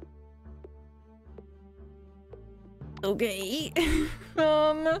 Okay.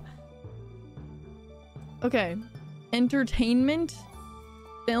 Okay. Entertainment.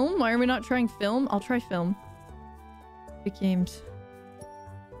 Film? Why are we not trying film? I'll try film. Epic Games.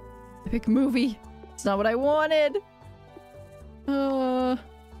 Epic Movie. It's not what I wanted. Or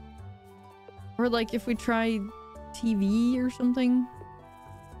like if we try TV or something.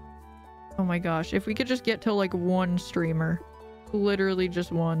 Oh my gosh. If we could just get to like one streamer. Literally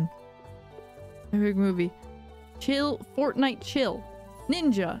just one. Epic Movie. Chill. Fortnite Chill.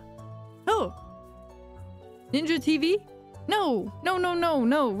 Ninja. Oh. Ninja TV? No.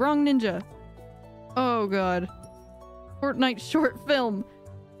 Wrong ninja. Oh god. Fortnite short film.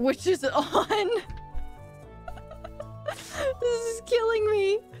 Which is on. This is killing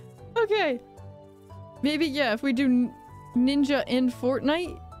me. Okay. Maybe, yeah, if we do Ninja in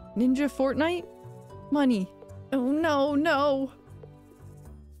Fortnite. Ninja Fortnite? Money. Oh no.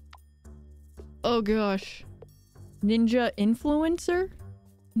 Oh gosh. Ninja influencer?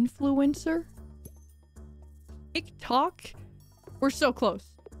 TikTok? We're so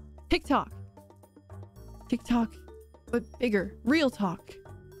close. TikTok, but bigger. Real talk.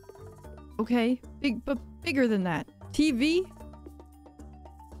 Okay, but bigger than that. TV?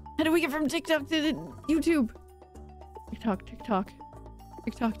 How do we get from TikTok to YouTube? TikTok.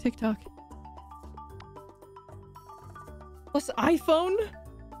 Plus iPhone?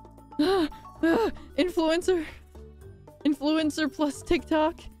 Influencer plus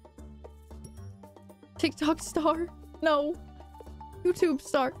TikTok? TikTok star? No. YouTube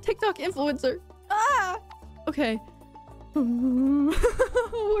star. TikTok influencer. Ah! Okay.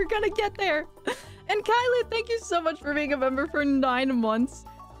 We're gonna get there. And Kylie, thank you so much for being a member for 9 months.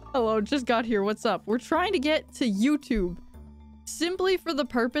 Hello, just got here. What's up? We're trying to get to YouTube. Simply for the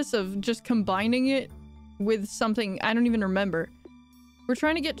purpose of just combining it with something I don't even remember. We're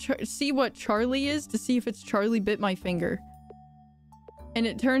trying to get see what Charlie is to see if it's Charlie bit my finger. And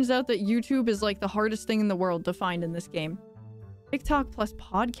it turns out that YouTube is like the hardest thing in the world to find in this game. TikTok plus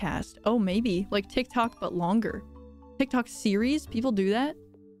podcast. Oh, maybe. Like TikTok but longer. TikTok series? People do that?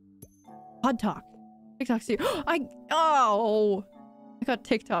 Pod talk. TikTok series. I got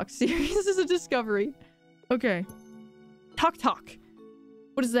TikTok series. This is a discovery. Okay. Talk.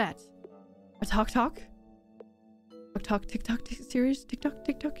 What is that? A talk? TikTok series?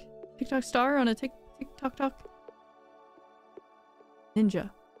 TikTok star on a TikTok.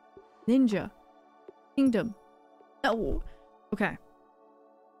 Ninja. Kingdom. No. Okay.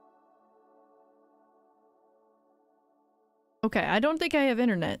 Okay, I don't think I have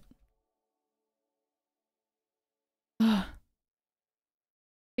internet.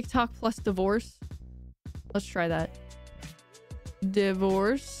 TikTok plus divorce. Let's try that.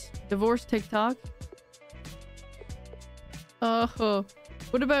 Divorce TikTok.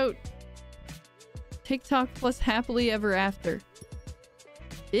 What about TikTok plus happily ever after?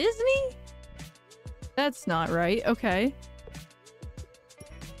 Disney? That's not right. Okay.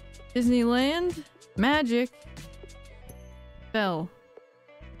 Disneyland. Magic. Spell.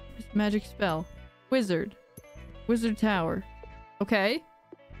 Magic spell. Wizard Tower. Okay.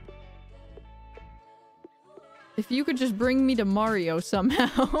 If you could just bring me to Mario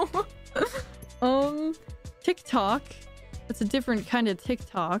somehow. TikTok. That's a different kind of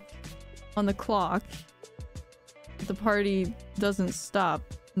TikTok. On the clock. The party doesn't stop.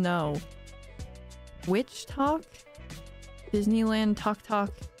 No. Witch talk? Disneyland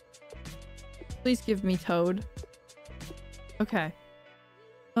talk. Please give me Toad. Okay.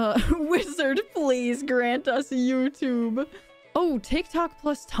 Wizard, please grant us YouTube. Oh, TikTok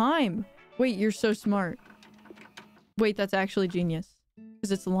plus time. Wait, you're so smart. Wait, that's actually genius.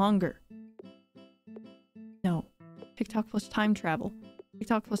 Because it's longer. No. TikTok plus time travel.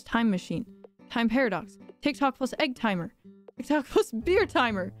 TikTok plus time machine. Time paradox. TikTok plus egg timer. TikTok plus beer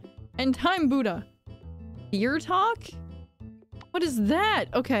timer. And time Buddha. Beer talk? What is that?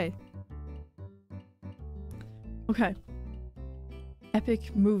 Okay. Okay.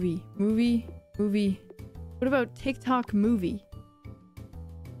 Epic movie. Movie. What about TikTok movie?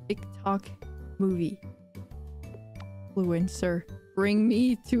 TikTok movie. Influencer. Bring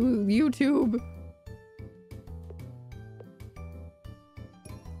me to YouTube.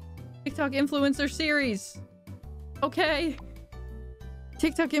 TikTok influencer series. Okay.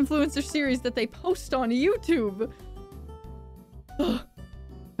 TikTok influencer series that they post on YouTube.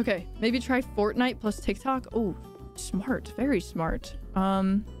 Okay, maybe try Fortnite plus TikTok. Oh, smart. Very smart.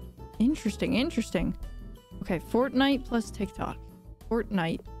 Interesting. Okay, Fortnite plus TikTok.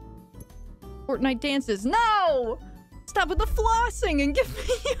 Fortnite dances. No! Stop with the flossing and give me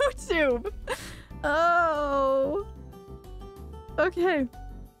YouTube. Oh. Okay.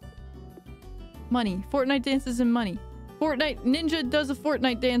 Money. Fortnite dances and money. Fortnite Ninja does a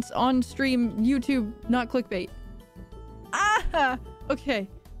Fortnite dance on stream. YouTube, not clickbait. Ah! Okay.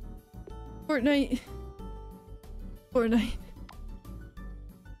 Fortnite.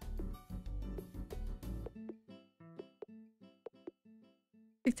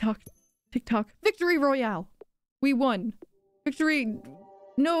 TikTok. Victory Royale. We won. Victory.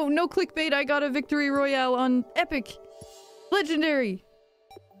 No clickbait. I got a Victory Royale on Epic. Legendary.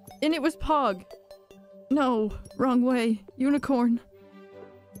 And it was Pog. No, wrong way. Unicorn.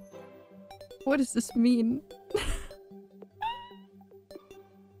 What does this mean?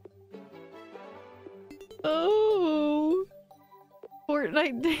 Oh.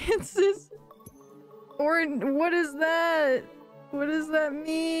 Fortnite dances. Or what is that? What does that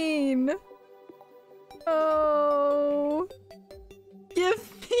mean? Oh.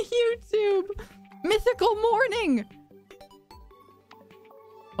 Give me YouTube. Mythical morning.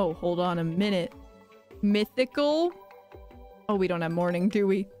 Oh, hold on a minute. Mythical? Oh, we don't have morning, do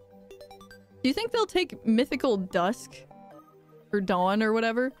we? Do you think they'll take mythical dusk? Or dawn or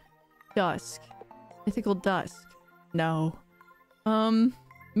whatever? Dusk. Mythical dusk. No.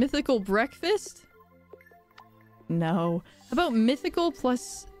 Mythical breakfast? No. How about mythical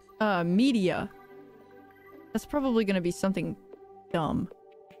plus media? That's probably gonna be something dumb.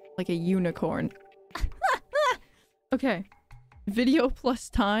 Like a unicorn. Okay. Video plus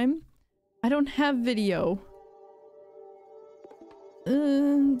time? I don't have video.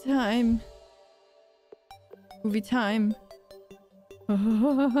 Time. Movie time.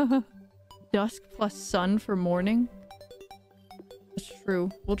 Dusk plus sun for morning? That's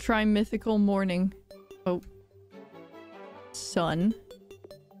true. We'll try mythical morning. Oh. Sun.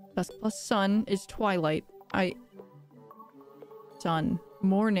 Dusk plus sun is twilight. Sun.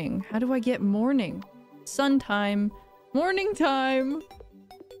 Morning. How do I get morning? Sun time. Morning time!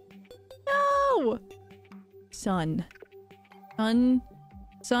 No! Sun.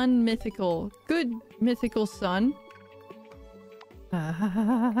 Sun mythical. Good mythical sun.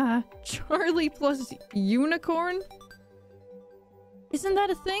 Charlie plus unicorn? Isn't that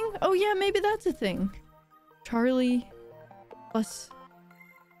a thing? Oh yeah, maybe that's a thing. Charlie plus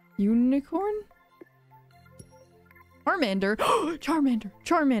unicorn? Charmander. Charmander.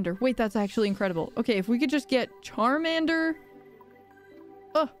 Charmander. Wait, that's actually incredible. Okay, if we could just get Charmander.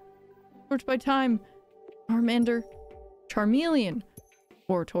 Oh, sorts by time. Charmander. Charmeleon.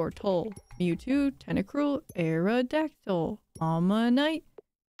 Tortortle. Mewtwo. Tentacruel. Aerodactyl. Ammonite.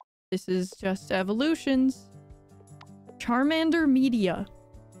 This is just evolutions. Charmander Media.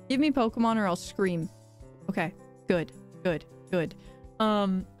 Give me Pokemon or I'll scream. Okay. Good. Good. Good.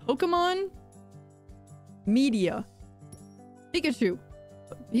 Pokemon Media. Pikachu.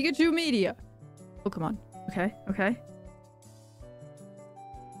 Pikachu Media. Pokemon. Okay. Okay.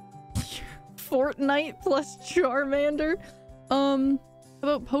 Fortnite plus Charmander. How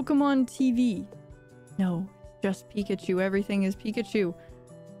about Pokemon TV? No. Just Pikachu. Everything is Pikachu.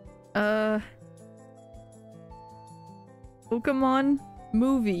 Pokemon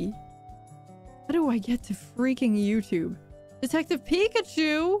movie. How do I get to freaking YouTube? Detective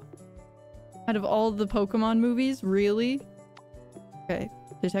Pikachu? Out of all the Pokemon movies? Really? Okay.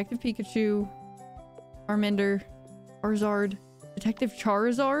 Detective Pikachu. Charmander. Charizard. Detective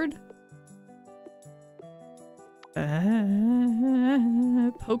Charizard?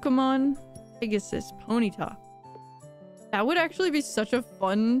 Pokemon Pegasus Ponyta. That would actually be such a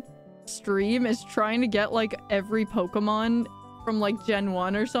fun stream, is trying to get like every Pokemon from like Gen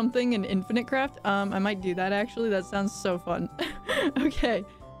 1 or something in Infinite Craft. I might do that actually. That sounds so fun. Okay.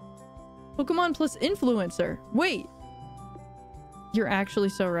 Pokemon plus influencer. Wait. You're actually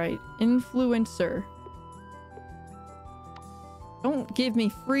so right. Influencer. Don't give me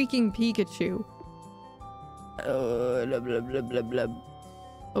freaking Pikachu. Blah, blah, blah, blah, blah.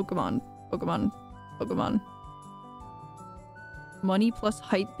 Pokemon. Pokemon. Pokemon. Money plus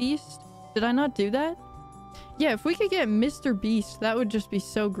Hype Beast? Did I not do that? Yeah, if we could get Mr. Beast, that would just be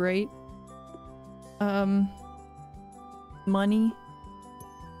so great. Money.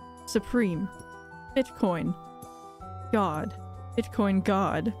 Supreme. Bitcoin. God. Bitcoin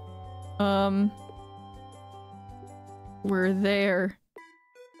God. We're there.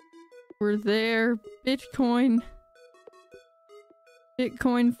 We're there. Bitcoin.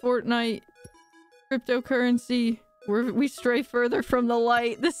 Bitcoin, Fortnite. Cryptocurrency. We stray further from the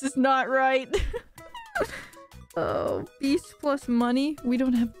light. This is not right. Oh, Beast plus money? We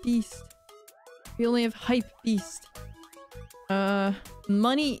don't have Beast. We only have Hype Beast.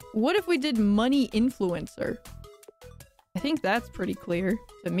 Money. What if we did money influencer? I think that's pretty clear.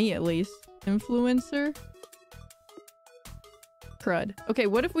 To me, at least. Influencer? Crud. Okay,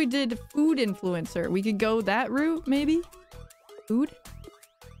 what if we did food influencer? We could go that route, maybe? Food?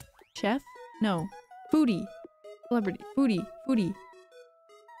 Chef? No. Foodie. Celebrity. Foodie. Foodie.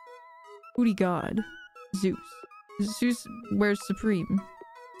 Foodie god. Zeus. Zeus wears Supreme.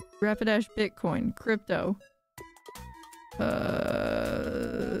 Rapidash Bitcoin. Crypto.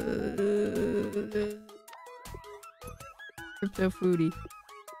 Crypto foodie.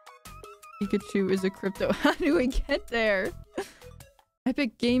 Pikachu is a crypto. How do we get there?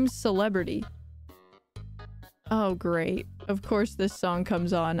 Epic Games celebrity. Oh, great. Of course this song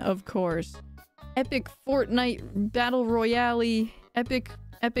comes on. Of course. Epic Fortnite Battle Royale. Epic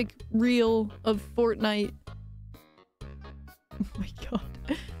reel of Fortnite. Oh my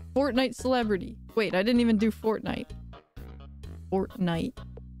god. Fortnite celebrity. Wait, I didn't even do Fortnite. Fortnite.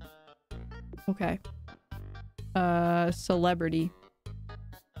 Okay. Celebrity.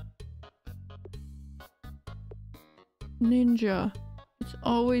 Ninja. It's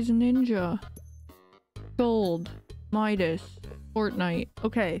always ninja. Gold. Midas. Fortnite.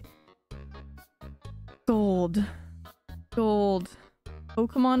 Okay. Gold. Gold.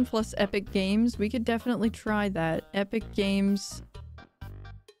 Pokemon plus Epic Games. We could definitely try that. Epic Games.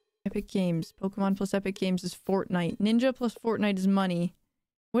 Epic Games. Pokemon plus Epic Games is Fortnite. Ninja plus Fortnite is money.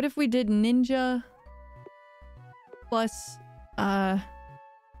 What if we did Ninja plus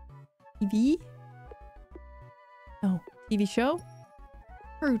TV? No. TV show?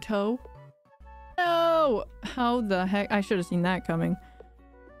 Naruto. No! How the heck? I should have seen that coming.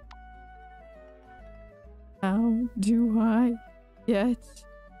 How do I get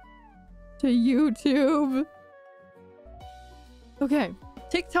to YouTube? Okay.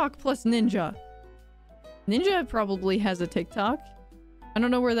 TikTok plus Ninja. Ninja probably has a TikTok. I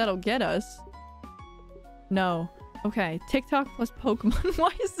don't know where that'll get us. No. Okay. TikTok plus Pokemon.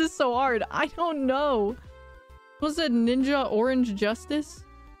 Why is this so hard? I don't know. Was it Ninja Orange Justice?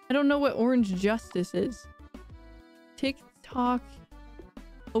 I don't know what Orange Justice is. TikTok.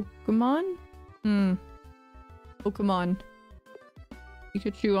 Pokemon? Pokemon.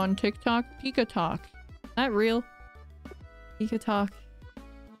 Pikachu on TikTok? Pikatalk. That real? Pikatalk.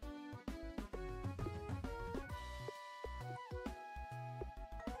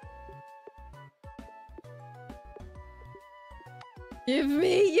 Give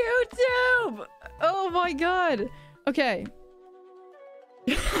me YouTube! Oh my god. Okay.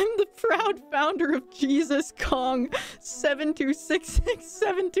 I'm the proud founder of Jesus Kong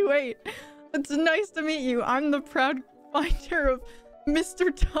 7266728. It's nice to meet you. I'm the proud finder of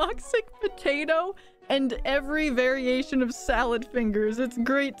Mr. Toxic Potato and every variation of salad fingers. It's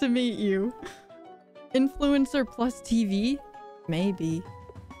great to meet you. Influencer plus TV? Maybe.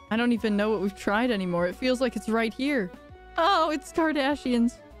 I don't even know what we've tried anymore. It feels like it's right here. Oh, it's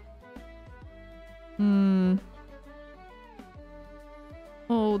Kardashians.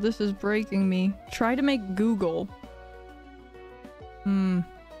 Oh, this is breaking me. Try to make Google.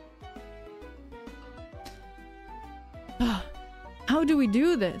 How do we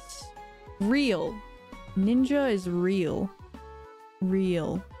do this? Real. Ninja is real.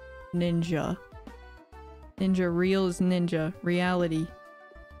 Real. Ninja. Ninja. Real is ninja. Reality.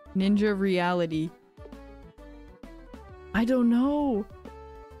 Ninja reality. I don't know.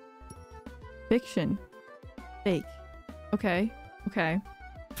 Fiction. Fake. Okay. Okay.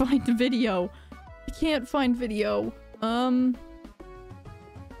 Find video. I can't find video. How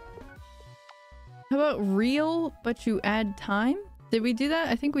about real, but you add time? Did we do that?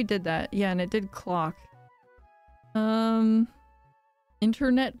 I think we did that. Yeah, and it did clock.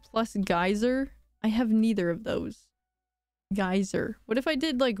 Internet plus geyser? I have neither of those. Geyser. What if I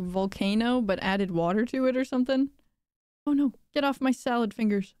did like volcano, but added water to it or something? Oh no, get off my salad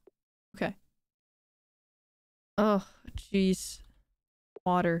fingers. Okay. Oh, jeez.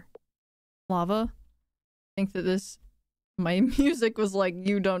 Water. Lava. I think that this... My music was like,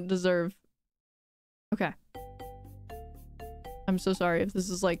 you don't deserve. Okay. I'm so sorry if this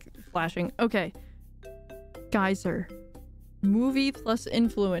is like flashing. Okay. Geyser. Movie plus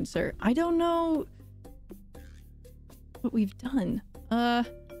influencer. I don't know what we've done.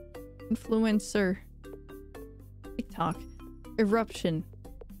 Influencer. TikTok. Eruption.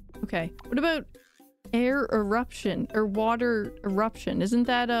 Okay. What about air eruption or water eruption? Isn't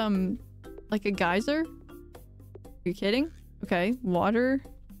that like a geyser? Are you kidding? Okay. Water.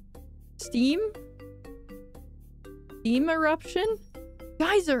 Steam? Steam eruption?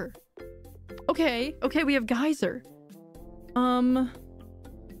 Geyser! Okay. Okay, we have geyser.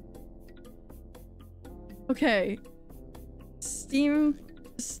 Okay. Steam...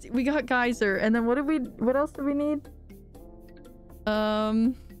 we got geyser. And then what else do we need?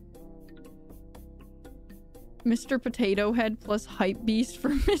 Mr. Potato Head plus Hype Beast for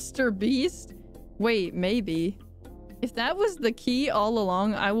Mr. Beast? Wait, maybe. If that was the key all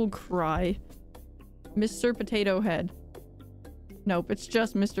along, I will cry. Mr. Potato Head. Nope, it's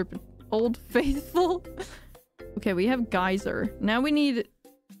just Mr. Old Faithful. Okay, we have geyser. Now we need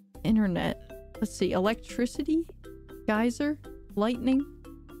internet. Let's see. Electricity? Geyser? Lightning?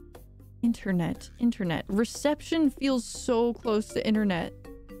 Internet. Internet. Reception feels so close to internet.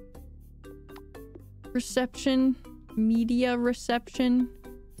 Reception. Media reception.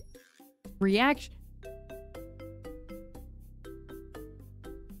 Reaction.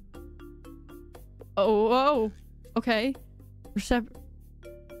 Oh. Okay.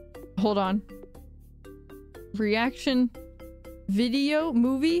 Hold on. Reaction. Video.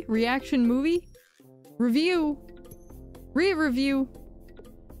 Movie. Reaction movie. Review. Re-review.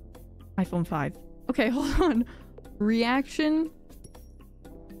 iPhone 5. Okay, hold on. Reaction.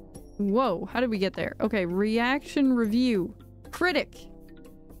 Whoa, how did we get there? Okay, reaction review. Critic.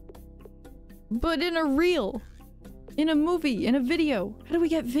 But in a reel. In a movie. In a video. How do we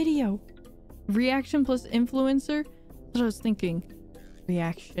get video? Reaction plus influencer? That's what I was thinking.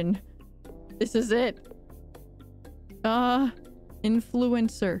 Reaction. This is it.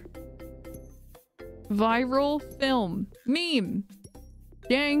 Influencer. Viral film. Meme.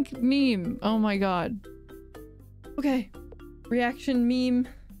 Dank meme. Oh my god. Okay. Reaction meme.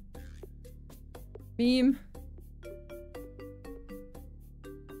 Meme.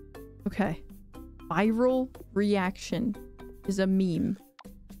 Okay. Viral reaction is a meme.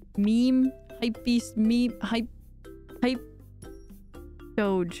 Meme. Hype beast meme. Hype.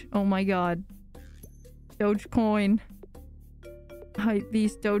 Doge. Oh my god. Dogecoin. Hype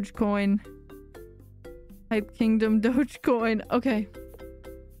beast Dogecoin. Hype Kingdom Dogecoin. Okay.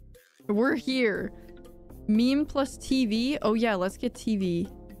 We're here. Meme plus TV. Oh yeah, let's get TV.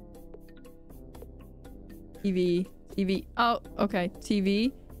 TV. Oh, okay.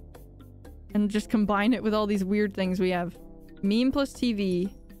 TV. And just combine it with all these weird things we have. Meme plus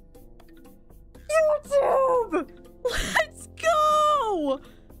TV. YouTube! Let's go!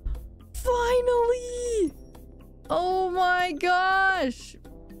 Finally! Oh my gosh!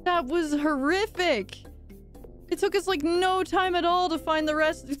 That was horrific! It took us like no time at all to find the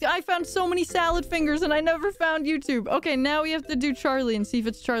rest. I found so many salad fingers and I never found YouTube. Okay, now we have to do Charlie and see if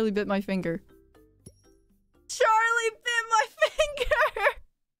it's Charlie bit my finger. Charlie bit my finger!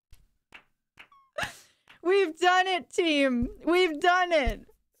 We've done it, team. We've done it.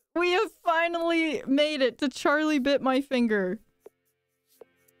 We have finally made it to Charlie bit my finger.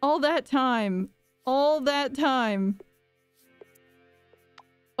 All that time. All that time.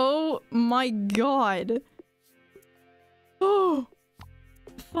 Oh my god. Oh.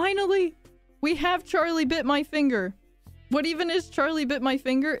 Finally. We have Charlie bit my finger. What even is Charlie bit my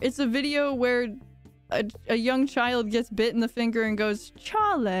finger? It's a video where a young child gets bit in the finger and goes,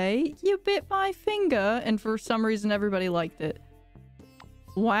 Charlie, you bit my finger. And for some reason, everybody liked it.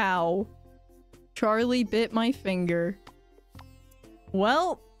 Wow. Charlie bit my finger.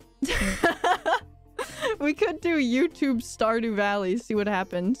 Well, we could do YouTube Stardew Valley, see what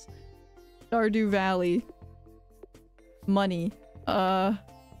happens. Stardew Valley. Money. What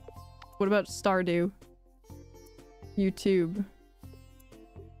about Stardew? YouTube.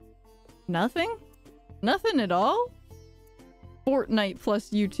 Nothing? Nothing at all? Fortnite plus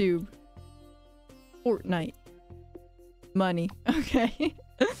YouTube. Fortnite. Money. Okay.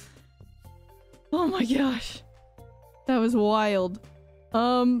 Oh my gosh. That was wild.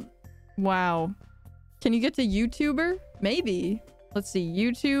 Wow. Can you get to YouTuber? Maybe. Let's see.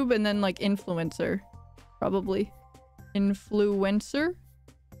 YouTube and then like influencer. Probably. Influencer?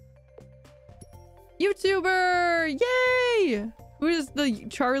 YouTuber! Yay! Who is the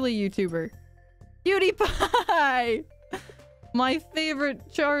Charlie YouTuber? PewDiePie! My favorite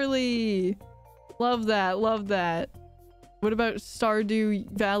Charlie! Love that, love that. What about Stardew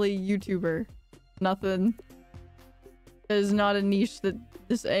Valley YouTuber? Nothing. That is not a niche that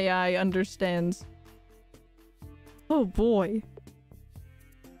this AI understands. Oh boy.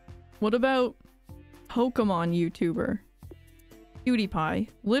 What about Pokemon YouTuber? PewDiePie.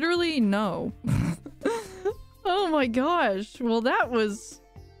 Literally, no. Oh my gosh. Well, that was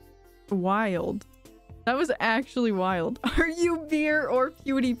wild. That was actually wild. Are you Beer or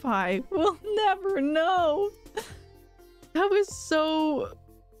PewDiePie? We'll never know. That was so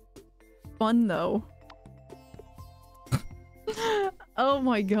fun, though. Oh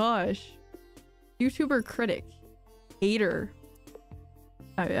my gosh. YouTuber critic. Hater.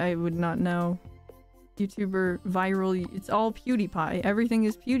 I would not know. YouTuber viral. It's all PewDiePie. Everything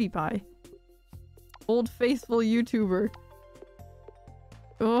is PewDiePie. Old faithful YouTuber.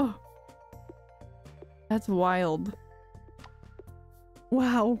 Oh. That's wild.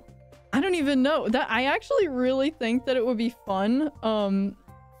 Wow. I don't even know. That I actually really think that it would be fun.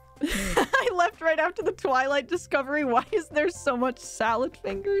 I left right after the Twilight discovery. Why is there so much salad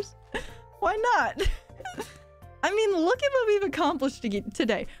fingers? Why not? I mean, look at what we've accomplished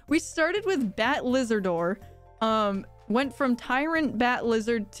today. We started with Bat Lizardor. Went from Tyrant Bat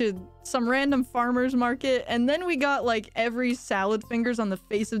Lizard to some random farmer's market. And then we got like every salad fingers on the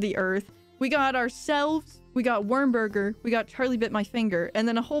face of the earth. We got ourselves. We got Wormburger, we got Charlie bit my finger, and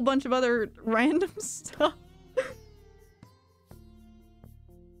then a whole bunch of other random stuff.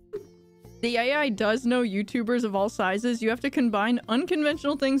 The AI does know YouTubers of all sizes. You have to combine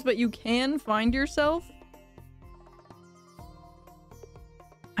unconventional things, but you can find yourself.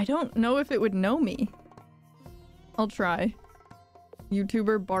 I don't know if it would know me. I'll try.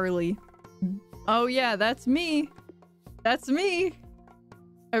 YouTuber Barley. Oh yeah, that's me. That's me.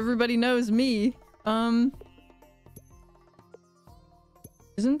 Everybody knows me.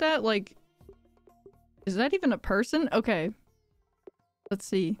 Isn't that like... Is that even a person? Okay. Let's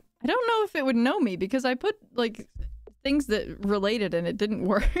see. I don't know if it would know me because I put like things that related and it didn't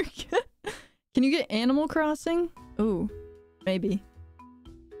work. Can you get Animal Crossing? Ooh, maybe.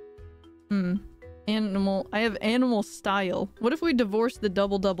 Animal. I have animal style. What if we divorce the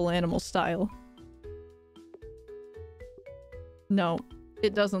double animal style? No,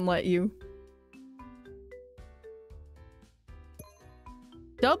 it doesn't let you.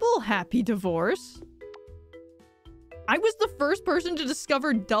 Double happy divorce? I was the first person to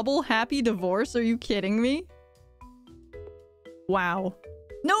discover double happy divorce. Are you kidding me? Wow.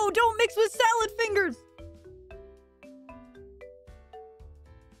 No, don't mix with salad fingers!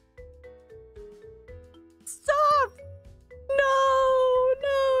 Stop! No,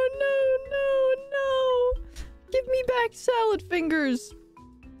 no, no, no, no. Give me back salad fingers.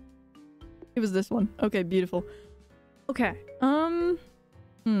 It was this one. Okay, beautiful. Okay,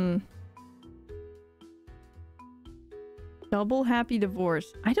 Double happy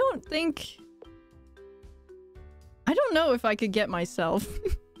divorce. I don't know if I could get myself.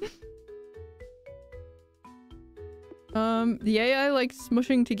 The AI likes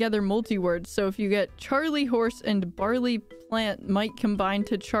smushing together multi-words, so if you get Charlie Horse and Barley Plant might combine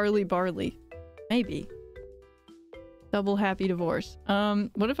to CharlieBarley. Maybe. Double happy divorce.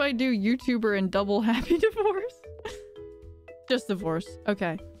 What if I do YouTuber and double happy divorce? Just divorce.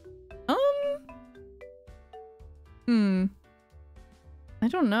 Okay. I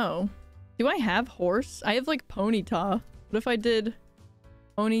don't know. Do I have horse? I have like Ponyta. What if I did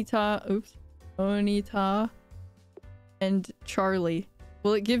Ponyta? Oops. Ponyta and Charlie.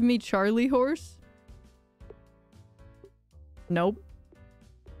 Will it give me Charlie horse? Nope.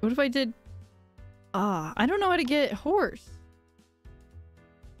 What if I did... I don't know how to get horse.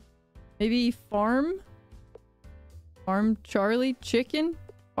 Maybe farm? Farm Charlie? Chicken?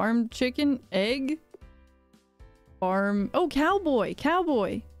 Farm chicken? Egg? Farm... Oh, cowboy!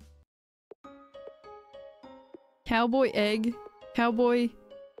 Cowboy! Cowboy egg? Cowboy...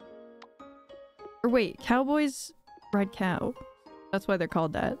 Or wait, cowboys ride cow. That's why they're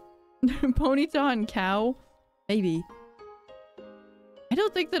called that. Ponyta and cow? Maybe. I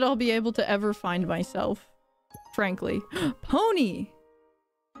don't think that I'll be able to ever find myself. Frankly. Pony!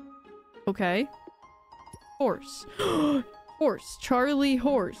 Okay. Horse. Horse. Charlie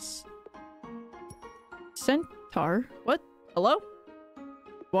Horse. Centaur? What? Hello?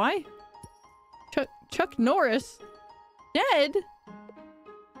 Why? Chuck Norris? Dead?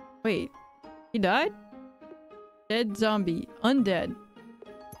 Wait. He died? Dead zombie. Undead.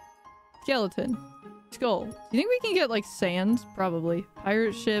 Skeleton. Skull. Do you think we can get like sand? Probably.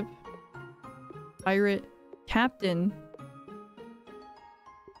 Pirate ship. Pirate. Captain.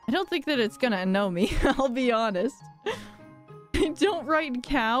 I don't think that it's gonna know me. I'll be honest. I don't ride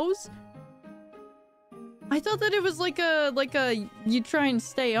cows. I thought that it was like a you try and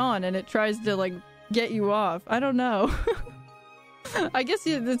stay on and it tries to like get you off. I don't know. I guess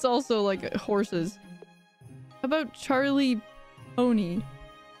it's also like horses. How about Charlie Pony?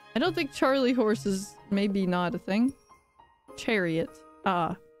 I don't think Charlie Horse is maybe not a thing. Chariot.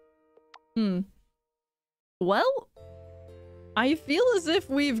 Well, I feel as if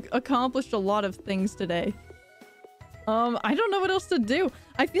we've accomplished a lot of things today. I don't know what else to do.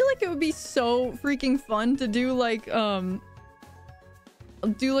 I feel like it would be so freaking fun to do like a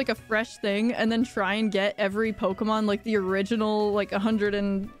fresh thing and then try and get every Pokemon, like the original, like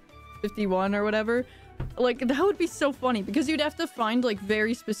 151 or whatever. Like, that would be so funny because you'd have to find like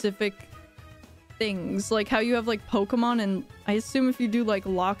very specific things, like how you have like Pokemon, and I assume if you do like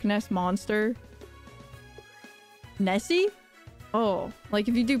Loch Ness Monster. Nessie? Oh, like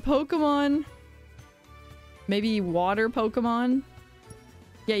if you do Pokemon, maybe water Pokemon.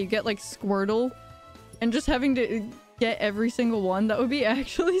 Yeah, you get like Squirtle, and just having to get every single one, that would be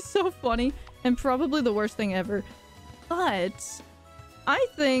actually so funny and probably the worst thing ever. But I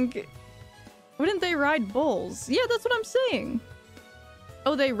think, wouldn't they ride bulls? Yeah, that's what I'm saying.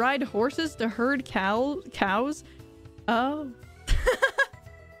 Oh, they ride horses to herd cows? Oh.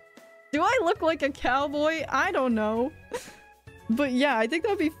 Do I look like a cowboy? I don't know. But yeah, I think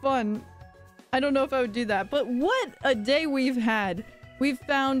that'd be fun. I don't know if I would do that. But what a day we've had. We've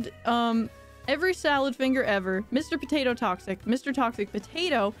found every salad finger ever. Mr. Potato Toxic, Mr. Toxic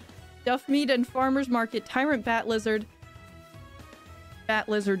Potato, Duff Meat and Farmer's Market, Tyrant Bat Lizard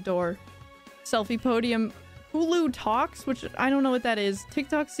Door, Selfie Podium, Hulu Talks, which I don't know what that is,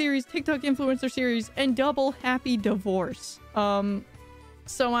 TikTok series, TikTok influencer series, and Double Happy Divorce.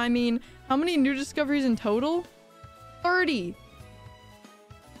 So I mean, how many new discoveries in total? 30.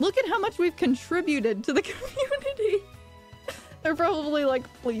 Look at how much we've contributed to the community. They're probably like,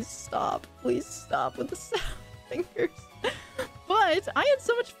 please stop with the salad fingers. But I had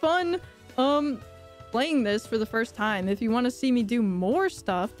so much fun playing this for the first time. If you want to see me do more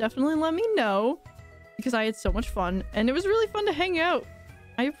stuff, definitely let me know, because I had so much fun and it was really fun to hang out.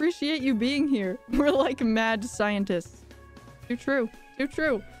 I appreciate you being here. We're like mad scientists. Too true. Too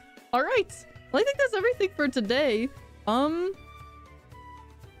true. All right. Well, I think that's everything for today. Let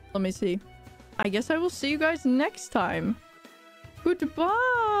me see. I guess I will see you guys next time.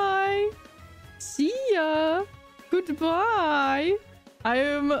 Goodbye. See ya. Goodbye.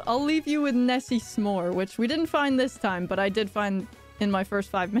 I'll leave you with Nessie S'more, which we didn't find this time, but I did find in my first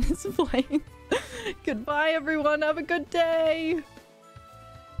 5 minutes of playing. Goodbye, everyone. Have a good day.